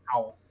and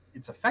how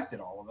it's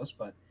affected all of us.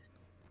 But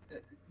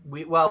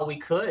we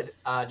could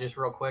just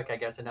real quick, I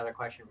guess another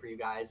question for you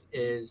guys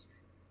is,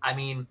 I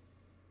mean,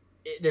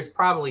 there's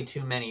probably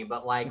too many,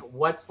 but like,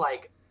 what's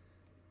like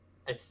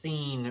a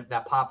scene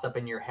that pops up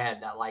in your head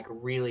that like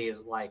really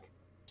is like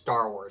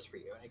Star Wars for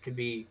you? And it could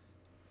be,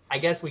 I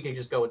guess we could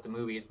just go with the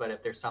movies, but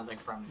if there's something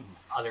from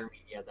other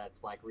media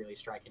that's like really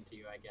striking to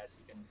you, I guess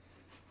you can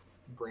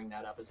bring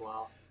that up as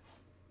well.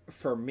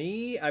 For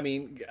me, I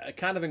mean,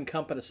 kind of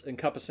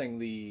encompassing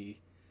the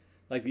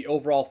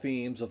overall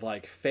themes of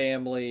like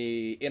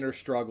family, inner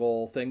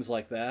struggle, things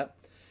like that.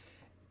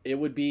 It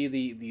would be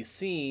the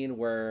scene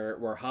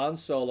where Han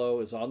Solo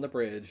is on the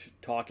bridge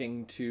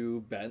talking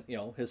to Ben,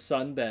 his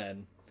son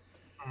Ben,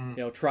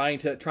 trying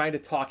to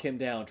talk him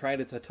down,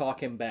 trying to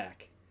talk him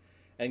back,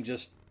 and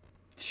just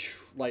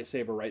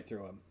lightsaber right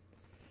through him.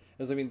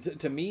 Because I mean,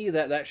 to me,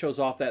 that shows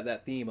off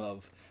that theme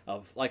of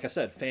like I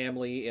said,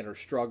 family, inner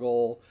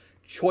struggle,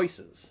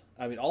 choices.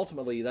 I mean,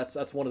 ultimately,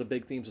 that's one of the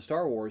big themes of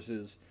Star Wars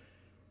is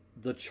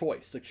the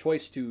choice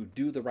to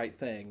do the right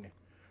thing,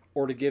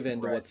 or to give in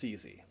to what's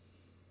easy.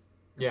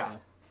 Yeah.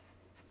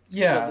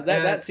 Yeah. So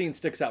that scene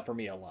sticks out for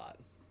me a lot.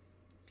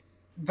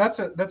 That's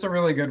a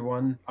really good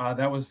one.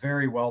 That was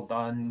very well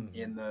done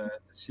in the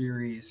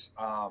series.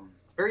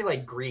 It's very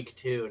like Greek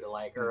too,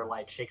 or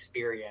like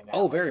Shakespearean.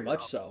 Oh, very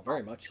much so.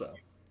 Very much so.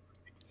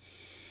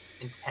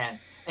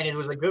 Intense. And it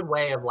was a good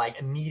way of like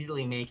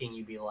immediately making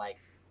you be like,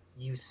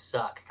 you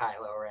suck,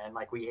 Kylo Ren.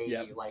 Like, we hate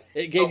you. Like,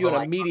 it gave you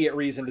an immediate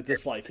reason to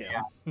dislike him.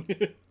 Yeah.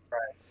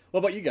 Right. What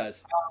about you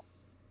guys?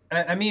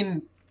 I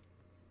mean,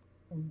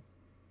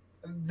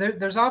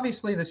 there's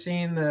obviously the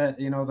scene that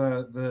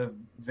the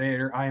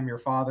Vader "I am your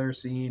father"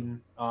 scene.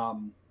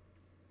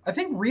 I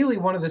think really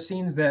one of the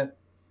scenes that,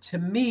 to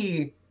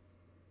me,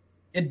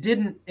 it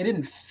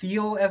didn't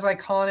feel as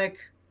iconic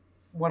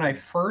when I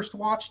first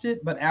watched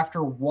it, but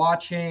after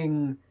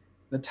watching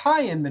the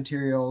tie-in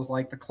materials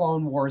like the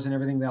Clone Wars and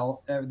everything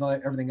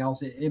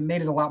else, it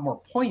made it a lot more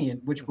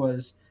poignant, which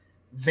was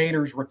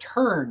Vader's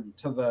return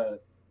to the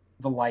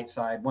light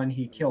side when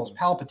he kills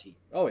Palpatine.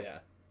 Oh yeah.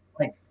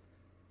 Like,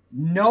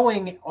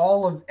 knowing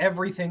all of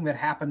everything that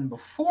happened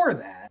before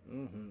that,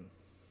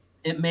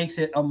 it makes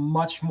it a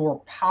much more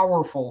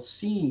powerful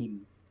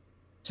scene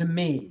to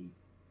me.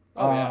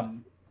 Oh, yeah.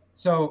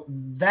 So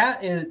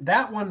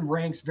that one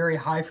ranks very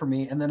high for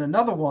me. And then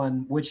another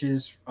one, which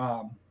is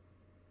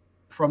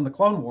from the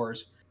Clone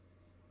Wars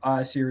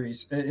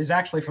series, is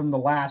actually from the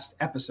last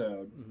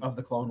episode of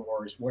the Clone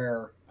Wars,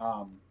 where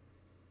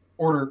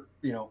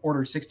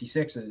Order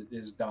 66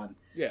 is done.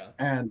 Yeah.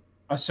 And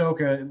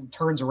Ahsoka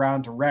turns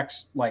around to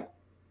Rex, like,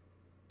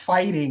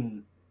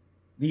 fighting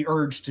the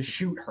urge to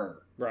shoot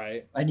her.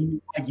 Right.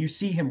 And you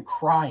see him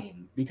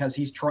crying because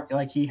he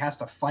has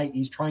to fight.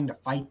 He's trying to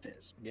fight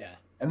this. Yeah.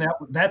 And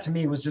that to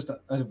me was just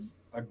a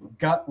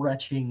gut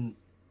wrenching,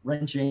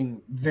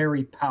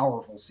 very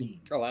powerful scene.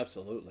 Oh,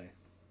 absolutely.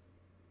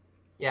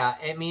 Yeah,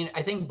 I mean,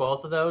 I think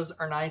both of those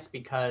are nice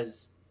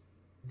because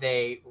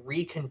they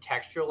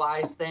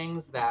recontextualize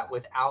things that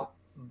without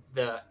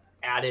the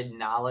added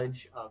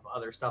knowledge of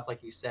other stuff,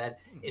 like you said,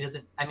 it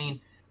doesn't. I mean,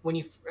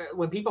 when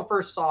people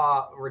first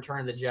saw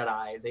Return of the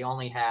Jedi, they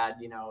only had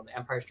The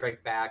Empire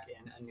Strikes Back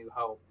and A New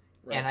Hope,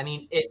 and I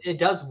mean, it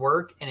does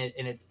work and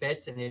it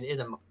fits and it is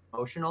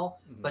emotional.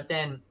 But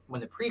then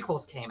when the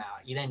prequels came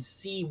out, you then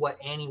see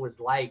what Annie was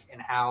like and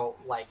how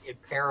like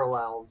it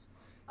parallels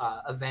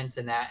events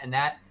in that, and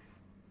that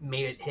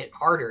made it hit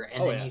harder.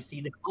 And you see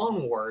the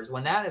Clone Wars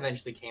when that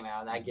eventually came out,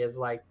 and that gives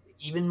like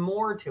even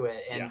more to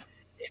it. And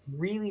it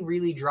really,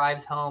 really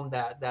drives home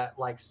that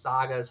like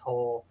Saga's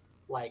whole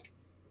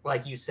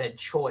like you said,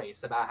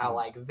 choice about how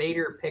like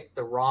Vader picked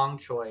the wrong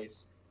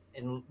choice,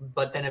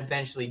 but then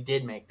eventually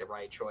did make the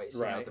right choice.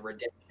 You know, the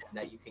redemption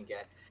that you can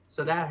get.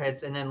 So that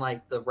hits, and then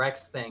like the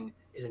Rex thing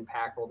is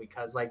impactful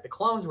because like the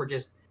clones were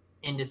just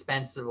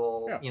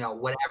indispensable. You know,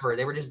 whatever,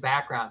 they were just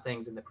background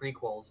things in the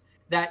prequels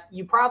that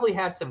you probably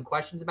had some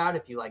questions about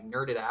if you like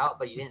nerded out,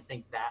 but you didn't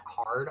think that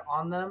hard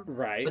on them.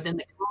 Right. But then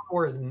the Clone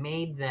Wars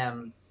made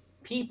them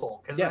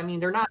people because I mean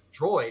they're not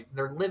droids,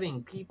 they're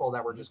living people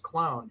that were just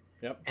cloned.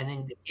 And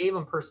then they gave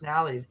them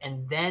personalities,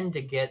 and then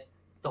to get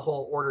the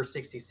whole Order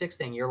 66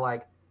 thing, you're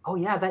like, oh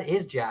yeah, that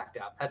is jacked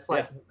up. That's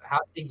like how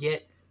did they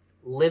get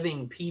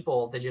living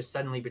people to just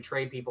suddenly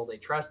betray people they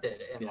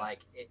trusted, and like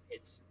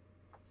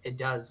it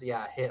does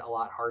hit a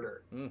lot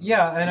harder.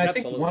 Yeah, and I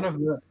think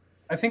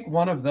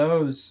one of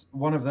those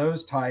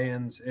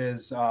tie-ins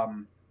is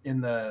in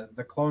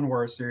the Clone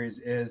Wars series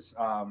is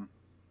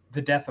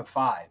the death of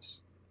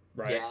Fives.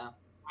 Right. Yeah.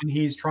 When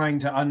he's trying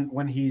to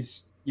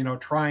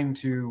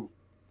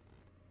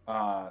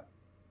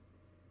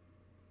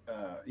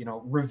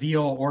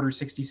reveal Order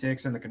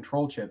 66 and the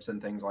control chips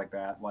and things like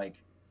that. Like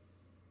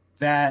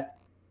that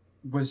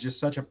was just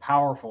such a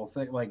powerful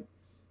thing. Like,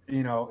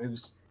 you know, it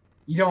was,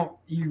 you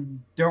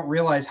don't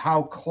realize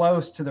how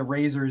close to the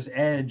razor's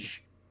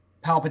edge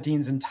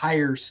Palpatine's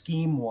entire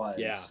scheme was.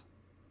 Yeah.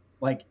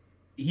 Like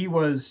he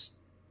was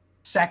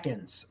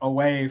seconds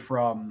away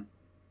from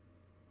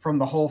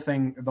the whole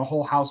thing, the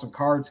whole house of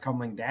cards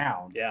coming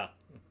down. Yeah.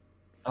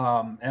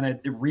 And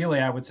it really,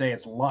 I would say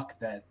it's luck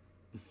that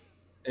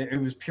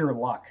it was pure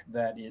luck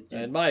that it.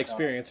 In my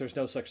experience, there's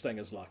no such thing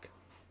as luck.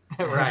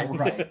 Right.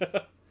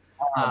 But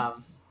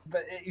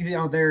you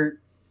know,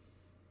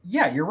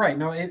 you're right.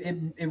 No,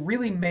 it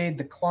really made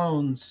the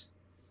clones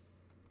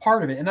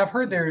part of it. And I've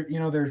heard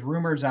there's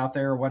rumors out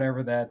there or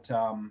whatever that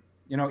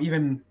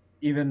even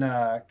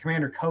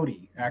Commander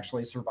Cody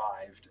actually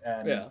survived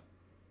and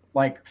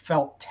like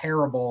felt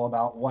terrible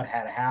about what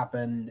had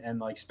happened and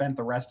like spent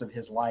the rest of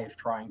his life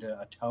trying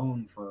to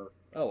atone for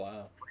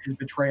his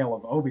betrayal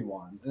of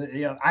Obi-Wan.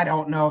 I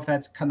don't know if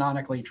that's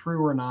canonically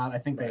true or not. I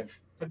think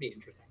could be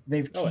interesting.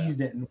 They've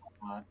teased it and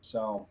whatnot.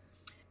 So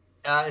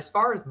as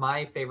far as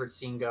my favorite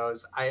scene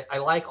goes, I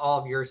like all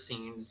of your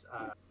scenes.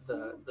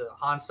 The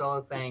Han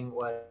Solo thing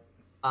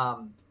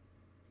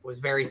was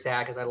very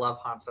sad because I love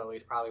Han Solo.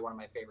 He's probably one of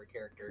my favorite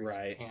characters.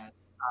 Right. And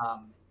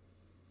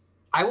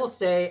I will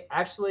say,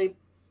 actually,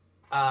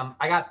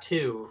 I got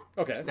two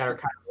that are kind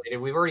of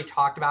related. We've already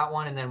talked about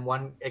one, and then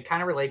one, it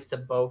kind of relates to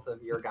both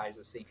of your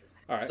guys' scenes.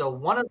 All right. So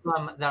one of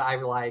them that I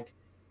like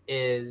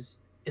is,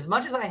 as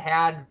much as I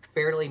had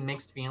fairly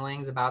mixed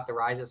feelings about The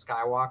Rise of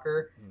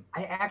Skywalker,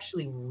 I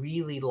actually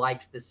really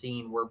liked the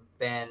scene where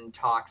Ben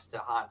talks to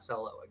Han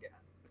Solo again.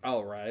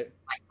 Oh, right.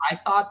 I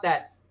thought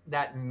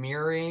that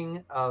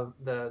mirroring of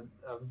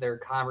their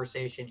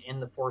conversation in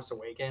The Force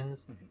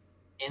Awakens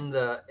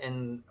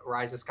in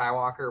Rise of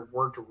Skywalker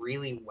worked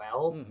really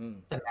well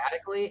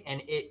thematically,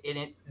 and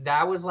it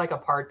that was like a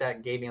part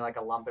that gave me like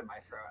a lump in my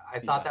throat. I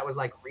thought that was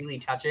like really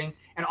touching,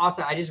 and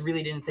also I just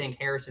really didn't think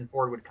Harrison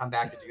Ford would come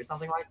back to do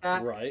something like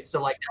that. Right. So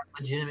like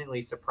that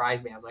legitimately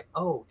surprised me. I was like,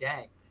 oh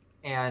dang,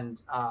 and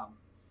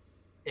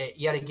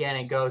yet again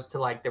it goes to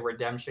like the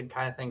redemption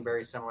kind of thing,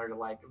 very similar to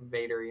like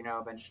Vader, you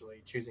know,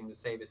 eventually choosing to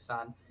save his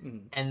son.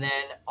 And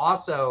then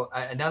also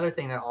another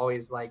thing that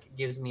always like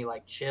gives me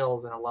like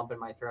chills and a lump in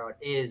my throat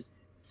is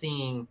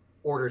seeing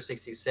Order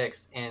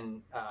 66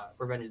 in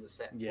Revenge of the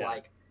Sith.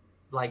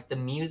 Like the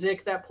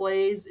music that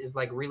plays is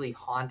like really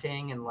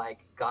haunting and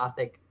like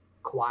gothic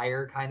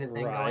choir kind of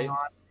thing going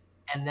on,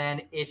 and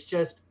then it's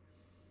just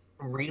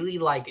really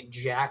like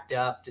jacked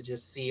up to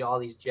just see all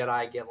these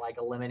Jedi get like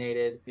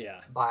eliminated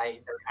by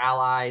their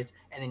allies,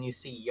 and then you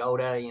see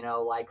Yoda, you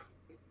know, like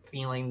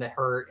feeling the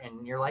hurt,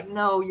 and you're like,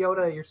 no,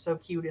 Yoda, you're so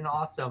cute and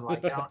awesome,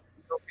 like don't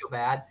feel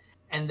bad.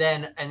 And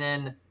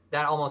then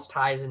that almost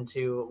ties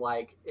into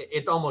like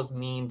it's almost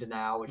memed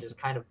now, which is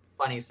kind of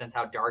funny since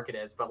how dark it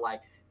is, but like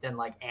then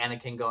like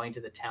Anakin going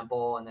to the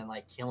temple and then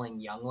like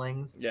killing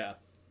younglings,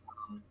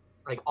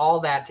 like all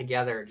that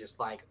together just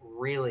like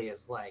really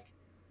is like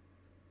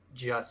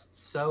just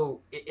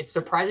so it's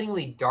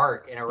surprisingly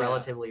dark in a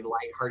relatively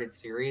lighthearted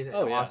series, and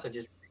also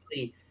just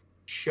really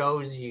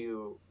shows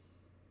you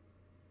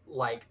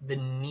like the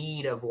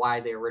need of why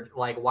they were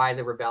like why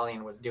the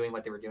rebellion was doing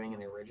what they were doing in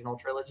the original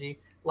trilogy.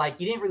 Like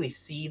you didn't really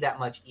see that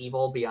much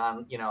evil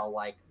beyond, you know,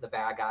 like the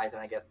bad guys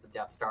and I guess the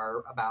Death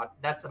Star.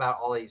 That's about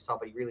all that you saw,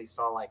 but you really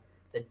saw like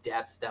the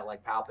depths that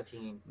like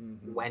Palpatine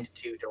went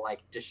to like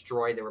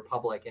destroy the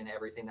Republic and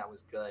everything that was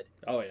good.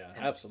 Oh yeah,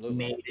 and absolutely.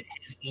 Made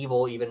his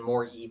evil even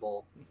more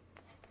evil.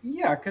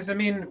 Yeah, because I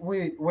mean,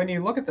 when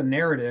you look at the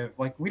narrative,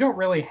 like we don't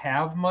really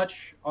have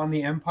much on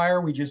the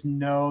Empire. We just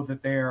know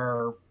that they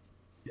are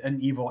an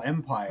evil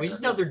empire. We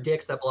just know they're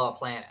dicks that blow up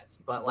planets,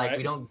 but like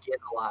we don't get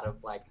a lot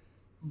of like.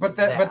 But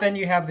then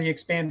you have the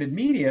expanded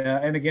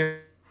media, and again,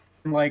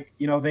 like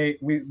you know,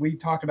 we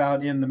talked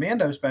about in the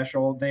Mando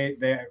special,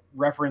 they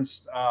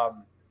referenced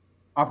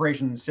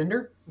Operation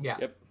Cinder. Yeah.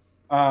 Yep.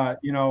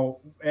 You know,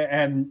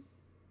 and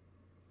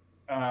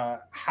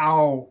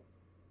how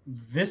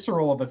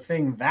visceral of a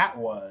thing that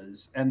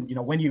was. And you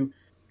know, when you,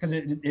 because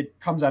it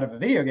comes out of a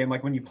video game,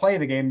 like when you play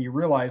the game, you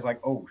realize like,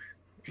 oh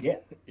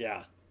shit,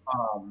 Yeah.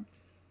 um,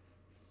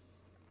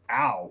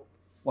 ow,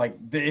 like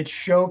it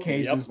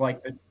showcases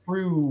like the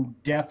true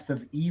depth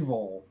of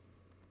evil.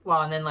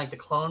 Well, and then like the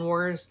Clone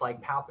Wars,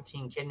 like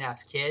Palpatine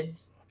kidnaps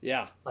kids.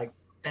 Yeah. Like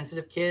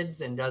sensitive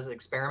kids and does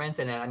experiments,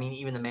 and then I mean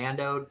even the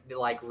Mando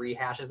like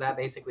rehashes that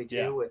basically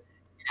too with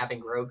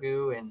kidnapping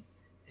Grogu and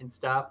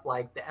stuff.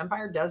 Like the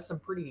Empire does some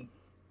pretty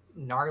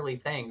gnarly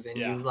things, and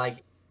you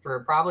like for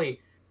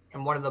probably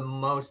and one of the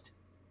most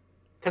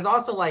because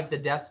also like the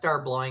Death Star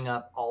blowing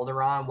up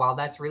Alderaan, while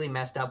that's really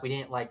messed up, we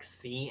didn't like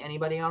see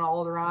anybody on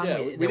Alderaan.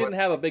 Yeah, we didn't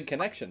have a big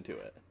connection to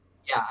it.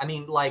 Yeah, I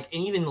mean, like,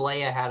 and even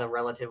Leia had a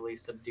relatively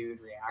subdued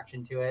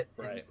reaction to it.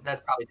 Right.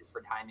 That's probably just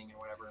for timing and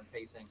whatever and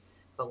pacing.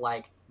 But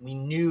like, we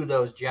knew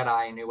those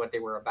Jedi and knew what they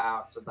were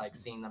about. So like,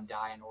 seeing them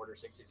die in Order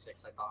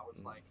 66, I thought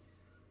was like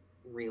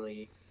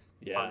really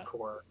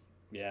hardcore.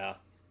 Yeah.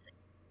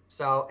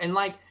 So and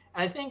like,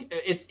 I think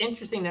it's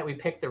interesting that we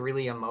picked the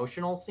really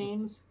emotional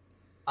scenes.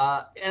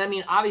 And I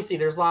mean, obviously,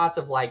 there's lots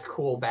of like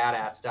cool,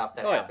 badass stuff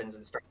that happens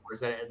in Star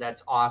Wars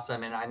that's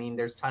awesome. And I mean,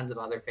 there's tons of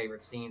other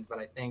favorite scenes, but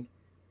I think.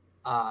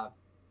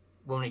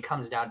 When it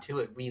comes down to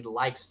it, we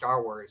like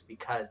Star Wars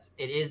because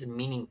it is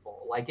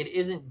meaningful. Like it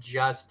isn't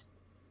just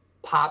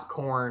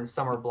popcorn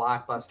summer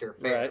blockbuster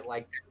fare. Right.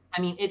 Like,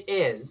 I mean, it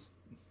is,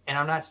 and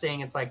I'm not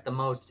saying it's like the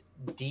most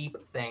deep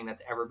thing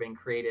that's ever been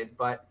created,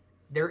 but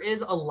there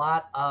is a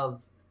lot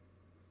of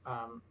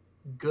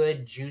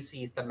good,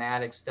 juicy,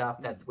 thematic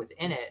stuff that's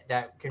within it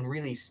that can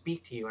really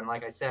speak to you. And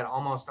like I said,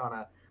 almost on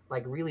a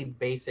like really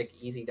basic,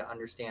 easy to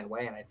understand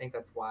way. And I think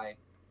that's why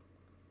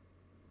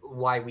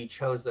we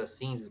chose those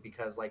scenes is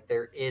because like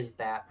there is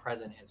that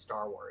present in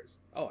Star Wars.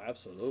 Oh,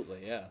 absolutely,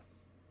 yeah.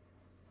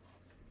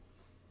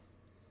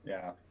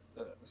 Yeah.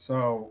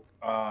 So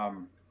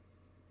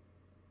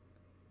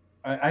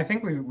I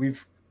think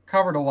we've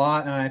covered a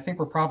lot, and I think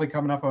we're probably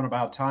coming up on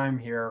about time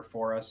here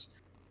for us.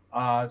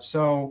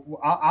 So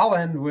I'll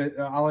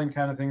end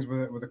kind of things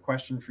with a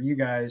question for you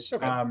guys.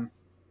 Okay.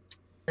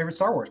 Favorite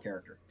Star Wars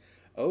character?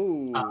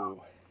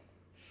 Oh.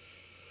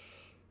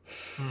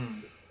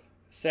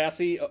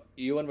 Sassy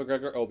Ewan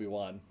McGregor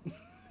Obi-Wan.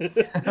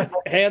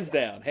 hands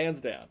down.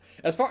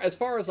 As far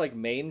as like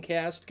main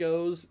cast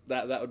goes,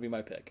 that would be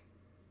my pick.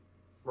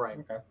 Right.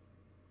 Okay.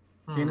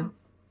 Keenan?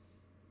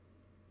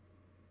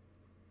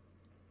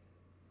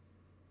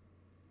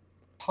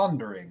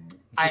 Pondering.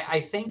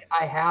 I think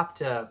I have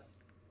to.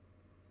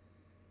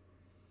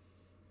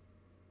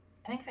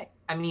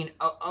 I mean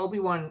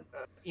Obi-Wan,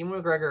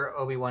 Ewan McGregor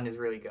Obi-Wan is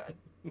really good.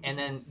 And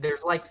then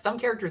there's like some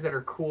characters that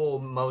are cool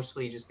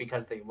mostly just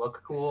because they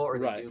look cool or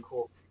they do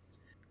cool things.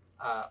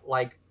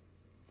 Like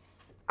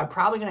I'm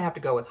probably gonna have to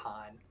go with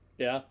Han.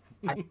 Yeah.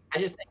 I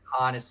just think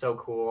Han is so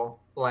cool.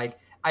 Like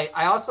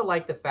I also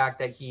like the fact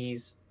that he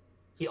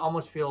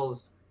almost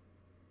feels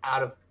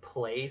out of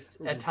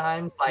place at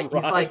times. Like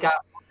he's like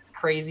got this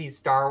crazy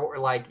Star Wars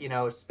like, you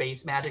know,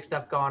 space magic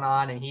stuff going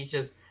on, and he's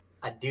just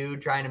a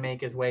dude trying to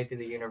make his way through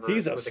the universe.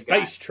 He's a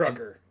space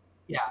trucker.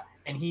 Yeah.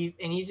 And he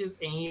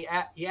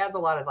adds a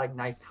lot of like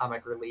nice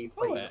comic relief,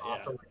 but he's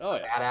also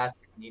badass if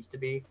he needs to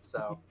be.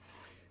 So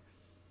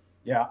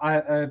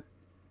yeah,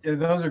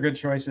 those are good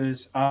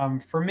choices.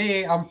 For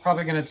me, I'm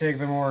probably going to take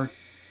the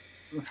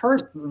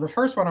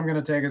first one I'm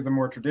going to take is the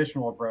more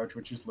traditional approach,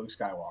 which is Luke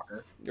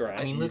Skywalker. Right.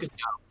 I mean, Luke is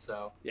dope.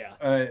 So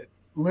yeah,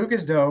 Luke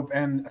is dope,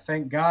 and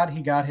thank God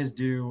he got his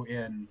due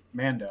in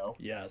Mando.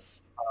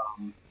 Yes.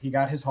 He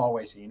got his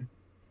hallway scene.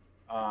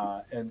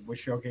 And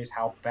which showcased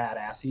how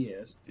badass he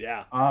is.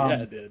 Yeah,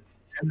 it did.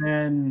 And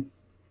then,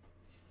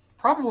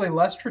 probably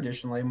less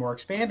traditionally, more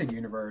expanded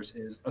universe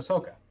is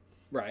Ahsoka.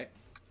 Right.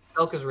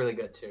 Ahsoka's really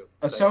good too.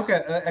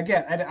 Ahsoka,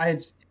 again,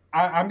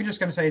 I'm just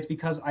going to say it's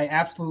because I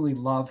absolutely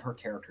love her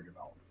character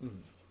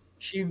development.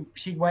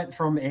 She went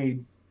from a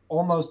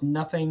almost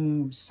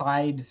nothing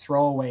side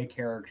throwaway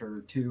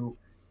character to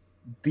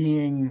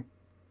being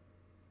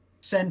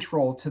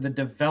central to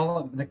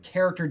the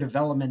character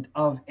development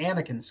of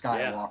Anakin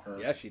Skywalker.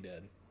 Yeah, she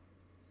did.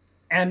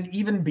 And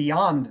even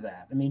beyond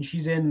that, I mean,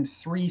 she's in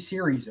 3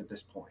 series at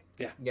this point.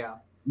 Yeah.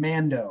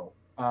 Mando,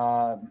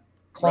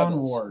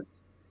 Clone Wars,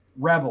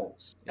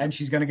 Rebels, and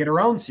she's going to get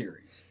her own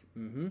series.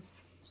 Mm-hmm.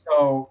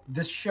 So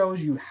this shows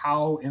you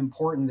how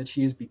important that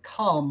she has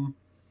become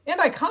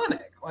and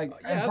iconic, like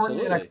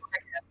important and iconic,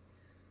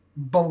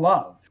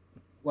 beloved,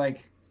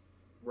 like.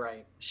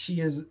 Right.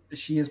 She is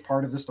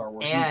part of the Star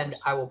Wars and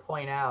universe. I will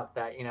point out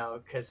that, you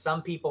know, because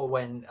some people,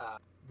 when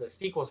the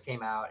sequels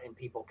came out and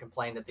people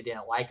complained that they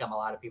didn't like them, a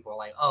lot of people are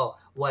like, oh,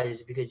 what,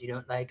 is it because you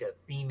don't like a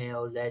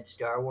female-led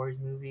Star Wars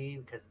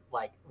movie? Because,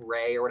 like,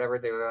 Rey or whatever,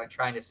 they were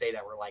trying to say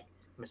that we're, like,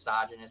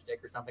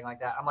 misogynistic or something like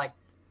that. I'm like,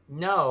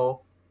 no,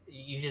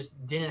 you just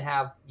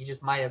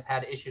might have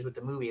had issues with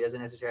the movie. It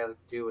doesn't necessarily have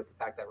to do with the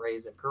fact that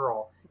Rey's a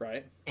girl.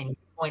 Right. And you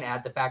point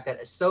at the fact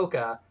that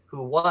Ahsoka,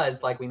 who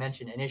was, like we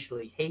mentioned,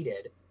 initially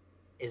hated,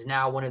 is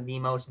now one of the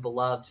most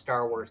beloved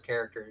Star Wars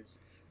characters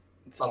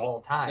of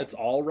all time. It's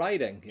all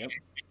writing. Yep.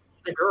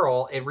 The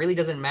girl, it really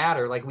doesn't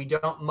matter. Like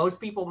most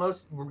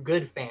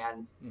good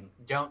fans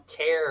don't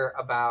care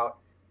about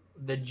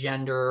the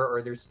gender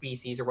or their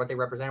species or what they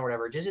represent or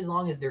whatever, just as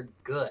long as they're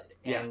good.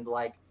 Yeah. And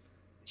like,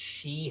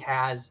 she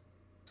has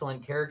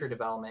excellent character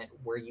development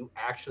where you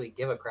actually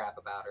give a crap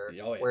about her.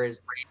 Oh, yeah. Whereas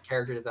Rey's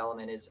character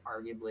development is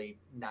arguably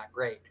not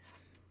great.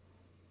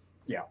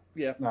 Yeah.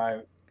 Yeah. No, I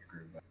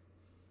agree with that.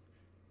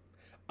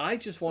 I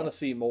just want to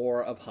see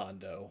more of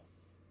Hondo.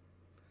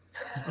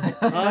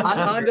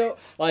 Hondo,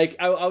 like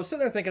I was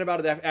sitting there thinking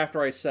about it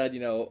after I said,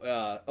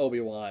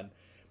 Obi-Wan.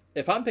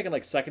 If I'm picking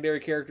like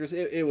secondary characters,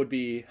 it would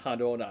be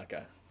Hondo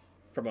Ohnaka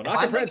from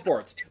Ohnaka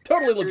Transports.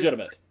 Totally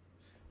legitimate.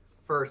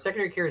 For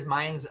secondary characters,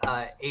 mine's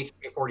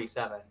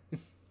HK-47.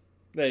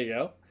 There you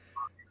go.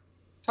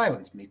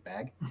 Silence,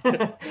 meatbag.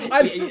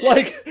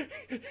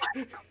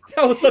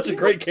 That was such a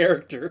great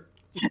character.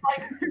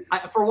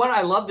 For one,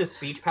 I love this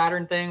speech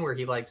pattern thing where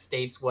he like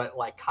states what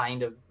like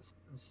kind of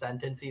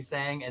sentence he's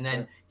saying, and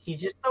then he's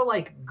just so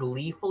like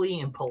gleefully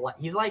and polite.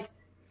 He's like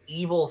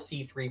evil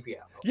C-3PO.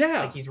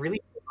 Yeah, like he's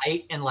really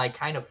polite and like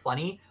kind of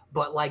funny,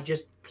 but like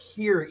just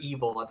pure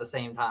evil at the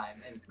same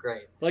time, and it's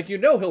great. Like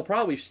he'll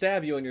probably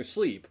stab you in your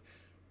sleep,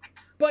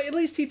 but at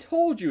least he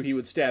told you he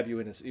would stab you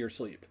in your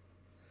sleep.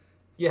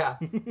 Yeah,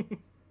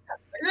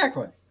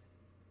 exactly.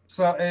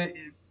 So I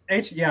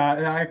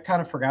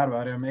kind of forgot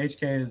about him.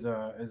 HK is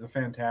a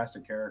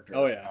fantastic character.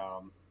 Oh yeah.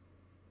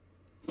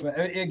 But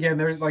again,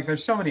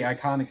 there's so many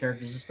iconic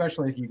characters,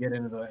 especially if you get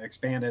into the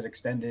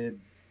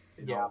extended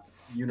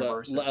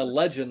universe. The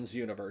Legends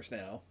universe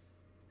now.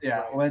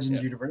 Yeah,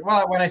 Legends universe.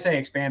 Well, when I say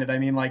expanded, I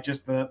mean like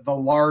just the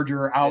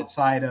larger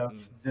outside of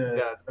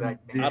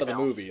out of the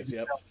movies.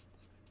 Yep.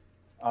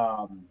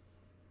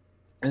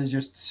 There's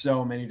just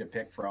so many to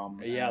pick from.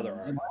 Yeah, there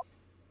are.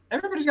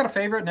 Everybody's got a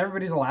favorite, and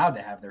everybody's allowed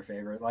to have their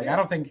favorite. Like I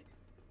don't think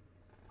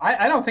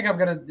I'm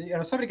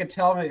gonna. Somebody could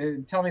tell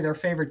me their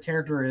favorite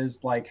character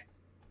is like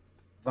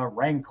the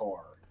Rancor,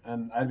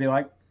 and I'd be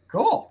like,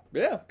 cool.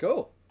 Yeah,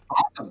 cool.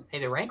 Awesome. Hey,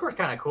 the Rancor's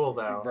kind of cool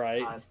though.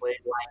 Right. Honestly,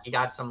 like you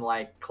got some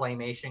like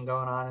claymation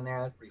going on in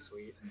there. That's pretty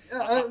sweet.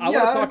 I want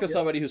to talk to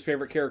somebody whose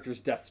favorite character is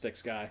Death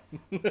Sticks guy.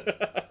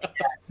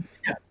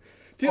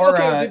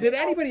 Did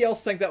anybody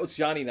else think that was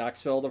Johnny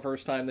Knoxville the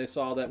first time they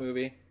saw that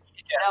movie?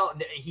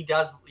 He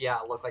does. Yeah,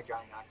 look like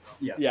Johnny Knoxville.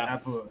 Yes. Yeah.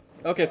 Absolutely.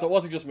 Okay, so it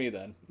wasn't just me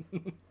then.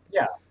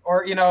 Yeah.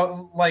 Or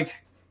like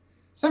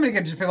somebody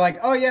could just be like,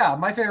 "Oh yeah,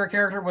 my favorite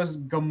character was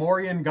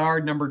Gamorrean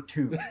Guard number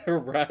 2."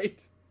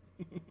 Right.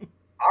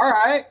 All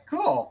right.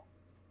 Cool.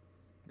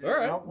 All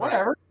right.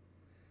 Whatever.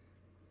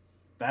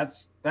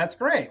 That's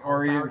great.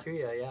 Or yeah.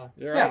 You're yeah.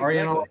 right, Or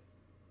exactly.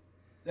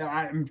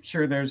 I'm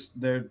sure there's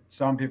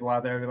some people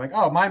out there who are like,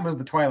 "Oh, mine was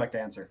the Twi'lek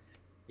Dancer."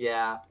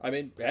 Yeah. I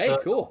mean, hey,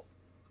 cool.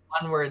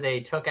 One where they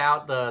took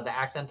out the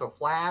accidental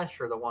flash,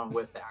 or the one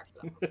with the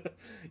accent?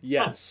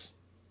 Yes.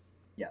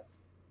 Yes.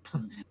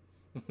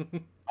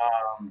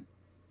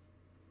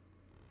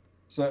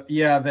 So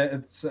yeah,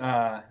 it's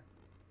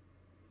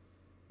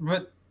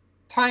but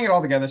tying it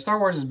all together, Star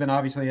Wars has been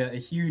obviously a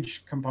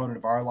huge component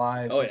of our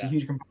lives. It's a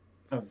huge component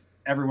of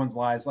everyone's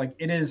lives. Like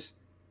it is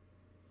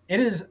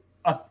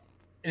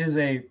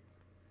a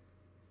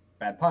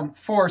bad pun,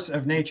 force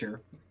of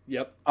nature.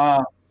 Yep.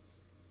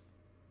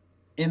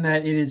 In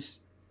that it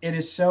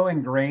is so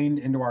ingrained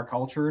into our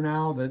culture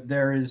now that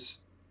there is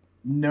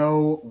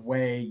no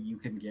way you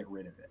can get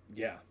rid of it.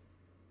 Yeah.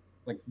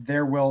 Like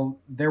there will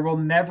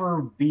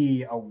never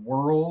be a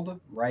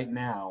world right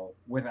now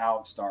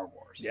without Star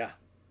Wars. Yeah.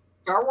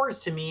 Star Wars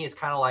to me is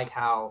kind of like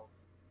how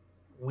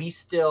we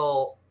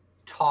still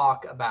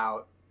talk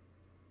about,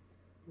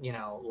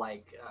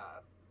 like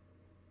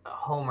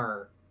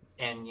Homer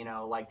and,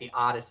 like the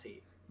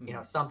Odyssey,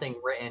 something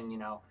written,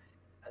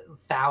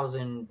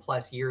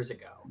 1,000+ years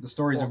ago. The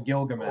stories of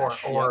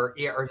Gilgamesh. Or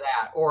even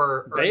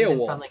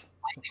something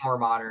slightly more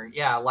modern.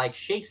 Yeah, like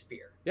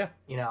Shakespeare. Yeah.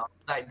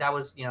 That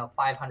was,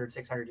 500,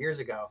 600 years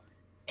ago.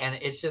 And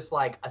it's just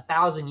like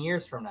 1,000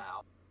 years from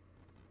now.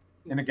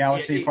 In a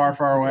galaxy far,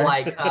 far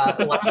away.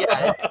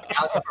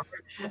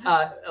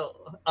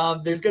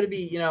 There's going to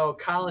be,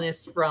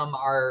 colonists from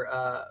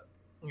our,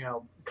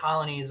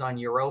 colonies on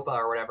Europa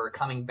or whatever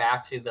coming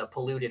back to the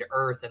polluted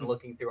Earth and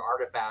looking through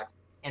artifacts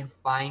and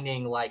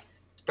finding like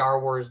Star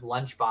Wars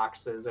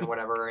lunchboxes and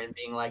whatever and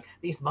being like,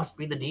 these must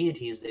be the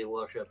deities they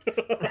worship.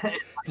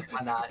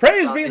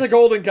 Praise be the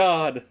Golden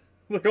God.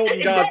 The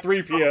Golden God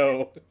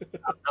 3PO.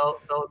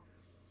 They'll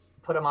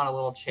put him on a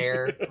little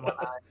chair and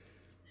whatnot.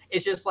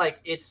 It's just like,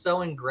 it's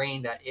so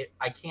ingrained that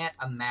I can't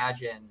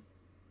imagine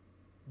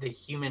the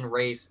human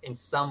race in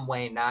some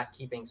way not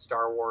keeping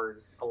Star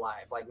Wars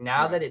alive. Like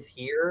now that it's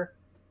here,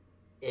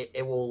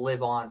 it will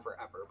live on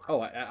forever.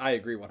 Oh, I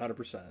agree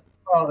 100%.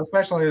 Well,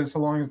 especially so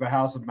long as the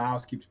House of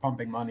Mouse keeps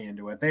pumping money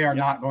into it. They are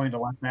not going to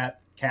let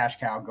that cash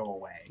cow go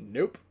away.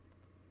 Nope.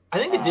 I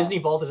think the Disney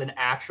Vault is an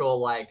actual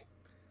like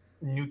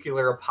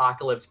nuclear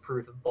apocalypse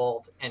proof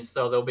vault, and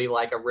so there'll be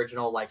like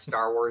original like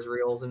Star Wars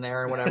reels in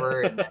there and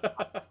whatever. And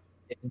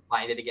they can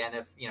find it again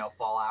if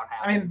Fallout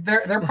I happens. mean,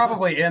 they're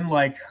probably in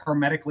like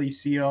hermetically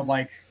sealed,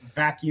 like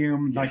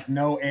vacuum, like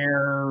no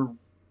air,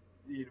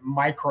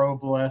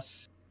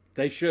 microbless.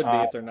 They should be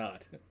if they're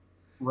not.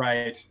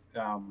 Right.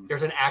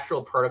 There's an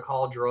actual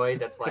protocol droid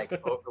that's like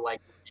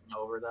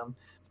over them.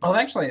 Oh,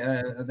 actually,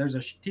 there's a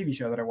TV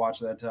show that I watched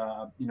that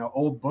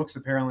old books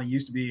apparently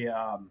used to be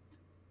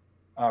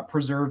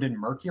preserved in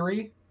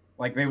mercury.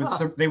 Like they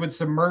would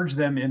submerge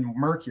them in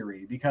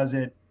mercury because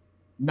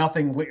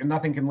nothing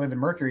can live in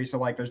mercury. So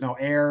like there's no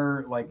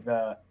air, like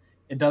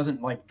it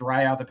doesn't like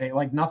dry out the page,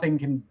 like nothing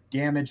can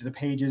damage the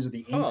pages of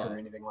the ink or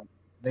anything like that.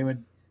 So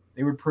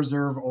they would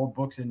preserve old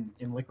books in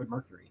liquid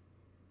mercury.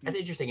 That's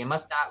interesting. It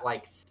must not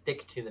like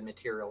stick to the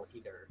material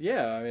either.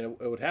 Yeah, I mean,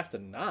 it would have to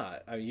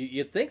not. I mean,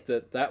 you'd think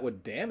that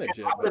would damage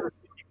it. But... If you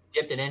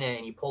dipped it in it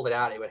and you pulled it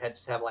out, it would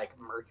just have like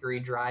mercury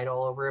dried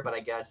all over it. But I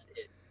guess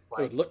it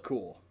would look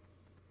cool.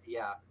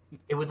 Yeah,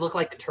 it would look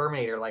like the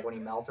Terminator, like when he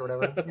melts or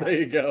whatever. Yeah. There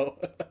you go.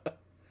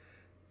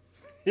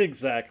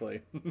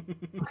 Exactly.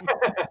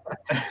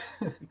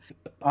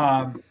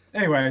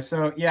 Anyway,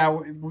 so yeah,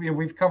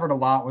 we've covered a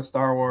lot with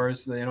Star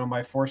Wars.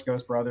 My Force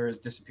Ghost brother is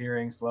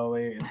disappearing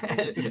slowly.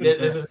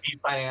 This is me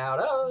signing out.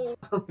 Oh.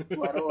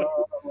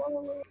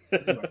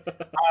 Anyway,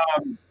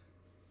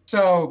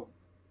 so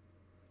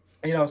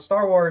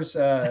Star Wars.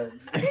 No,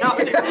 it's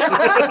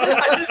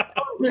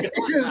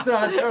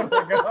not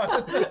totally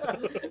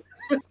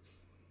gone.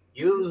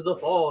 Use the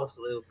Force,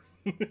 Luke.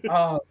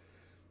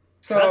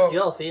 Trust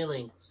your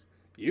feelings.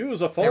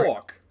 Use a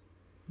fork.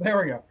 There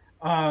we go.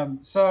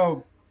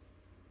 So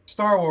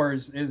Star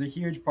Wars is a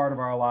huge part of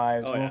our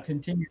lives. Will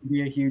continue to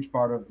be a huge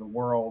part of the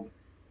world.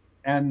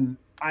 And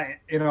I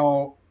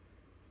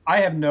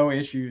have no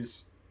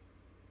issues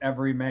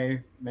every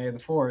May the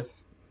 4th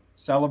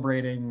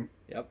celebrating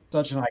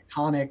such an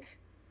iconic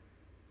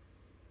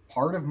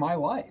part of my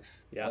life.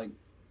 Yeah. Like,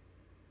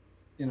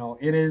 it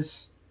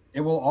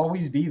will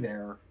always be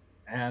there.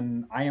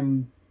 And I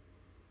am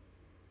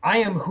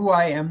who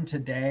I am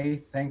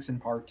today, thanks in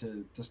part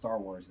to Star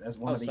Wars as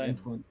one of the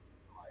influences in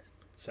my life.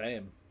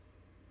 Same.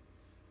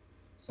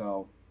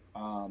 So,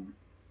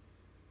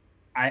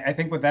 I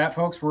think with that,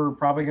 folks, we're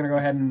probably going to go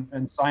ahead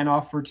and sign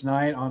off for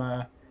tonight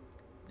on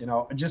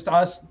just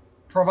us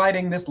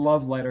providing this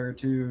love letter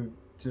to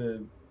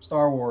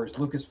Star Wars,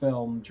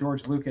 Lucasfilm,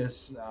 George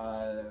Lucas,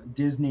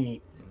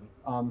 Disney.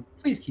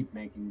 Please keep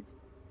making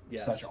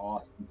such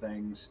awesome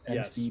things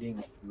and feeding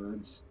us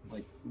birds.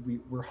 Like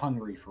we're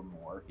hungry for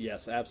more.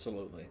 Yes,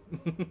 absolutely.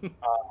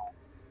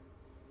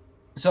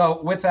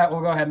 So with that, we'll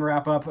go ahead and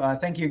wrap up.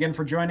 Thank you again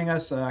for joining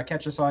us.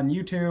 Catch us on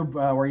YouTube,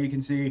 where you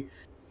can see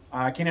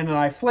Keenan and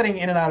I flitting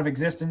in and out of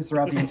existence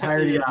throughout the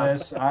entirety of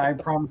this. I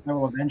promise I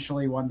will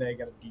eventually one day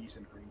get a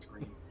decent green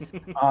screen.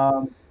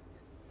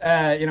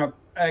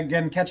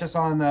 Again, catch us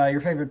on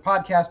your favorite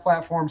podcast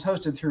platforms,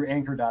 hosted through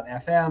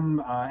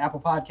Anchor.fm, Apple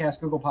Podcasts,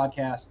 Google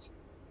Podcasts,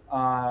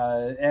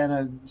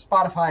 and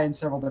Spotify and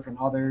several different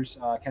others.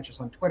 Catch us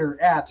on Twitter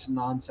at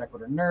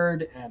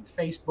NonSequiturNerd and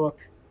Facebook.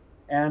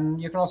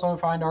 And you can also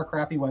find our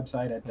crappy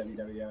website at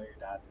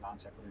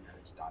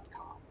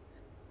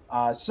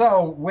www.nonsequiturnerds.com.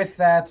 So with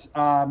that,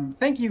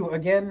 thank you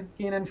again,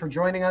 Keenan, for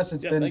joining us.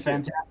 It's been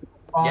fantastic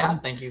fun. Yeah,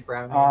 thank you for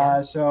having me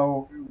again.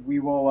 So we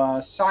will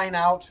sign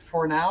out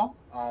for now.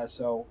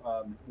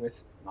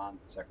 With Non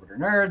Sequitur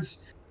Nerds,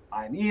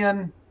 I'm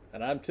Ian.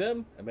 And I'm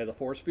Tim, and may the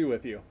Force be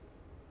with you.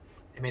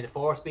 And may the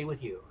Force be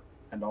with you.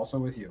 And also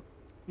with you.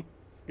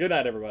 Good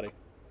night, everybody.